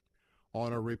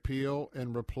 on a repeal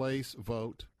and replace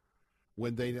vote,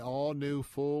 when they all knew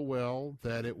full well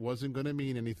that it wasn't going to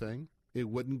mean anything, it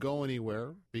wouldn't go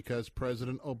anywhere because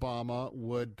President Obama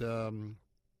would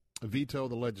veto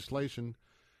the legislation.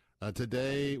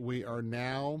 Today we are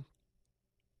now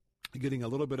getting a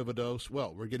little bit of a dose.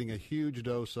 Well, we're getting a huge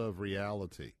dose of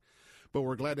reality. But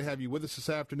we're glad to have you with us this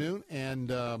afternoon, and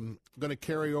going to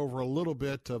carry over a little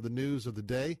bit of the news of the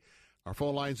day. Our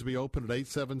phone lines will be open at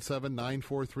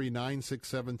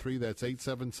 877-943-9673. That's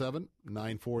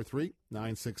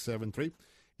 877-943-9673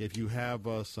 if you have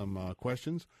some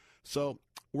questions. So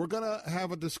we're going to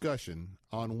have a discussion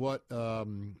on what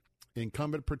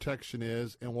incumbent protection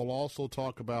is, and we'll also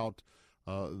talk about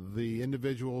the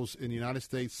individuals in the United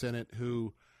States Senate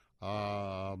who,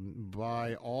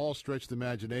 by all stretch of the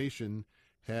imagination,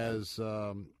 has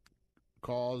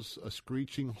caused a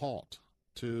screeching halt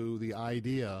to the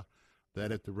idea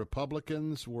that if the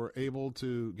Republicans were able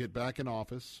to get back in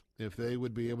office, if they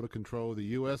would be able to control the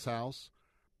U.S. House,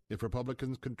 if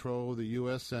Republicans control the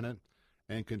U.S. Senate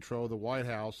and control the White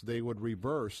House, they would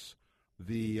reverse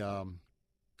the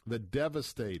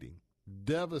devastating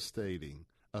devastating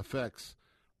effects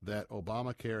that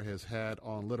Obamacare has had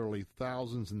on literally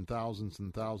thousands and thousands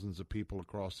and thousands of people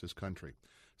across this country.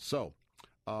 So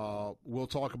we'll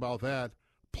talk about that.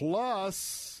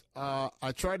 Plus,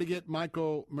 I tried to get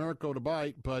Michael Miracle to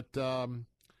bite, but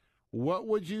what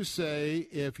would you say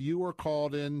if you were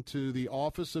called into the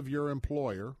office of your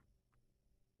employer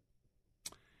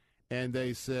and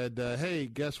they said, hey,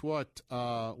 guess what?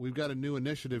 We've got a new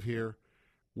initiative here.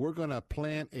 We're going to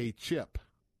plant a chip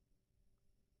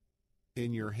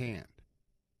in your hand.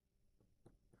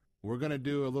 We're going to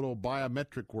do a little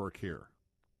biometric work here.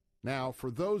 Now, for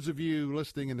those of you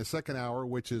listening in the second hour,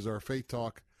 which is our Faith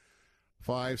Talk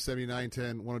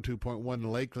 57910 102.1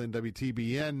 Lakeland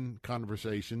WTBN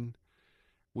conversation,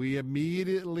 we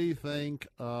immediately think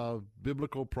of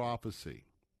biblical prophecy.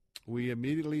 We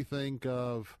immediately think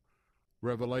of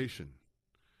Revelation.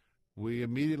 We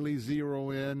immediately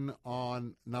zero in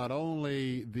on not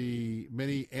only the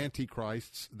many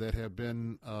antichrists that have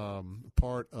been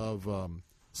part of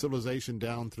civilization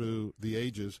down through the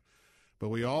ages, but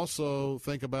we also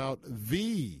think about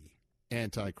the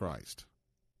Antichrist,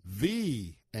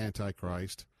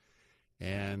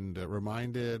 and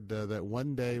reminded that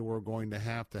one day we're going to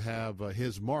have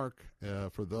his mark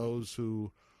for those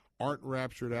who aren't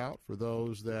raptured out, for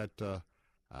those that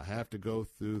have to go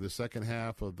through the second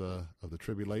half of the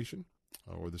tribulation,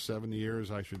 or the 7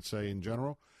 years, I should say, in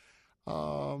general.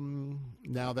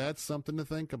 Now that's something to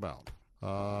think about.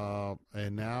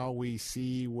 And now we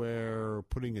see where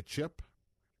putting a chip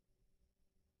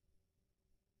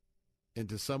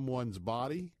into someone's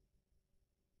body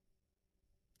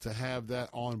to have that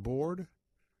on board,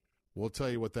 we'll tell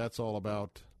you what that's all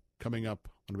about coming up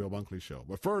on the Bill Bunkley Show.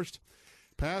 But first,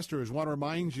 pastors, want to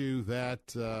remind you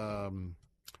that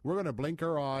we're going to blink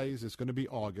our eyes. It's going to be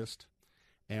August,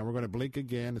 and we're going to blink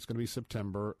again. It's going to be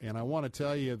September. And I want to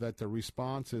tell you that the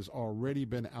response has already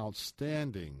been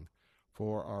outstanding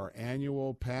for our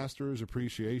annual Pastors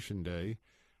Appreciation Day.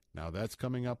 Now, that's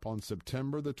coming up on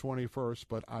September the 21st,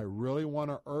 but I really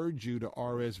want to urge you to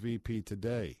RSVP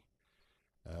today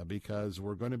because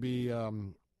we're going to be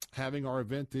having our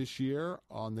event this year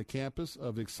on the campus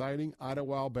of exciting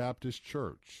Idlewild Baptist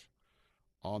Church.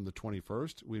 On the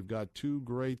 21st, we've got two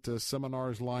great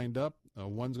seminars lined up.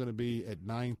 One's going to be at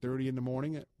 9:30 in the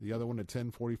morning, the other one at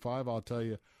 10:45. I'll tell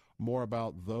you more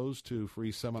about those two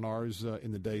free seminars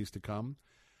in the days to come.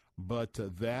 But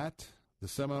the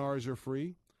seminars are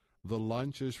free. The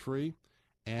lunch is free,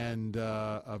 and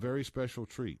a very special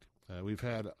treat. We've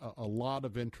had a lot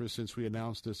of interest since we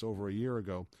announced this over a year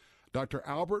ago. Dr.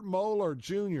 Albert Mohler,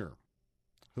 Jr.,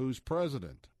 who's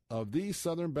president of the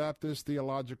Southern Baptist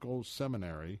Theological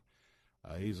Seminary.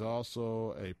 He's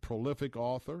also a prolific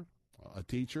author, a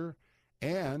teacher,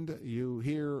 and you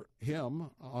hear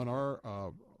him on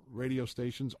our radio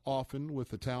stations often with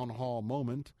the Town Hall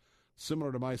Moment,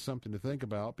 similar to my Something to Think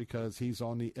About, because he's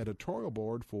on the editorial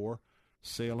board for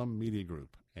Salem Media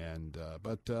Group.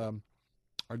 But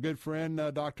our good friend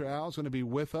Dr. Al is going to be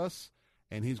with us,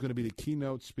 and he's going to be the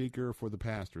keynote speaker for the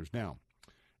pastors. Now,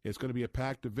 it's going to be a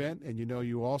packed event, and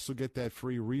you also get that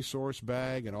free resource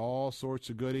bag and all sorts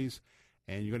of goodies,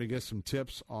 and you're going to get some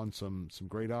tips on some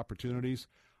great opportunities.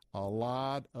 A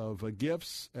lot of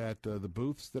gifts at the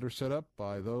booths that are set up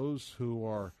by those who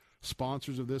are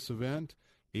sponsors of this event.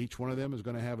 Each one of them is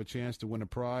going to have a chance to win a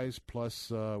prize,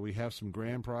 plus we have some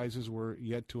grand prizes we're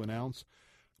yet to announce.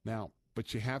 Now,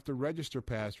 but you have to register,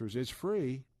 pastors. It's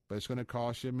free, but it's going to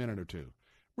cost you a minute or two.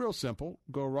 Real simple.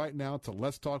 Go right now to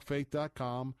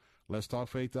letstalkfaith.com,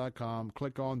 letstalkfaith.com.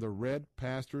 Click on the red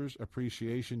Pastors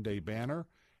Appreciation Day banner,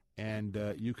 and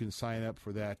you can sign up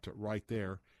for that right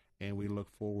there. And we look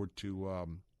forward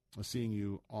to seeing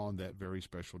you on that very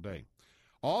special day.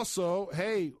 Also,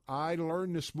 hey, I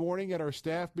learned this morning at our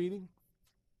staff meeting,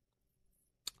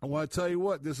 I want to tell you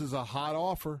what, this is a hot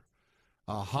offer,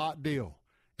 a hot deal.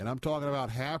 And I'm talking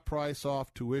about half price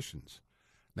off tuitions.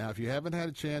 Now, if you haven't had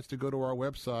a chance to go to our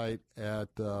website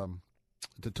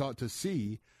to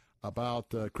see about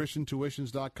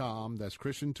ChristianTuitions.com, that's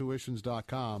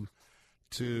ChristianTuitions.com,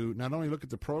 to not only look at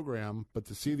the program, but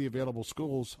to see the available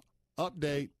schools.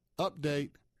 Update.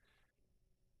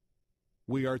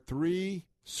 We are 3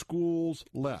 schools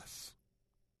less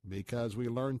because we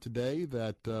learned today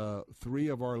that 3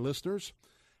 of our listeners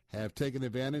have taken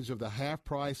advantage of the half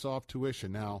price off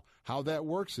tuition. Now, how that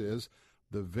works is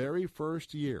the very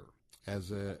first year, as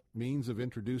a means of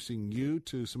introducing you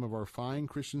to some of our fine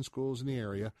Christian schools in the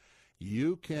area,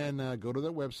 you can go to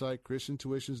their website,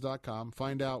 ChristianTuitions.com,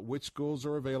 find out which schools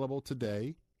are available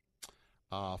today,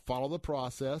 follow the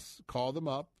process, call them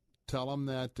up, Tell them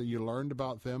that you learned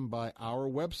about them by our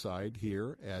website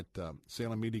here at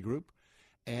Salem Media Group,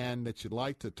 and that you'd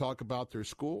like to talk about their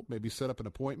school, maybe set up an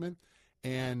appointment.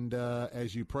 And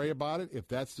as you pray about it, if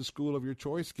that's the school of your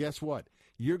choice, guess what?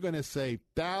 You're going to save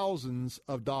thousands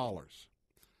of dollars.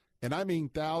 And I mean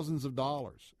thousands of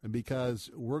dollars, because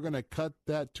we're going to cut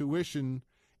that tuition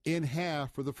in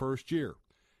half for the first year.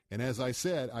 And as I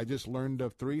said, I just learned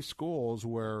of 3 schools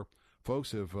where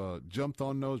folks have jumped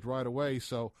on those right away.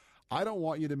 So I don't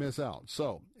want you to miss out.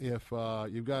 So if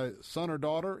you've got a son or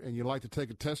daughter and you'd like to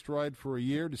take a test ride for a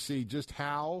year to see just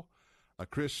how a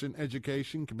Christian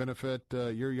education can benefit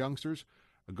your youngsters,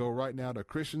 go right now to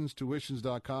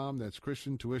ChristiansTuitions.com. That's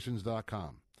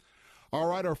ChristianTuitions.com. All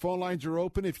right, our phone lines are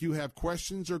open. If you have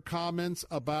questions or comments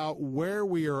about where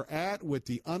we are at with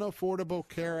the Unaffordable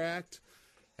Care Act,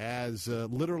 as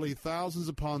literally thousands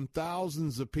upon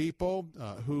thousands of people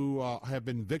who have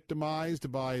been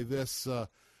victimized by this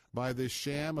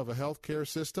sham of a health care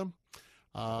system.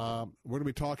 We're going to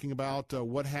be talking about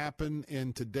what happened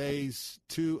in today's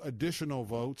 2 additional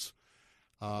votes.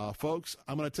 Folks,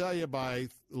 I'm going to tell you, by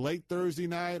late Thursday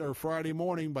night or Friday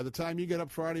morning, by the time you get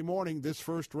up Friday morning, this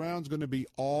first round is going to be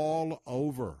all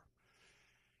over.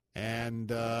 And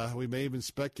we may even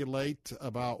speculate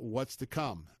about what's to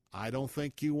come. I don't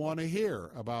think you want to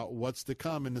hear about what's to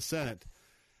come in the Senate,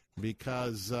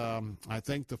 because I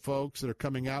think the folks that are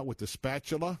coming out with the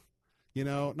spatula,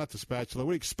 not the spatula,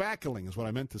 spackling is what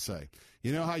I meant to say.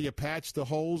 You know how you patch the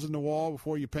holes in the wall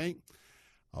before you paint?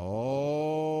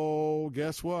 Oh,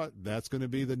 guess what? That's going to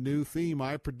be the new theme,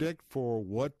 I predict, for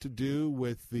what to do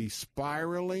with the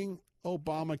spiraling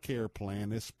Obamacare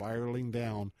plan. Is spiraling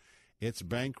down. It's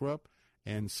bankrupt.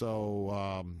 And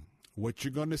so what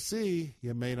you're going to see,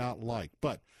 you may not like.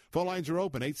 But phone lines are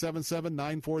open,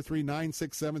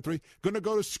 877-943-9673. Going to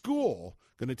go to school.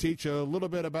 Going to teach you a little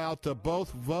bit about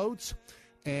both votes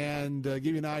and give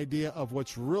you an idea of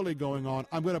what's really going on.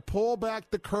 I'm going to pull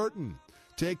back the curtain,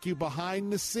 take you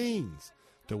behind the scenes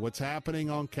to what's happening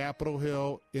on Capitol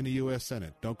Hill in the U.S.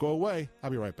 Senate. Don't go away.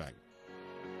 I'll be right back.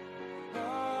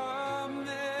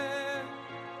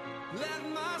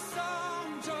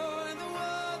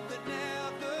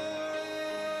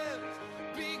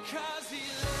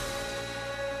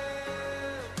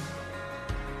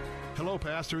 Hello,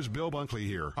 Pastors. Bill Bunkley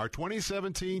here. Our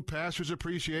 2017 Pastors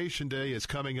Appreciation Day is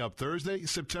coming up Thursday,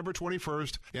 September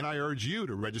 21st, and I urge you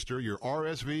to register your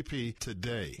RSVP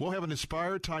today. We'll have an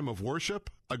inspired time of worship,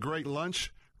 a great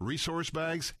lunch, resource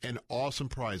bags, and awesome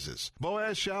prizes.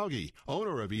 Boaz Shalgi,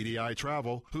 owner of EDI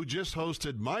Travel, who just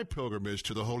hosted my pilgrimage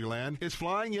to the Holy Land, is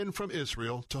flying in from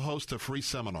Israel to host a free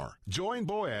seminar. Join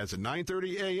Boaz at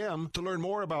 9:30 a.m. to learn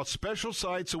more about special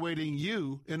sites awaiting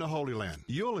you in the Holy Land.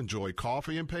 You'll enjoy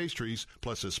coffee and pastries,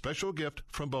 plus a special gift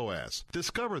from Boaz.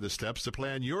 Discover the steps to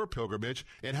plan your pilgrimage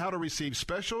and how to receive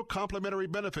special complimentary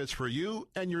benefits for you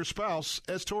and your spouse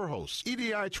as tour hosts.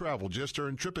 EDI Travel just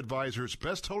earned TripAdvisor's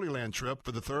Best Holy Land Trip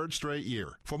for the 3rd straight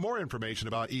year. For more information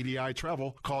about EDI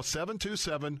Travel, call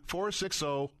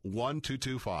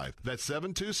 727-460-1225. That's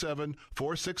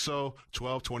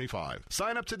 727-460-1225.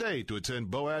 Sign up today to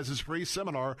attend Boaz's free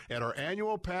seminar at our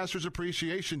annual Pastors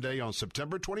Appreciation Day on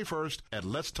September 21st at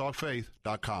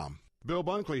letstalkfaith.com. Bill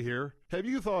Bunkley here. Have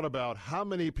you thought about how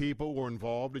many people were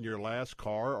involved in your last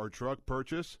car or truck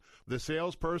purchase? The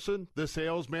salesperson, the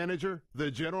sales manager, the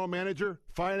general manager,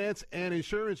 finance and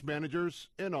insurance managers,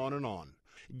 and on and on.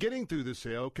 Getting through the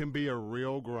sale can be a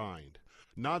real grind.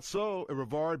 Not so at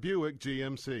Rivard Buick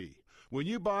GMC. When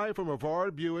you buy from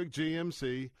Rivard Buick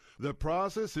GMC, the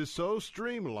process is so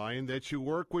streamlined that you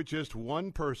work with just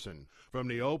one person. From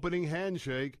the opening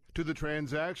handshake to the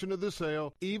transaction of the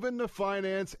sale, even the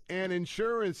finance and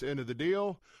insurance end of the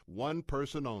deal, one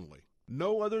person only.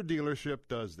 No other dealership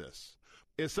does this.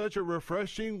 It's such a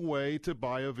refreshing way to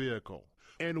buy a vehicle.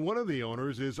 And one of the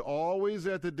owners is always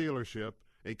at the dealership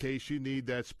in case you need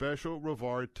that special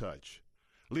Rivard touch.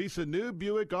 Lease a new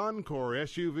Buick Encore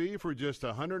SUV for just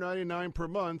 $199 per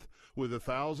month with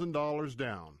 $1,000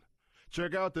 down.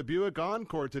 Check out the Buick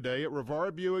Encore today at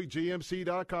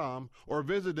RivardBuickGMC.com or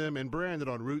visit them in Brandon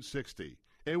on Route 60.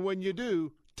 And when you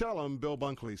do, tell them Bill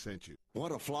Bunkley sent you.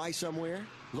 Want to fly somewhere?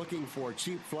 Looking for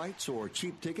cheap flights or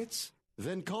cheap tickets?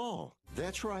 Then call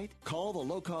That's right. Call the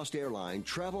low-cost airline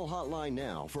travel hotline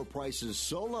now for prices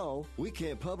so low we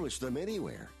can't publish them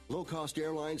anywhere. Low Cost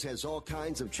Airlines has all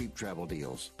kinds of cheap travel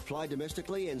deals. Fly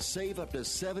domestically and save up to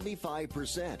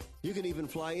 75%. You can even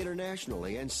fly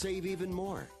internationally and save even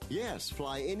more. Yes,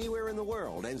 fly anywhere in the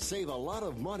world and save a lot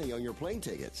of money on your plane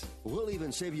tickets. We'll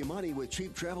even save you money with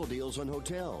cheap travel deals on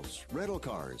hotels, rental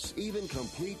cars, even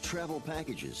complete travel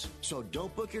packages. So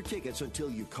don't book your tickets until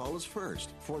you call us first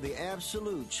for the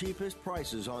absolute cheapest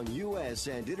prices on U.S.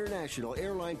 and international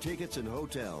airline tickets and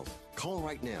hotels. Call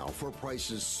right now for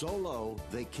prices so low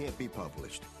they can't be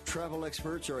published. Travel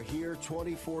experts are here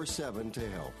 24/7 to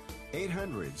help.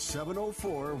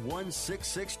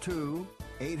 800-704-1662.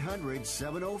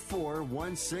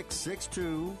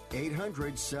 800-704-1662.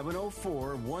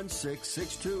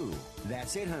 800-704-1662.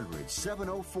 That's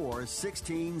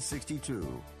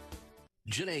 800-704-1662.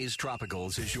 Janae's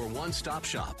Tropicals is your one-stop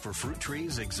shop for fruit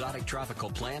trees, exotic tropical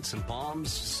plants and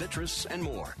palms, citrus, and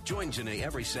more. Join Janae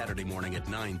every Saturday morning at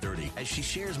 9:30 as she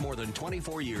shares more than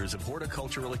 24 years of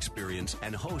horticultural experience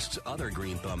and hosts other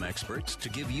Green Thumb experts to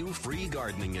give you free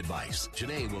gardening advice.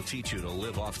 Janae will teach you to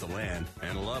live off the land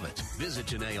and love it. Visit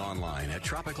Janae online at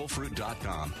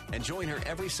tropicalfruit.com and join her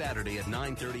every Saturday at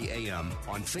 9:30 a.m.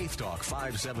 on Faith Talk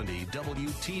 570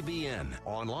 WTBN,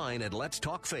 online at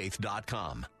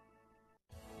letstalkfaith.com.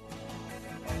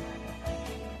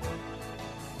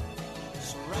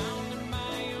 Surrounded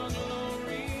by your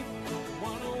glory,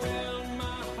 wanna will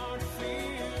my heart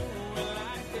feel. Will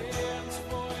I dance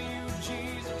for you,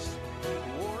 Jesus?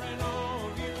 Or in all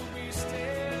of you be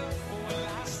still? Will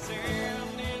I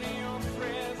stand in your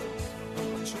presence?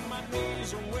 To my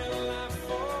knees, or will I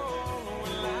fall? Or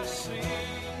will I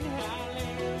sing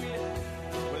hallelujah?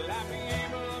 Will I be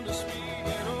able to speak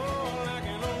at all? I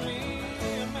can only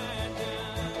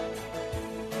imagine.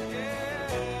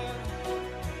 Yeah.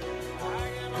 I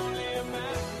can only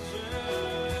imagine.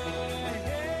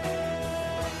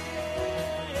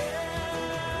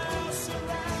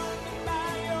 Surrounded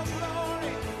by your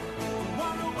glory,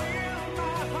 wonder will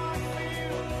my heart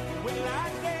feel? Will I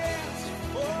dance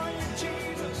for you,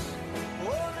 Jesus?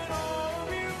 Or in all of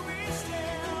you be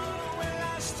still? Will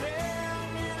I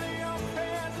stand in your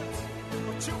presence?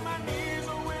 Or to my knees,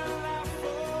 or will I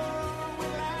fall? Or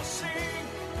will I sing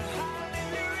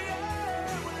hallelujah?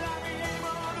 Will I be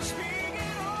able to speak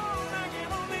it all? I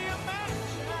can only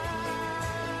imagine.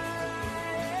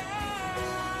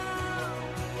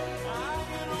 I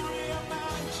can only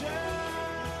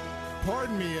imagine.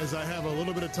 Pardon me as I have a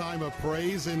little bit of time of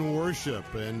praise and worship,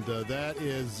 and that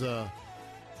is,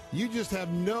 you just have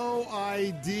no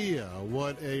idea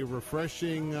what a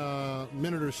refreshing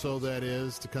minute or so that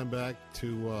is to come back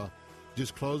to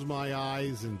just close my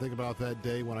eyes and think about that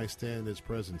day when I stand in His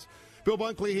presence. Bill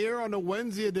Bunkley here on the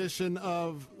Wednesday edition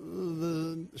of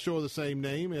the show of the same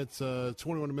name. It's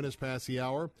 21 minutes past the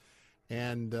hour,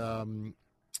 and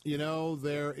you know,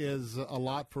 there is a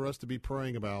lot for us to be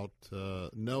praying about.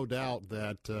 No doubt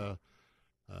that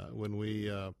when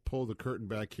we pull the curtain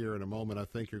back here in a moment, I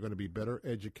think you're going to be better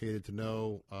educated to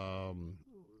know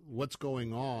what's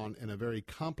going on in a very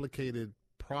complicated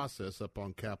process up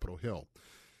on Capitol Hill.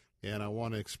 And I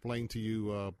want to explain to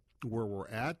you where we're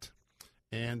at.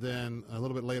 And then a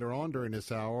little bit later on during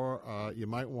this hour, you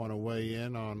might want to weigh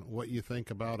in on what you think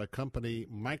about a company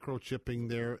microchipping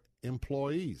their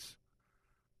employees.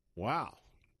 Wow.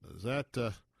 Does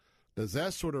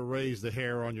that sort of raise the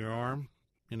hair on your arm?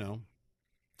 You know,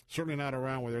 certainly not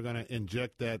around where they're going to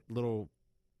inject that little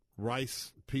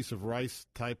piece of rice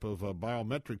type of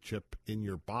biometric chip in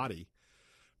your body.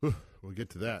 Whew, we'll get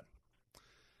to that.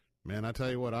 Man, I tell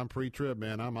you what, I'm pre-trib,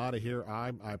 man. I'm out of here.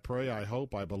 I pray, I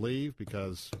hope, I believe,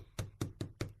 because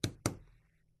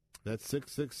that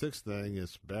 666 thing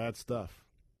is bad stuff.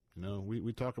 You know,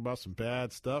 we talk about some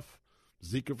bad stuff,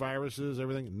 Zika viruses,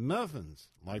 everything. Nothing's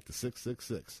like the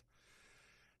 666.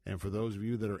 And for those of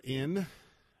you that are in, a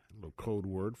little code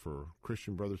word for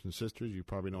Christian brothers and sisters, you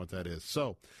probably know what that is.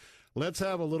 So let's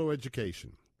have a little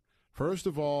education. First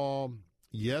of all,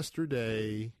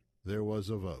 yesterday there was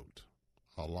a vote.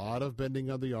 A lot of bending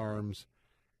of the arms.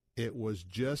 It was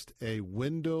just a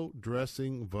window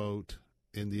dressing vote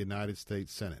in the United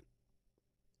States Senate.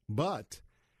 But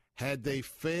had they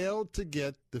failed to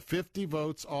get the 50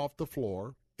 votes off the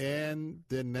floor, and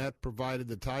then that provided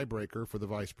the tiebreaker for the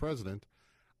vice president,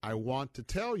 I want to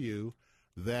tell you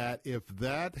that if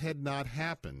that had not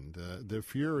happened, the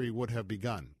fury would have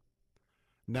begun.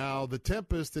 Now, the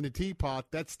tempest in the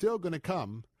teapot, that's still going to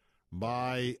come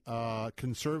by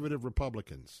conservative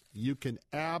Republicans. You can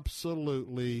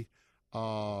absolutely,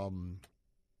 put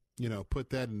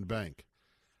that in the bank.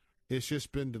 It's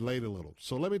just been delayed a little.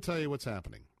 So let me tell you what's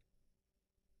happening.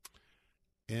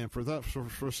 And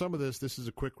for some of this is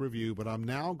a quick review, but I'm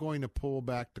now going to pull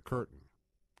back the curtain.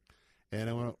 And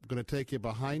I'm going to take you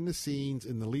behind the scenes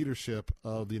in the leadership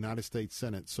of the United States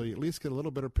Senate so you at least get a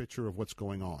little better picture of what's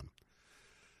going on.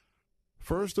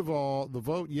 First of all, the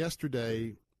vote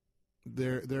yesterday,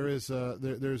 there's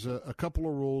a couple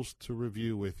of rules to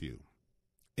review with you.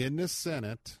 In the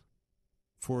Senate,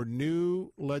 for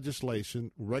new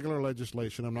legislation, regular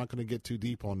legislation, I'm not going to get too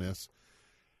deep on this,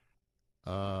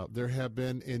 there have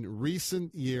been in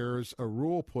recent years a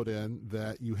rule put in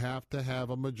that you have to have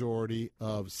a majority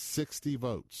of 60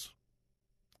 votes.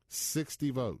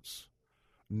 60 votes.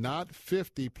 Not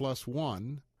 50 plus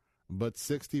 1, but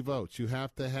 60 votes. You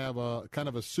have to have a kind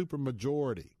of a super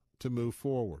majority to move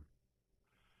forward.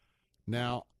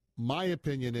 Now, my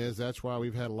opinion is that's why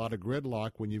we've had a lot of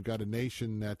gridlock when you've got a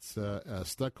nation that's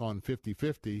stuck on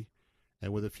 50-50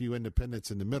 and with a few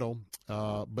independents in the middle.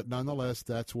 But nonetheless,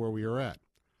 that's where we are at.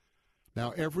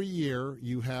 Now, every year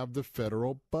you have the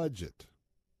federal budget.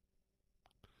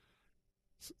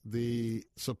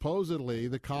 Supposedly,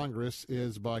 the Congress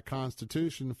is by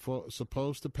Constitution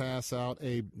supposed to pass out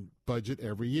a budget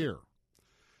every year.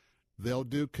 They'll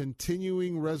do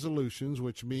continuing resolutions,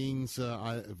 which means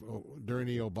during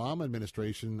the Obama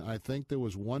administration, I think there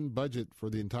was one budget for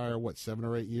the entire 7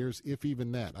 or 8 years, if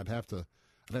even that. I'd have to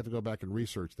go back and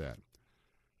research that.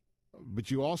 But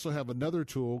you also have another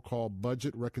tool called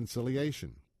budget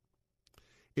reconciliation.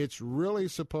 It's really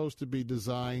supposed to be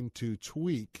designed to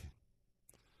tweak,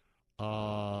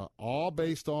 all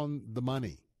based on the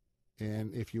money.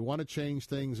 And if you want to change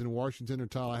things in Washington or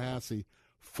Tallahassee,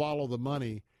 follow the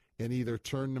money and either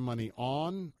turn the money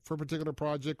on for a particular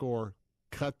project or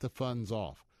cut the funds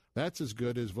off. That's as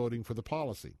good as voting for the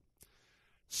policy.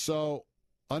 So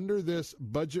under this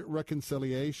Budget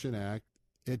Reconciliation Act,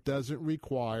 it doesn't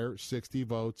require 60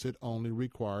 votes. It only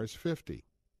requires 50.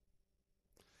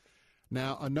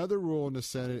 Now, another rule in the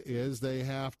Senate is they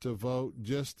have to vote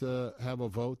just to have a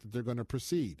vote that they're going to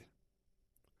proceed.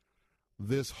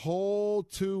 This whole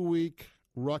 2-week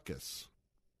ruckus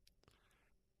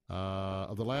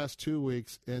of the last 2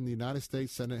 weeks in the United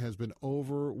States Senate has been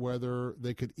over whether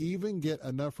they could even get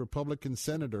enough Republican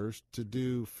senators to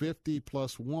do 50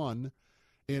 plus 1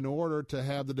 in order to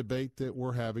have the debate that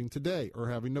we're having today or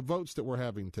having the votes that we're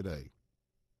having today.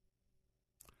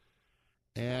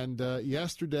 And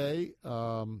yesterday,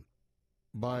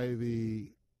 by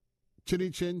the chinny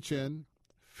chin chin,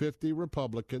 50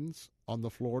 Republicans on the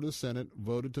floor of the Senate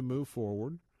voted to move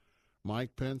forward.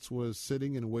 Mike Pence was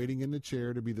sitting and waiting in the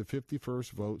chair to be the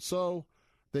 51st vote, so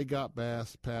they got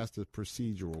past a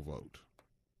procedural vote.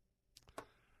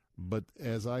 But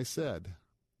as I said,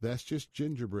 that's just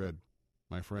gingerbread,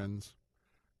 my friends.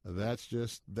 That's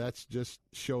just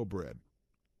showbread.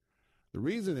 The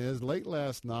reason is, late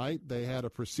last night, they had a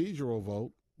procedural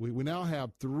vote. We now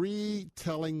have 3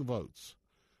 telling votes.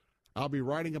 I'll be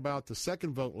writing about the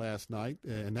second vote last night,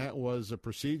 and that was a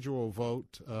procedural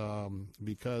vote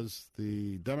because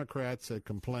the Democrats had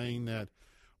complained that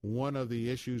one of the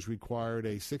issues required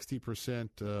a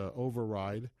 60%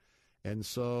 override. And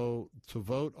so to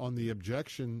vote on the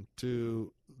objection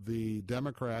to the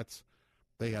Democrats,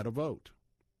 they had a vote.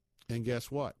 And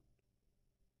guess what?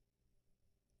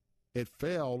 It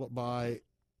failed by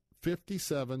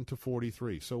 57 to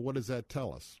 43. So what does that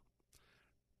tell us?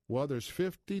 Well, there's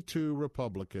 52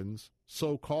 Republicans,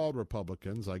 so-called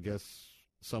Republicans, I guess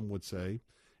some would say,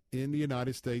 in the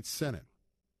United States Senate.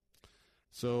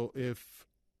 So if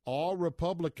all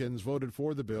Republicans voted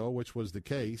for the bill, which was the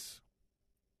case,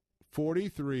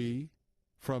 43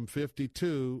 from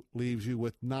 52 leaves you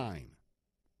with 9.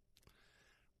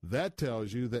 That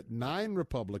tells you that 9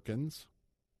 Republicans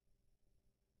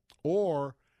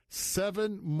or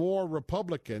 7 more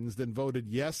Republicans than voted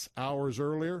yes hours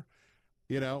earlier.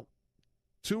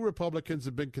 2 Republicans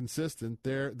have been consistent.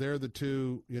 They're the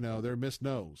 2, they're Miss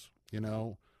No's,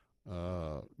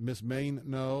 Miss Maine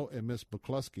no and Miss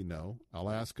McCluskey no,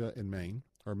 Alaska and Maine,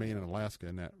 or Maine and Alaska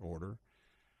in that order.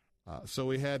 So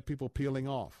we had people peeling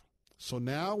off. So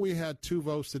now we had 2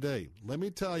 votes today. Let me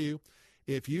tell you,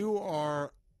 if you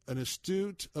are an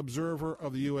astute observer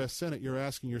of the U.S. Senate, you're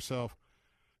asking yourself,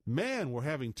 man, we're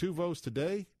having 2 votes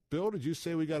today? Bill, did you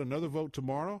say we got another vote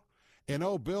tomorrow? And,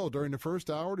 oh, Bill, during the first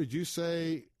hour, did you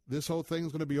say this whole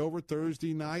thing's going to be over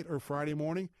Thursday night or Friday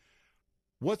morning?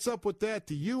 What's up with that?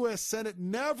 The U.S. Senate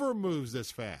never moves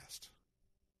this fast.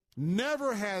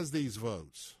 Never has these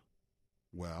votes.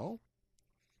 Well,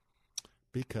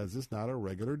 because it's not a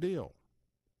regular deal.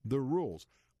 The rules.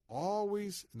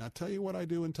 Always, and I'll tell you what I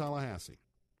do in Tallahassee.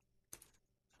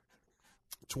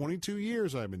 22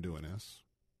 years I've been doing this.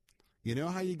 You know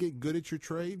how you get good at your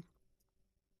trade?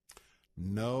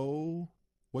 Know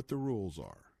what the rules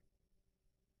are.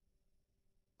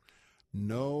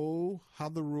 Know how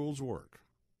the rules work.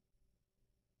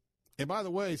 And by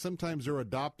the way, sometimes they're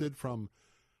adopted from,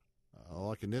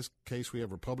 like in this case, we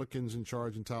have Republicans in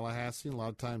charge in Tallahassee. And a lot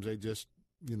of times they just,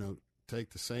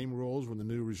 take the same rules when the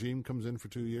new regime comes in for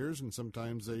 2 years, and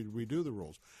sometimes they redo the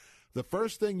rules. The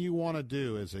first thing you want to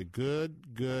do is a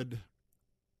good,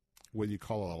 whether you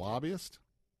call it a lobbyist,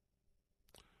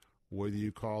 whether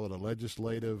you call it a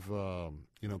legislative,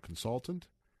 consultant,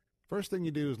 first thing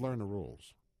you do is learn the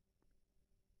rules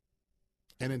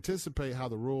and anticipate how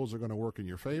the rules are going to work in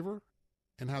your favor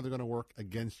and how they're going to work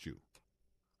against you.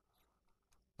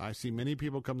 I see many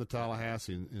people come to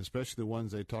Tallahassee, and especially the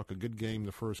ones they talk a good game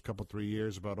the first couple, 3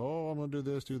 years about, I'm going to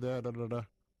do this, do that, da-da-da.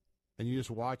 And you just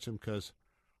watch them because,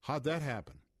 how'd that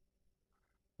happen?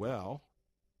 Well,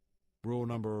 rule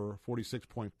number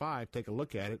 46.5, take a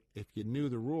look at it. If you knew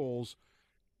the rules,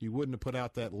 you wouldn't have put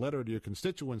out that letter to your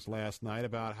constituents last night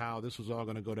about how this was all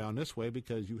going to go down this way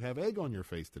because you have egg on your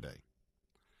face today.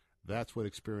 That's what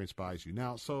experience buys you.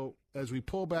 Now, so as we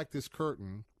pull back this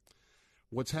curtain,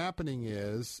 what's happening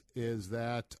is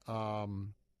that,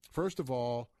 first of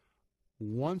all,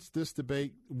 once this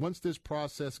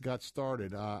process got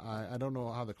started, I don't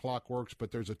know how the clock works,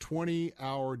 but there's a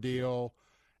 20-hour deal,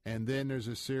 and then there's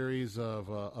a series of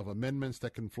amendments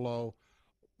that can flow.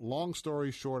 Long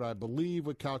story short, I believe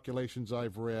with calculations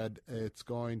I've read, it's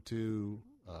going to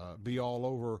be all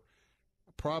over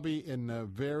probably in the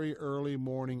very early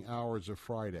morning hours of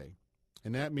Friday.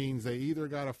 And that means they either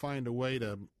got to find a way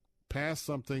to pass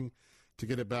something to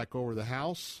get it back over the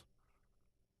House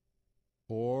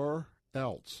or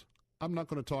else. I'm not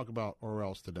going to talk about or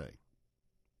else today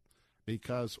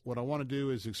because what I want to do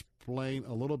is explain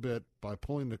a little bit by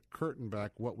pulling the curtain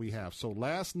back what we have. So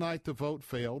last night the vote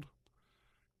failed.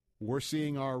 We're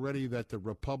seeing already that the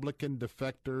Republican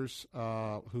defectors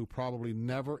who probably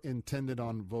never intended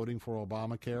on voting for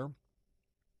Obamacare,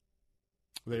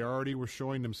 they already were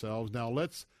showing themselves. Now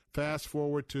let's fast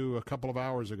forward to a couple of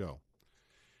hours ago.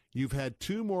 You've had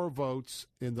 2 more votes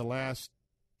in the last,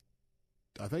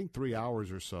 I think, 3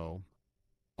 hours or so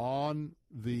on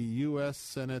the U.S.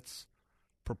 Senate's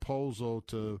proposal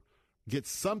to get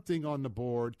something on the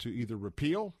board to either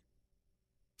repeal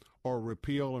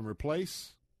and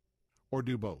replace or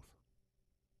do both.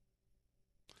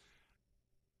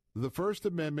 The first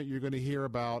amendment you're going to hear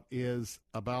about is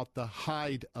about the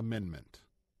Hyde Amendment.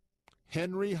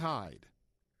 Henry Hyde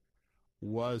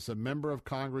was a member of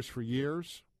Congress for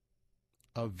years,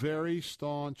 a very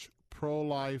staunch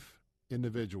pro-life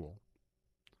individual.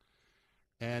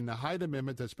 And the Hyde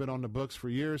Amendment that's been on the books for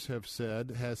years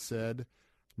has said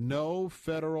no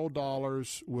federal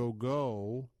dollars will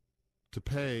go to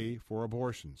pay for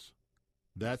abortions.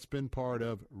 That's been part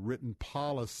of written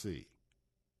policy.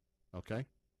 Okay?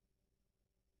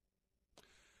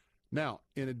 Now,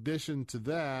 in addition to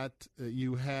that,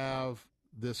 you have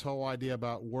this whole idea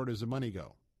about where does the money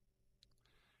go.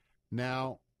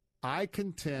 Now, I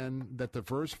contend that the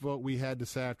first vote we had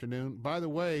this afternoon, by the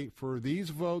way, for these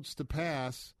votes to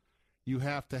pass, you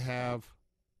have to have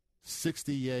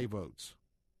 60 yay votes.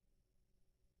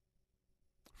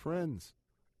 Friends,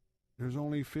 there's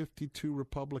only 52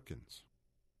 Republicans.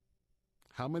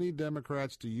 How many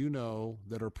Democrats do you know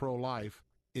that are pro-life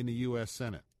in the U.S.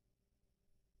 Senate?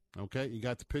 Okay, you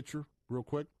got the picture real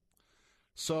quick?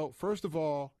 So, first of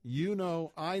all,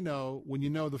 I know, when you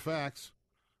know the facts,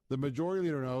 the majority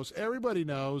leader knows, everybody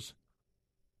knows,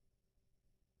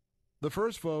 the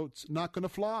first vote's not going to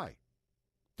fly.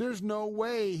 There's no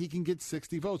way he can get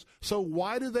 60 votes. So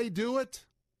why do they do it?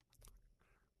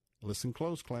 Listen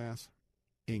close, class.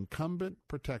 Incumbent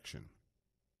protection.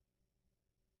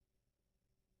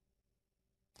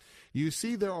 You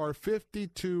see, there are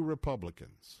 52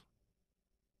 Republicans.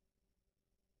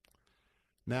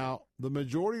 Now, the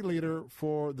majority leader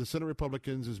for the Senate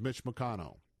Republicans is Mitch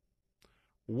McConnell.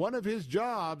 One of his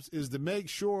jobs is to make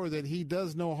sure that he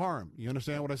does no harm. You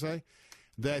understand what I say?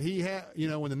 That he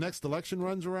when the next election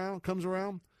comes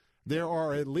around, there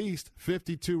are at least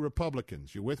 52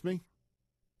 Republicans. You with me?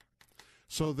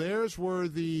 So there's where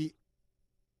the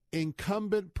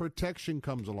incumbent protection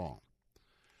comes along.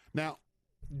 Now,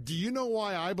 do you know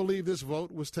why I believe this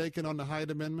vote was taken on the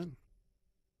Hyde Amendment?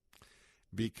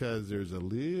 Because there's a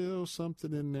little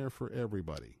something in there for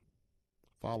everybody.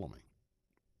 Follow me.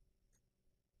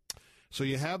 So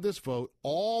you have this vote.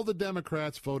 All the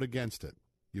Democrats vote against it.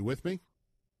 You with me?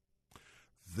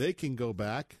 They can go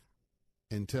back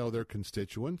and tell their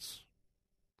constituents,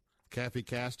 Kathy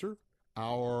Castor,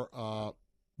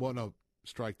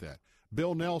 strike that.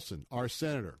 Bill Nelson, our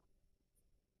senator.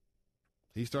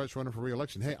 He starts running for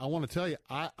re-election. Hey, I want to tell you,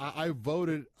 I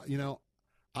voted,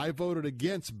 I voted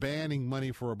against banning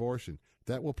money for abortion.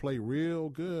 That will play real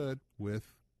good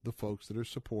with the folks that are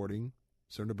supporting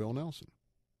Senator Bill Nelson.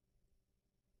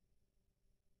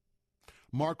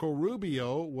 Marco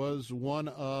Rubio was one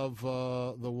of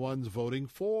the ones voting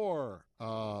for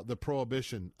the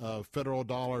prohibition of federal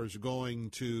dollars going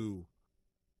to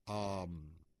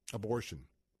abortion.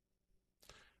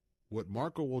 What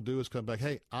Marco will do is come back,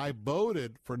 hey, I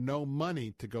voted for no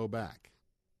money to go back.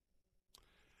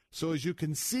 So as you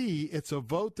can see, it's a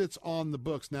vote that's on the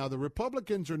books. Now, the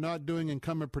Republicans are not doing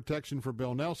incumbent protection for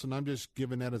Bill Nelson. I'm just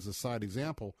giving that as a side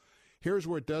example. Here's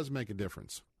where it does make a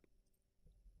difference.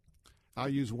 I'll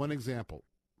use one example.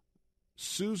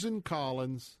 Susan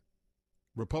Collins,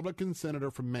 Republican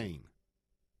senator from Maine.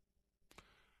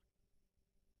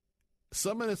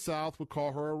 Some in the South would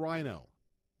call her a rhino,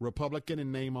 Republican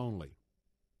in name only.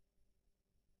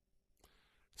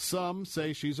 Some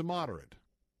say she's a moderate.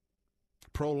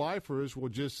 Pro-lifers will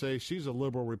just say she's a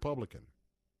liberal Republican.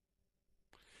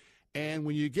 And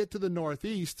when you get to the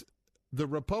Northeast, the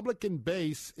Republican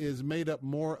base is made up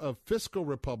more of fiscal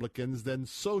Republicans than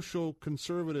social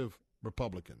conservative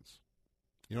Republicans.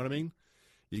 You know what I mean?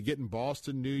 You get in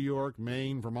Boston, New York,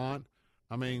 Maine, Vermont.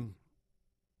 I mean,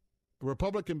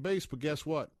 Republican base, but guess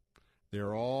what?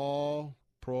 They're all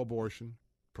pro-abortion,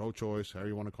 pro-choice, however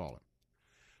you want to call it.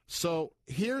 So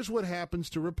here's what happens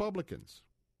to Republicans.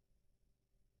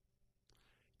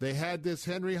 They had this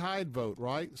Henry Hyde vote,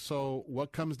 right? So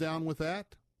what comes down with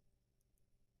that?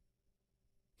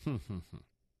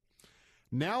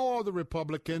 Now all the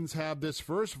Republicans have this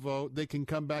first vote they can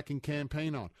come back and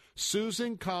campaign on.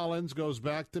 Susan Collins goes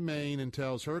back to Maine and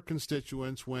tells her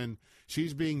constituents when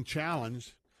she's being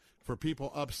challenged for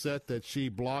people upset that she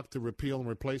blocked the repeal and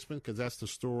replacement, because that's the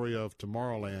story of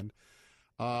Tomorrowland.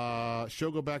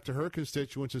 She'll go back to her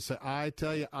constituents and say, I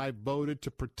tell you, I voted to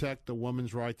protect a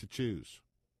woman's right to choose.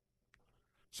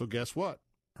 So guess what?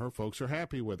 Her folks are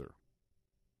happy with her.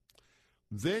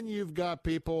 Then you've got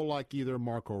people like either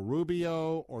Marco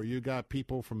Rubio or you got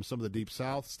people from some of the Deep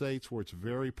South states where it's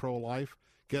very pro-life.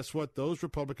 Guess what? Those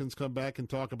Republicans come back and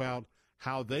talk about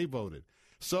how they voted.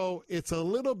 So it's a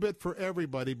little bit for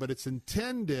everybody, but it's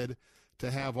intended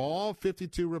to have all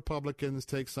 52 Republicans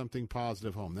take something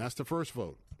positive home. That's the first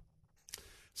vote.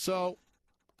 So,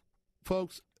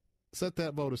 folks, set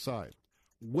that vote aside.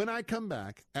 When I come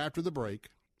back after the break,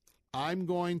 I'm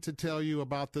going to tell you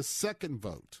about the second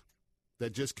vote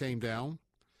that just came down,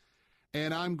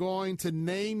 and I'm going to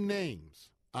name names.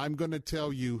 I'm going to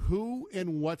tell you who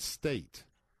in what state,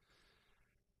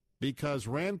 because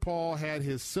Rand Paul had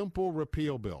his simple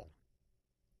repeal bill.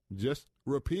 Just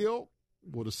repeal,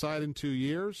 we'll decide in 2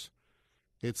 years.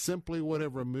 It simply would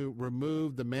have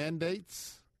removed the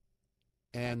mandates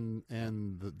and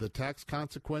the tax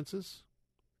consequences.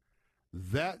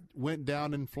 That went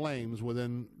down in flames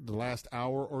within the last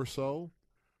hour or so.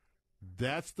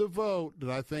 That's the vote that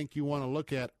I think you want to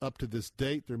look at up to this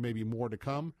date. There may be more to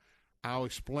come. I'll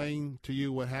explain to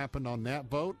you what happened on that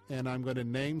vote, and I'm going to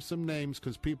name some names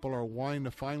because people are wanting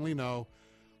to finally know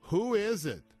who is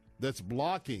it that's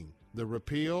blocking the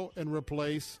repeal and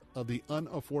replace of the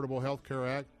Unaffordable Health Care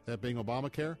Act, that being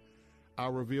Obamacare.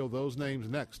 I'll reveal those names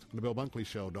next on the Bill Bunkley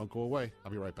Show. Don't go away.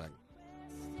 I'll be right back.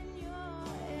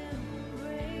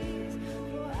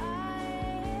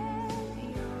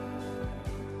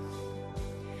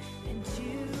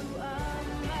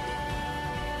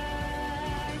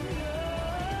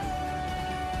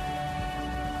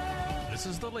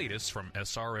 This is the latest from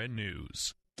SRN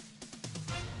News.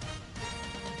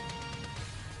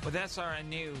 With SRN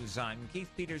News, I'm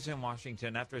Keith Peters in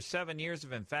Washington. After 7 years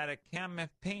of emphatic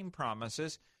campaign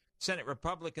promises, Senate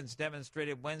Republicans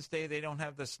demonstrated Wednesday they don't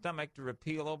have the stomach to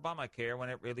repeal Obamacare when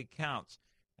it really counts,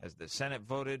 as the Senate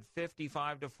voted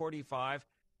 55-45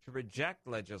 to reject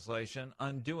legislation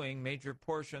undoing major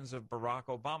portions of Barack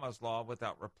Obama's law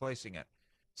without replacing it.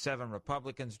 7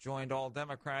 Republicans joined all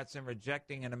Democrats in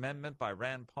rejecting an amendment by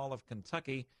Rand Paul of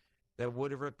Kentucky that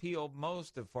would have repealed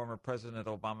most of former President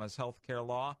Obama's health care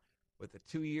law with a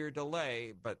 2-year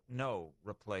delay, but no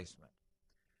replacement.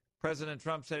 President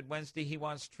Trump said Wednesday he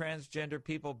wants transgender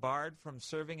people barred from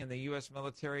serving in the U.S.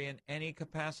 military in any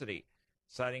capacity,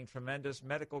 citing tremendous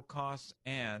medical costs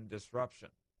and disruption.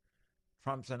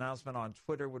 Trump's announcement on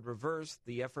Twitter would reverse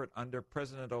the effort under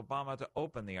President Obama to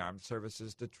open the armed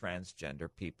services to transgender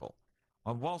people.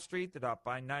 On Wall Street, the Dow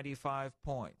by 95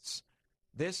 points.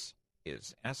 This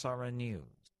is SRN News.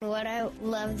 What I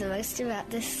love the most about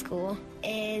this school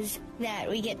is that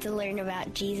we get to learn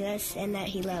about Jesus and that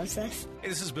he loves us. Hey,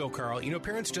 this is Bill Carl. You know,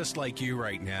 parents just like you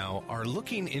right now are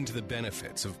looking into the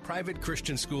benefits of private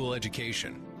Christian school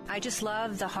education. I just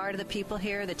love the heart of the people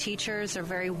here. The teachers are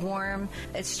very warm.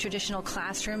 It's traditional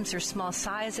classrooms. They're small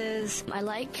sizes. I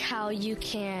like how you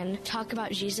can talk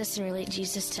about Jesus and relate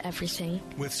Jesus to everything.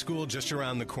 With school just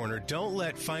around the corner, don't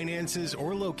let finances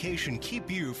or location keep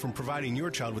you from providing your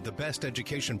child with the best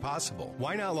education possible.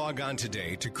 Why not log on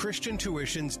today to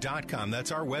ChristianTuitions.com,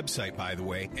 that's our website, by the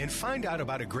way, and find out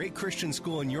about a great Christian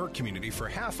school in your community for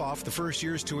half off the first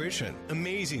year's tuition.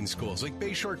 Amazing schools like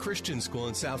Bayshore Christian School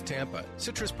in South Tampa,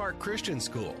 Citrus Park Christian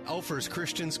School, Elfers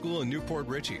Christian School in Newport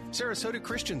Richey, Sarasota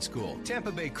Christian School,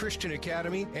 Tampa Bay Christian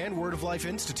Academy, and Word of Life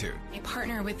Institute. They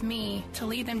partner with me to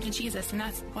lead them to Jesus, and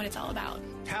that's what it's all about.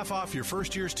 Half off your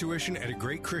first year's tuition at a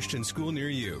great Christian school near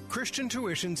you.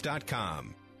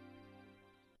 ChristianTuitions.com.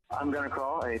 I'm Gunnar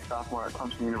Krall, a sophomore at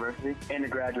Clemson University and a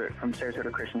graduate from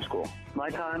Sarasota Christian School. My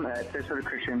time at Sarasota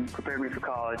Christian prepared me for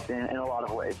college in a lot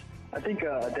of ways. I think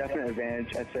a definite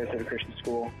advantage at Sarasota Christian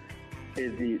School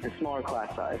is the smaller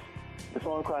class size. The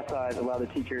smaller class size allow the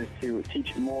teachers to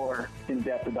teach more in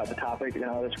depth about the topic than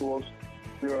other schools.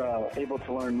 We were able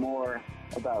to learn more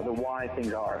about the why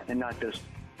things are and not just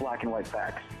black and white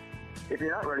facts. If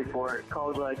you're not ready for it,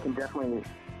 college life can definitely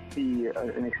be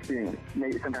an experience,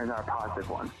 maybe sometimes not a positive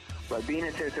one. But being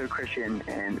at Sarasota Christian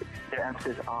and the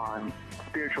emphasis on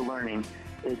spiritual learning,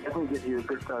 it definitely gives you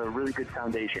a really good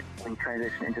foundation when you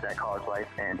transition into that college life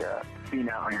and being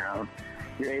out on your own.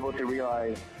 You're able to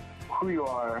realize who you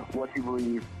are, what you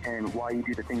believe, and why you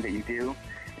do the things that you do.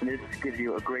 And this gives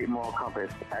you a great moral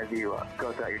compass as you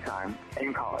go throughout your time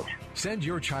in college. Send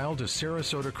your child to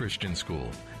Sarasota Christian School.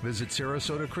 Visit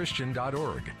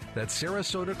sarasotachristian.org. That's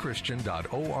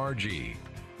sarasotachristian.org.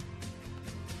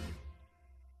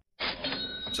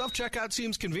 Self-checkout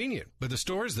seems convenient, but the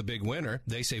store is the big winner.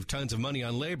 They save tons of money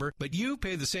on labor, but you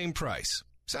pay the same price.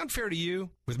 Sound fair to you?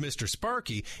 With Mr.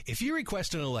 Sparky, if you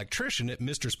request an electrician at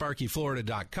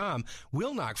MrSparkyFlorida.com,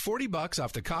 we'll knock $40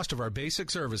 off the cost of our basic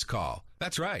service call.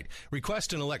 That's right.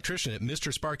 Request an electrician at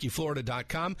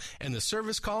MrSparkyFlorida.com, and the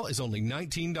service call is only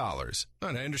 $19.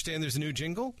 And I understand there's a new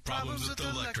jingle? Problems with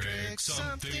electric,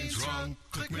 something's wrong.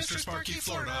 Click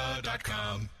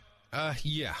MrSparkyFlorida.com.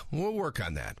 Yeah, we'll work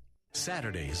on that.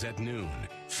 Saturdays at noon,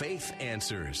 Faith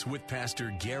Answers with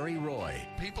Pastor Gary Roy.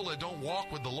 People that don't walk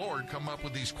with the Lord come up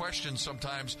with these questions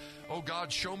sometimes. Oh,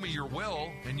 God, show me your will,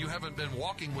 and you haven't been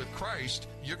walking with Christ.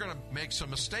 You're going to make some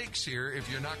mistakes here if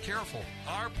you're not careful.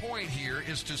 Our point here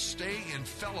is to stay in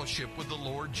fellowship with the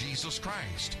Lord Jesus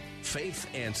Christ. Faith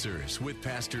Answers with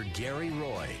Pastor Gary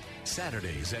Roy.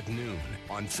 Saturdays at noon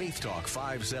on Faith Talk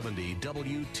 570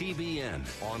 WTBN.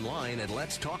 Online at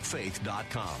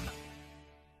letstalkfaith.com.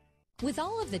 With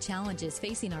all of the challenges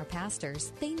facing our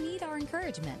pastors, they need our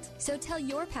encouragement. So tell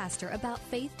your pastor about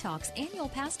Faith Talk's annual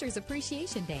Pastors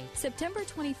Appreciation Day, September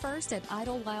 21st at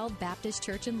Idlewild Baptist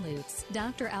Church in Lutz.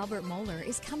 Dr. Albert Moeller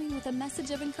is coming with a message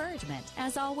of encouragement.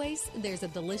 As always, there's a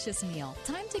delicious meal,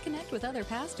 time to connect with other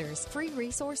pastors, free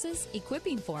resources,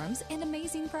 equipping forums, and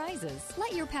amazing prizes.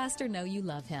 Let your pastor know you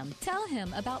love him. Tell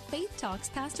him about Faith Talk's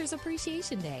Pastors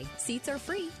Appreciation Day. Seats are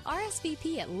free.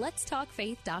 RSVP at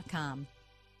letstalkfaith.com.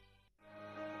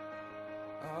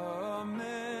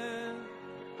 Amen.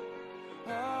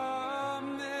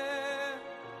 Amen.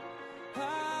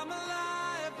 I'm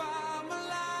alive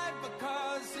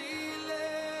because he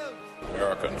lives.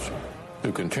 Americans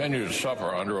who continue to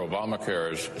suffer under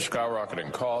Obamacare's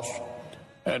skyrocketing costs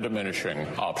and diminishing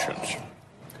options.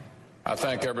 I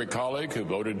thank every colleague who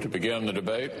voted to begin the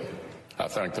debate. I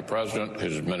thank the President,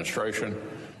 his administration,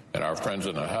 and our friends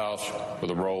in the House for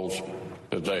the roles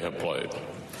that they have played.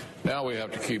 Now we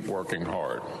have to keep working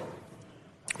hard.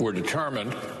 We're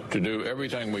determined to do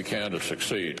everything we can to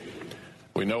succeed.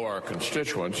 We know our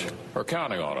constituents are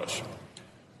counting on us.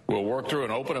 We'll work through an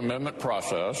open amendment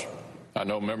process. I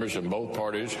know members in both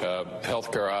parties have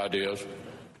health care ideas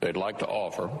they'd like to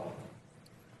offer.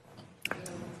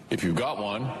 If you've got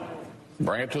one,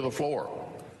 bring it to the floor.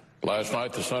 Last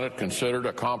night, the Senate considered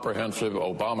a comprehensive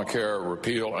Obamacare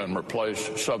repeal and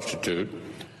replace substitute.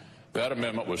 That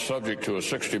amendment was subject to a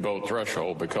 60-vote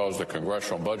threshold because the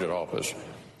Congressional Budget Office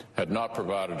had not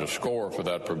provided a score for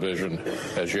that provision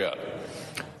as yet.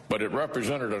 But it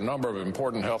represented a number of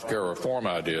important health care reform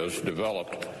ideas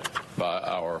developed by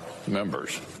our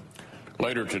members.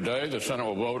 Later today, the Senate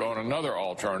will vote on another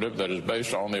alternative that is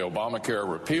based on the Obamacare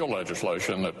repeal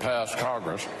legislation that passed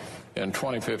Congress in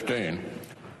 2015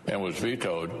 and was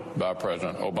vetoed by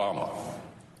President Obama.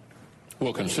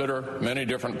 We'll consider many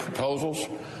different proposals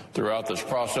throughout this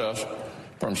process,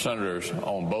 from senators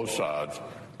on both sides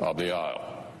of the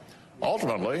aisle.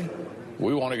 Ultimately,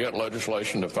 we want to get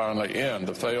legislation to finally end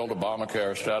the failed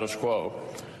Obamacare status quo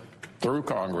through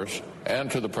Congress and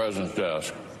to the President's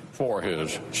desk for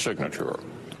his signature.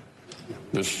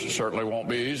 This certainly won't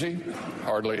be easy.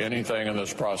 Hardly anything in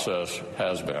this process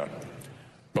has been.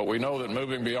 But we know that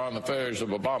moving beyond the failures of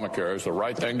Obamacare is the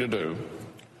right thing to do.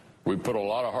 We've put a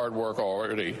lot of hard work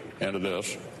already into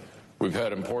this. We've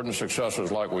had important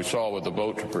successes like we saw with the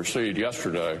vote to proceed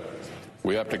yesterday.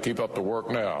 We have to keep up the work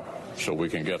now so we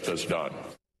can get this done.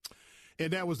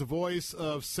 And that was the voice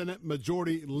of Senate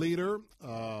Majority Leader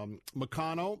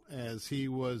McConnell as he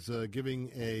was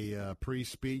giving a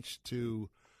pre-speech to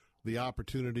the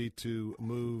opportunity to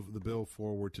move the bill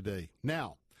forward today.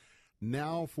 Now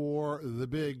for the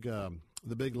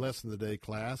big lesson of the day,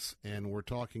 class, and we're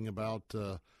talking about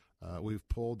we've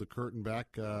pulled the curtain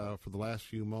back for the last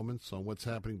few moments on what's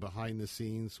happening behind the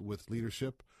scenes with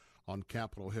leadership on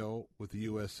Capitol Hill with the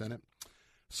U.S. Senate.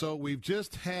 So we've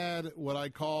just had what I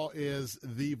call is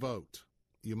the vote.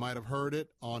 You might have heard it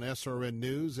on SRN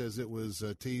News as it was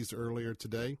teased earlier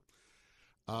today.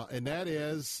 And that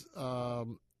is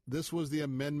this was the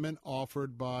amendment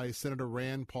offered by Senator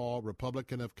Rand Paul,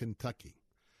 Republican of Kentucky.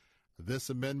 This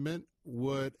amendment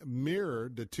would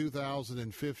mirror the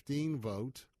 2015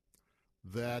 vote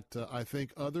that I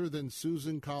think other than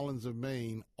Susan Collins of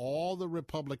Maine, all the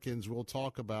Republicans we'll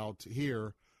talk about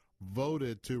here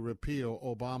voted to repeal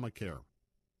Obamacare.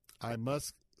 I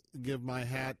must give my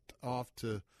hat off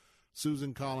to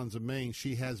Susan Collins of Maine.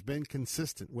 She has been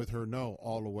consistent with her no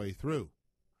all the way through.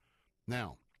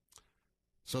 Now,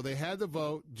 so they had the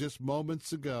vote just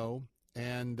moments ago,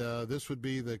 and this would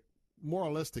be the more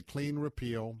or less the clean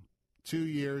repeal, 2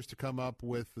 years to come up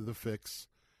with the fix.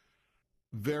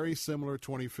 Very similar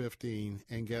 2015,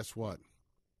 and guess what?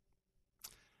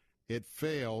 It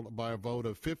failed by a vote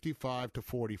of 55 to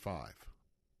 45.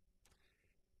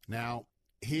 Now,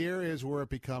 here is where it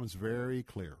becomes very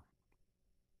clear.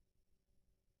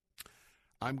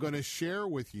 I'm going to share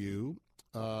with you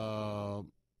the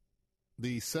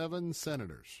 7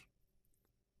 senators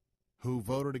who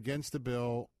voted against the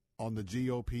bill on the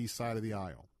GOP side of the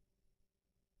aisle.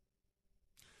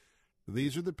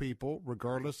 These are the people,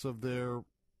 regardless of their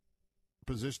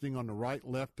positioning on the right,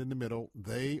 left, and the middle,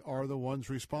 they are the ones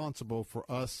responsible for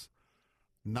us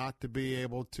not to be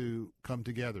able to come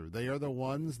together. They are the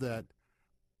ones that,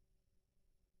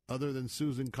 other than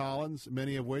Susan Collins,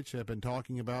 many of which have been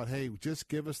talking about, hey, just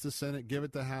give us the Senate, give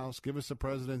it the House, give us the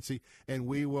presidency, and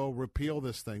we will repeal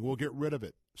this thing. We'll get rid of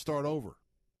it, start over.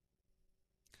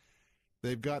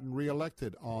 They've gotten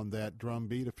reelected on that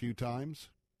drumbeat a few times.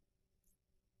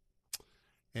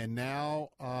 And now,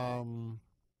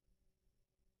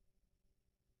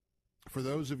 for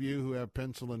those of you who have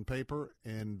pencil and paper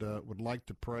and would like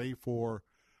to pray for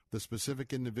the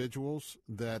specific individuals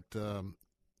that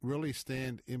really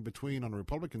stand in between on the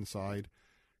Republican side,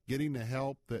 getting the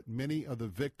help that many of the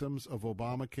victims of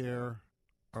Obamacare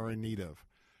are in need of.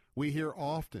 We hear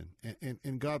often,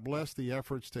 and God bless the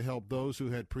efforts to help those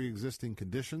who had pre-existing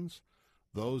conditions,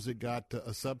 those that got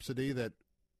a subsidy that,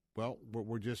 well,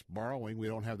 we're just borrowing. We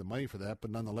don't have the money for that, but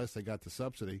nonetheless, they got the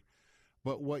subsidy.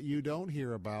 But what you don't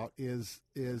hear about is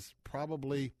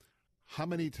probably how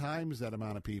many times that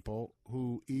amount of people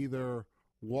who either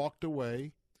walked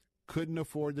away, couldn't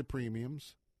afford the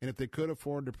premiums, and if they could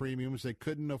afford the premiums, they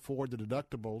couldn't afford the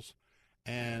deductibles,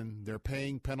 and they're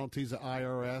paying penalties at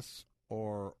IRS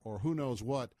or who knows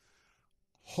what.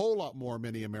 Whole lot more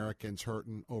many Americans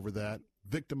hurting over that,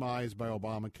 victimized by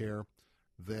Obamacare,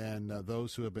 than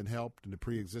those who have been helped in the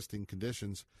pre-existing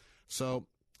conditions. So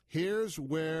here's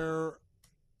where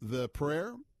the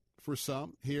prayer for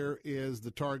some, here is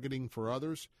the targeting for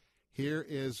others, here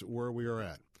is where we are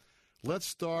at. Let's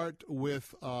start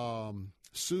with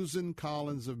Susan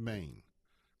Collins of Maine.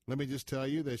 Let me just tell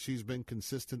you that she's been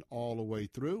consistent all the way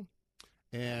through,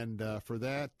 and for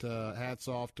that, hats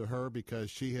off to her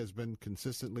because she has been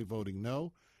consistently voting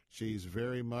no. She's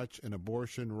very much an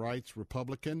abortion rights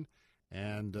Republican,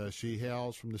 and she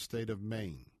hails from the state of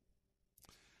Maine.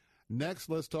 Next,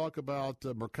 let's talk about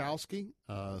Murkowski,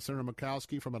 Senator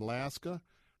Murkowski from Alaska.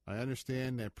 I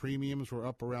understand that premiums were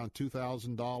up around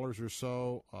 $2,000 or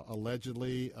so,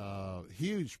 allegedly.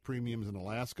 Huge premiums in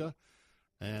Alaska.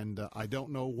 And I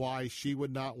don't know why she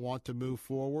would not want to move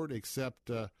forward, except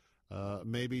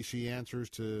maybe she answers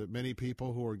to many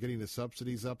people who are getting the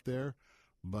subsidies up there.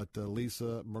 But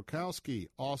Lisa Murkowski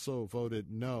also voted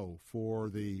no for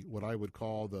the what I would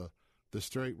call the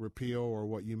straight repeal, or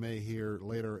what you may hear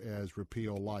later as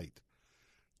repeal light.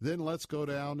 Then let's go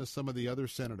down to some of the other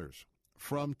senators.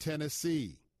 From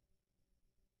Tennessee,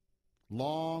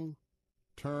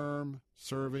 long-term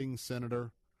serving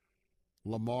Senator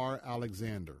Lamar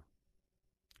Alexander.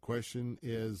 Question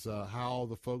is how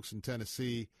the folks in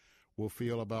Tennessee will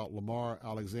feel about Lamar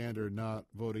Alexander not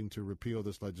voting to repeal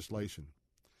this legislation.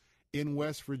 In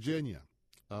West Virginia,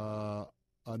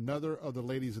 another of the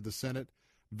ladies of the Senate,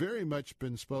 very much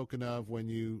been spoken of when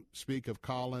you speak of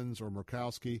Collins or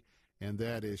Murkowski, and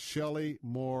that is Shelley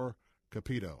Moore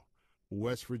Capito,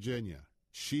 West Virginia.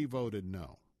 She voted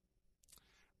no.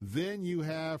 Then you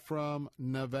have from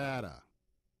Nevada.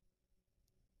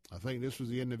 I think this was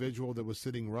the individual that was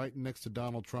sitting right next to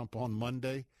Donald Trump on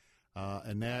Monday,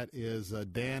 and that is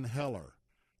Dan Heller.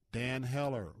 Dan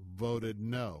Heller voted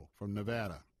no from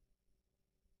Nevada.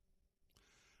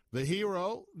 The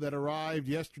hero that arrived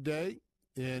yesterday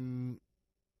in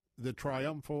the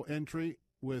triumphal entry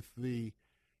with the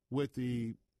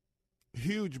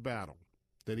huge battle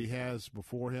that he has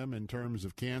before him in terms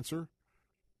of cancer,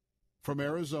 from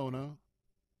Arizona,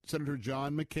 Senator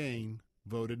John McCain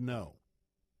voted no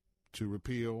to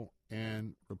repeal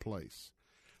and replace.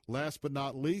 Last but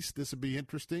not least, this would be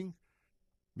interesting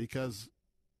because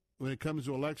when it comes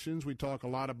to elections, we talk a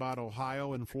lot about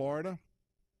Ohio and Florida.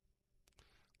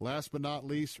 Last but not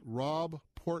least, Rob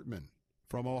Portman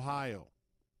from Ohio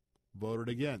voted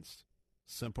against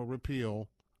simple repeal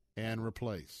and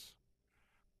replace.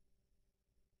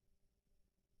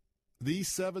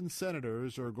 These 7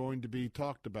 senators are going to be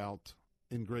talked about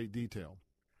in great detail.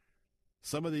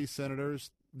 Some of these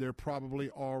senators, there probably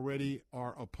already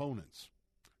are opponents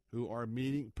who are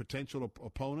meeting, potential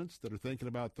opponents that are thinking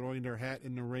about throwing their hat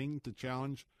in the ring to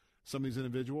challenge some of these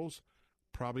individuals.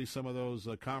 Probably some of those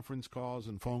conference calls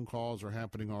and phone calls are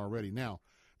happening already. Now,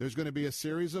 there's going to be a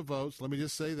series of votes. Let me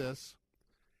just say this.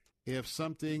 If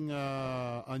something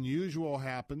unusual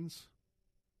happens,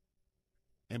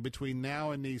 and between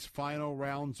now and these final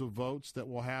rounds of votes that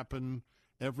will happen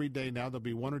every day now, there'll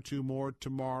be 1 or 2 more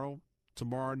tomorrow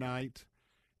night,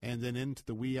 and then into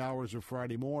the wee hours of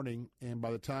Friday morning. And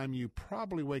by the time you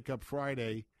probably wake up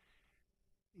Friday,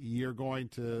 you're going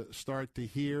to start to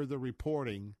hear the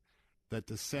reporting that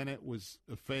the Senate was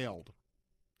failed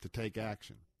to take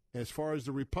action. As far as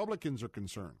the Republicans are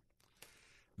concerned,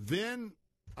 then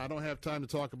I don't have time to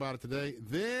talk about it today.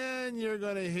 Then you're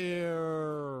going to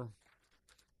hear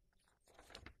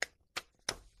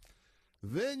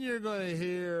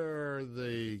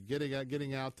the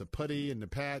getting out the putty and the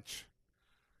patch.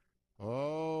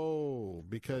 Oh,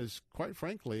 because quite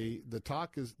frankly, the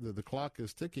clock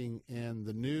is ticking, and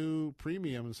the new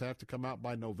premiums have to come out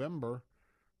by November,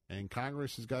 and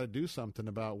Congress has got to do something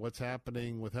about what's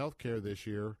happening with health care this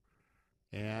year.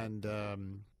 And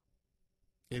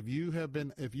if you have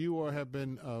been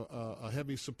a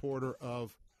heavy supporter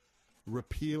of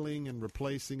repealing and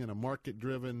replacing in a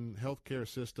market-driven health care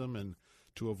system and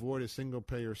to avoid a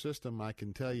single-payer system, I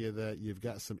can tell you that you've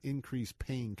got some increased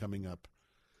pain coming up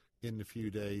in a few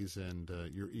days, and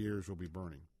your ears will be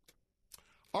burning.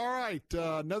 All right,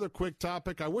 another quick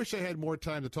topic. I wish I had more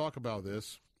time to talk about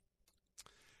this.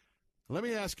 Let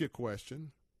me ask you a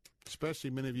question,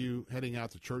 especially many of you heading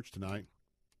out to church tonight.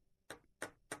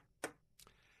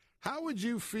 How would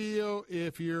you feel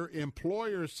if your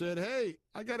employer said, hey,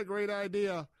 I got a great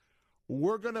idea.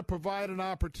 We're going to provide an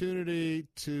opportunity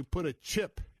to put a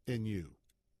chip in you.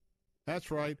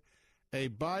 That's right, a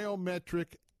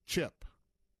biometric chip.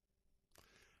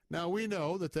 Now, we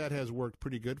know that has worked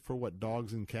pretty good for,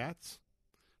 dogs and cats?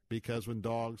 Because when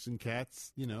dogs and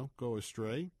cats, go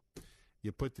astray,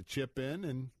 you put the chip in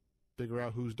and figure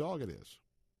out whose dog it is.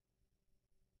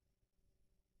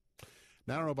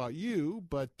 Now, I don't know about you,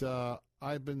 but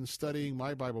I've been studying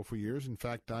my Bible for years. In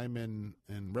fact, I'm in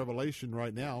Revelation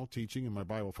right now, teaching in my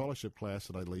Bible fellowship class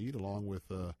that I lead, along with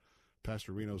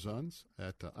Pastor Reno Zuns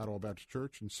at Ottawa Baptist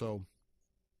Church. And so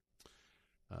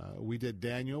we did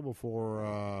Daniel before,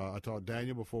 I taught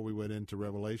Daniel before we went into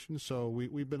Revelation. So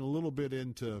we've been a little bit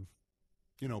into,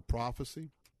 prophecy.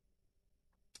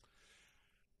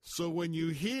 So when you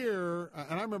hear,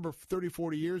 and I remember 30,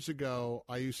 40 years ago,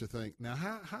 I used to think, now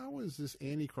how is this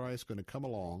Antichrist going to come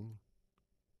along?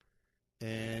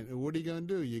 And what are you going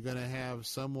to do? You're going to have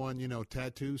someone,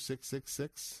 tattoo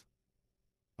 666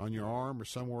 on your arm or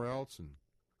somewhere else, and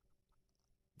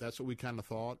that's what we kind of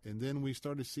thought. And then we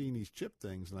started seeing these chip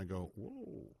things, and I go,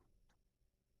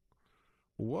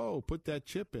 whoa, put that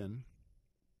chip in.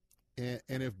 And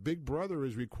if Big Brother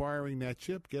is requiring that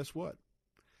chip, guess what?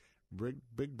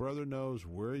 Big Brother knows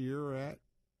where you're at,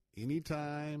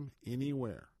 anytime,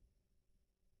 anywhere.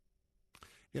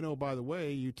 By the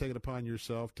way, you take it upon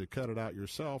yourself to cut it out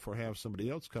yourself or have somebody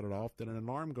else cut it off, then an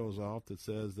alarm goes off that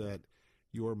says that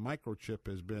your microchip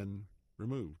has been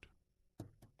removed.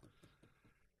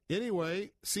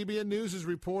 Anyway, CBN News is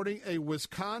reporting a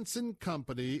Wisconsin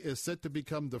company is set to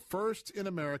become the first in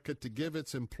America to give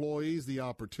its employees the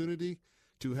opportunity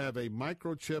to have a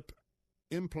microchip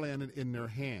implanted in their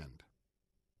hand.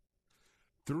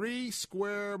 3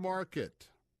 Square Market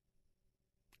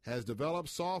has developed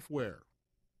software,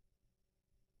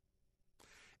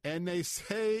 and they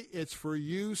say it's for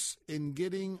use in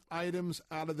getting items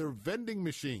out of their vending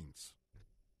machines,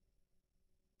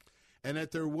 and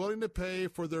that they're willing to pay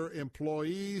for their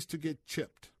employees to get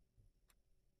chipped.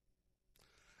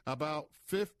 About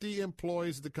 50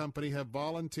 employees of the company have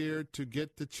volunteered to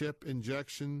get the chip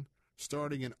injection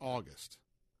starting in August.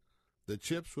 The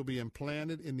chips will be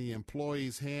implanted in the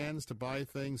employees' hands to buy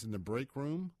things in the break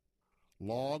room,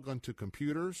 log onto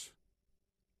computers,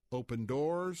 open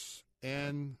doors,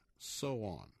 and so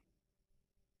on.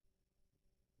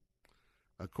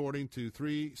 According to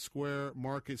 3 Square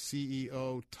Market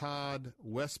CEO Todd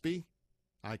Westby,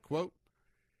 I quote,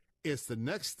 "It's the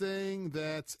next thing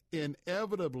that's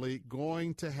inevitably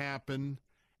going to happen,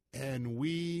 and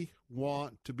we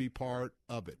want to be part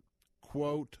of it."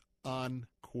 Quote,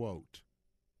 unquote.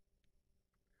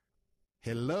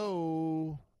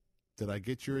 Hello? Did I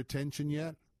get your attention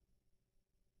yet?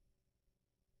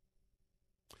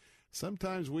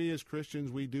 Sometimes we as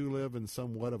Christians, we do live in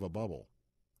somewhat of a bubble.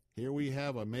 Here we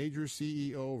have a major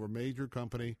CEO of a major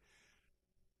company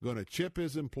going to chip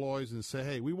his employees and say,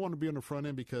 hey, we want to be on the front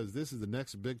end because this is the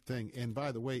next big thing. And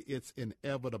by the way, it's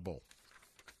inevitable.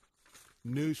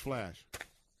 Newsflash.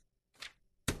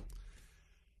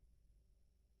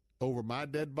 Over my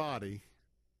dead body,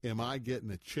 am I getting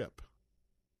a chip?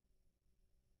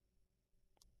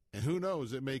 And who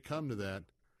knows, it may come to that.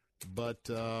 But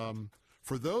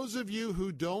for those of you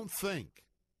who don't think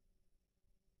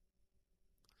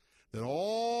that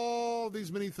all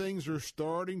these many things are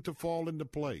starting to fall into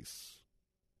place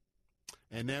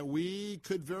and that we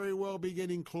could very well be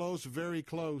getting close, very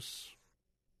close,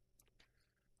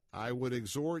 I would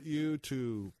exhort you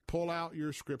to pull out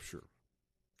your scripture,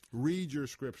 read your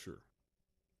scripture,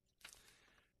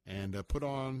 and put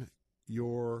on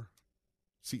your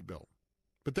seatbelt.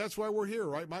 But that's why we're here,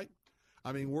 right, Mike?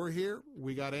 I mean, we're here.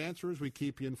 We got answers. We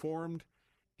keep you informed.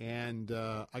 And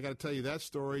I got to tell you, that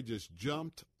story just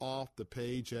jumped off the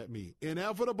page at me.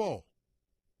 Inevitable.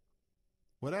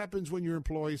 What happens when your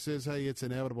employee says, hey, it's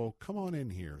inevitable? Come on in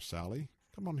here, Sally.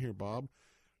 Come on here, Bob.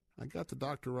 I got the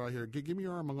doctor right here. Give me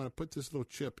your arm. I'm going to put this little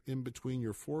chip in between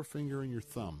your forefinger and your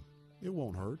thumb. It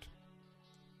won't hurt.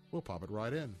 We'll pop it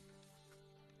right in.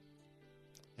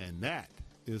 And that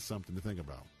is something to think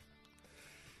about.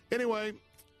 Anyway,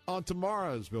 on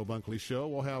tomorrow's Bill Bunkley Show,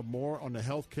 we'll have more on the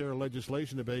health care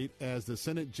legislation debate as the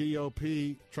Senate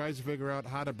GOP tries to figure out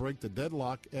how to break the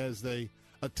deadlock as they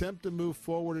attempt to move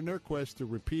forward in their quest to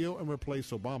repeal and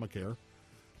replace Obamacare.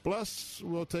 Plus,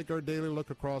 we'll take our daily look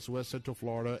across West Central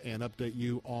Florida and update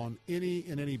you on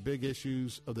any big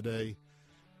issues of the day.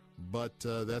 But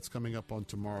that's coming up on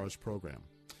tomorrow's program.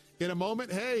 In a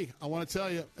moment, hey, I want to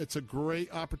tell you, it's a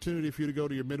great opportunity for you to go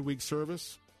to your midweek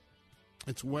service.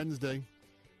 It's Wednesday.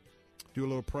 Do a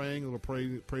little praying, a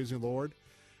little praising the Lord.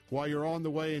 While you're on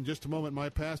the way, in just a moment, my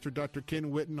pastor, Dr.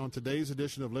 Ken Whitten, on today's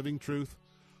edition of Living Truth,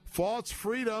 False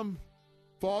Freedom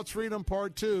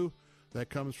Part 2. That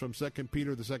comes from 2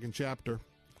 Peter, the 2nd chapter.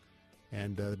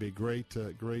 And it'd be a great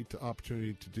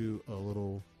opportunity to do a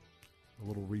little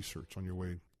research on your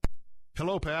way.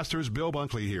 Hello, pastors. Bill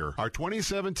Bunkley here. Our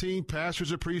 2017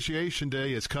 Pastors Appreciation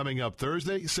Day is coming up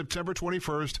Thursday, September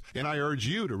 21st, and I urge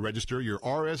you to register your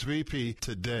RSVP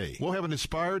today. We'll have an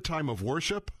inspired time of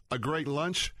worship, a great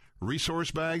lunch, resource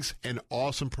bags, and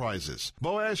awesome prizes.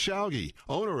 Boaz Shalgi,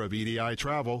 owner of EDI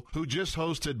Travel, who just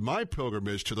hosted my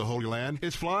pilgrimage to the Holy Land,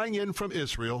 is flying in from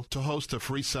Israel to host a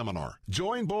free seminar.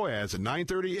 Join Boaz at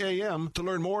 9:30 a.m. to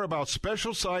learn more about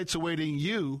special sites awaiting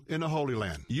you in the Holy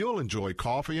Land. You'll enjoy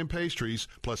coffee and pastries,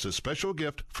 plus a special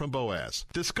gift from Boaz.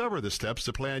 Discover the steps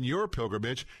to plan your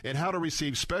pilgrimage and how to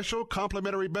receive special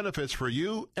complimentary benefits for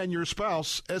you and your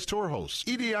spouse as tour hosts.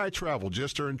 EDI Travel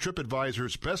just earned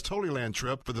TripAdvisor's Best Holy Land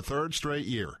trip for the 3rd straight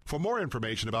year. For more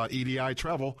information about EDI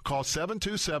Travel, call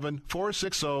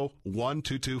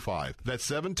 727-460-1225. That's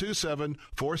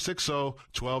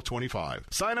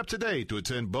 727-460-1225. Sign up today to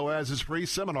attend Boaz's free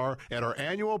seminar at our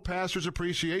annual Pastors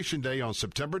Appreciation Day on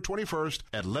September 21st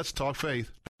at Let's Talk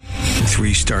Faith.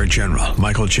 3-star General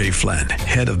Michael J. Flynn,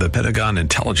 head of the Pentagon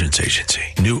Intelligence Agency,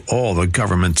 knew all the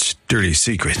government's dirty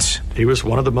secrets. He was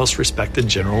one of the most respected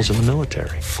generals in the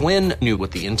military. Flynn knew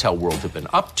what the intel world had been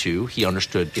up to. He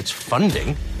understood its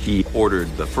funding. He ordered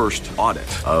the first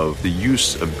audit of the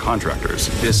use of contractors.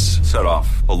 This set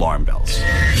off alarm bells.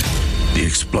 The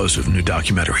explosive new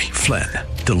documentary, Flynn,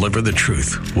 Deliver the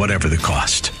Truth, Whatever the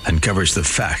Cost, uncovers the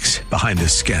facts behind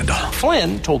this scandal.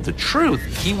 Flynn told the truth.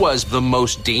 He was the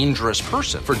most dangerous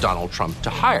person for Donald Trump to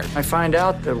hire. I find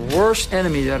out the worst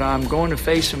enemy that I'm going to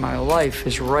face in my life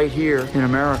is right here in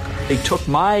America. They took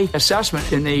my assessment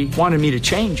and they wanted me to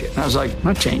change it. And I was like, I'm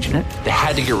not changing it. They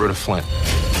had to get rid of Flynn.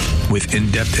 With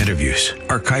in-depth interviews,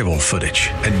 archival footage,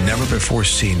 and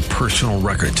never-before-seen personal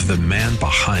records of the man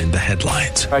behind the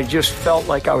headlines. I just felt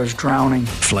like I was drowning.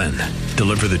 Flynn,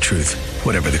 Deliver the Truth,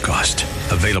 Whatever the Cost.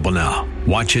 Available now.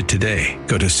 Watch it today.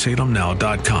 Go to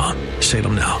salemnow.com.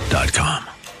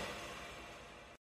 salemnow.com.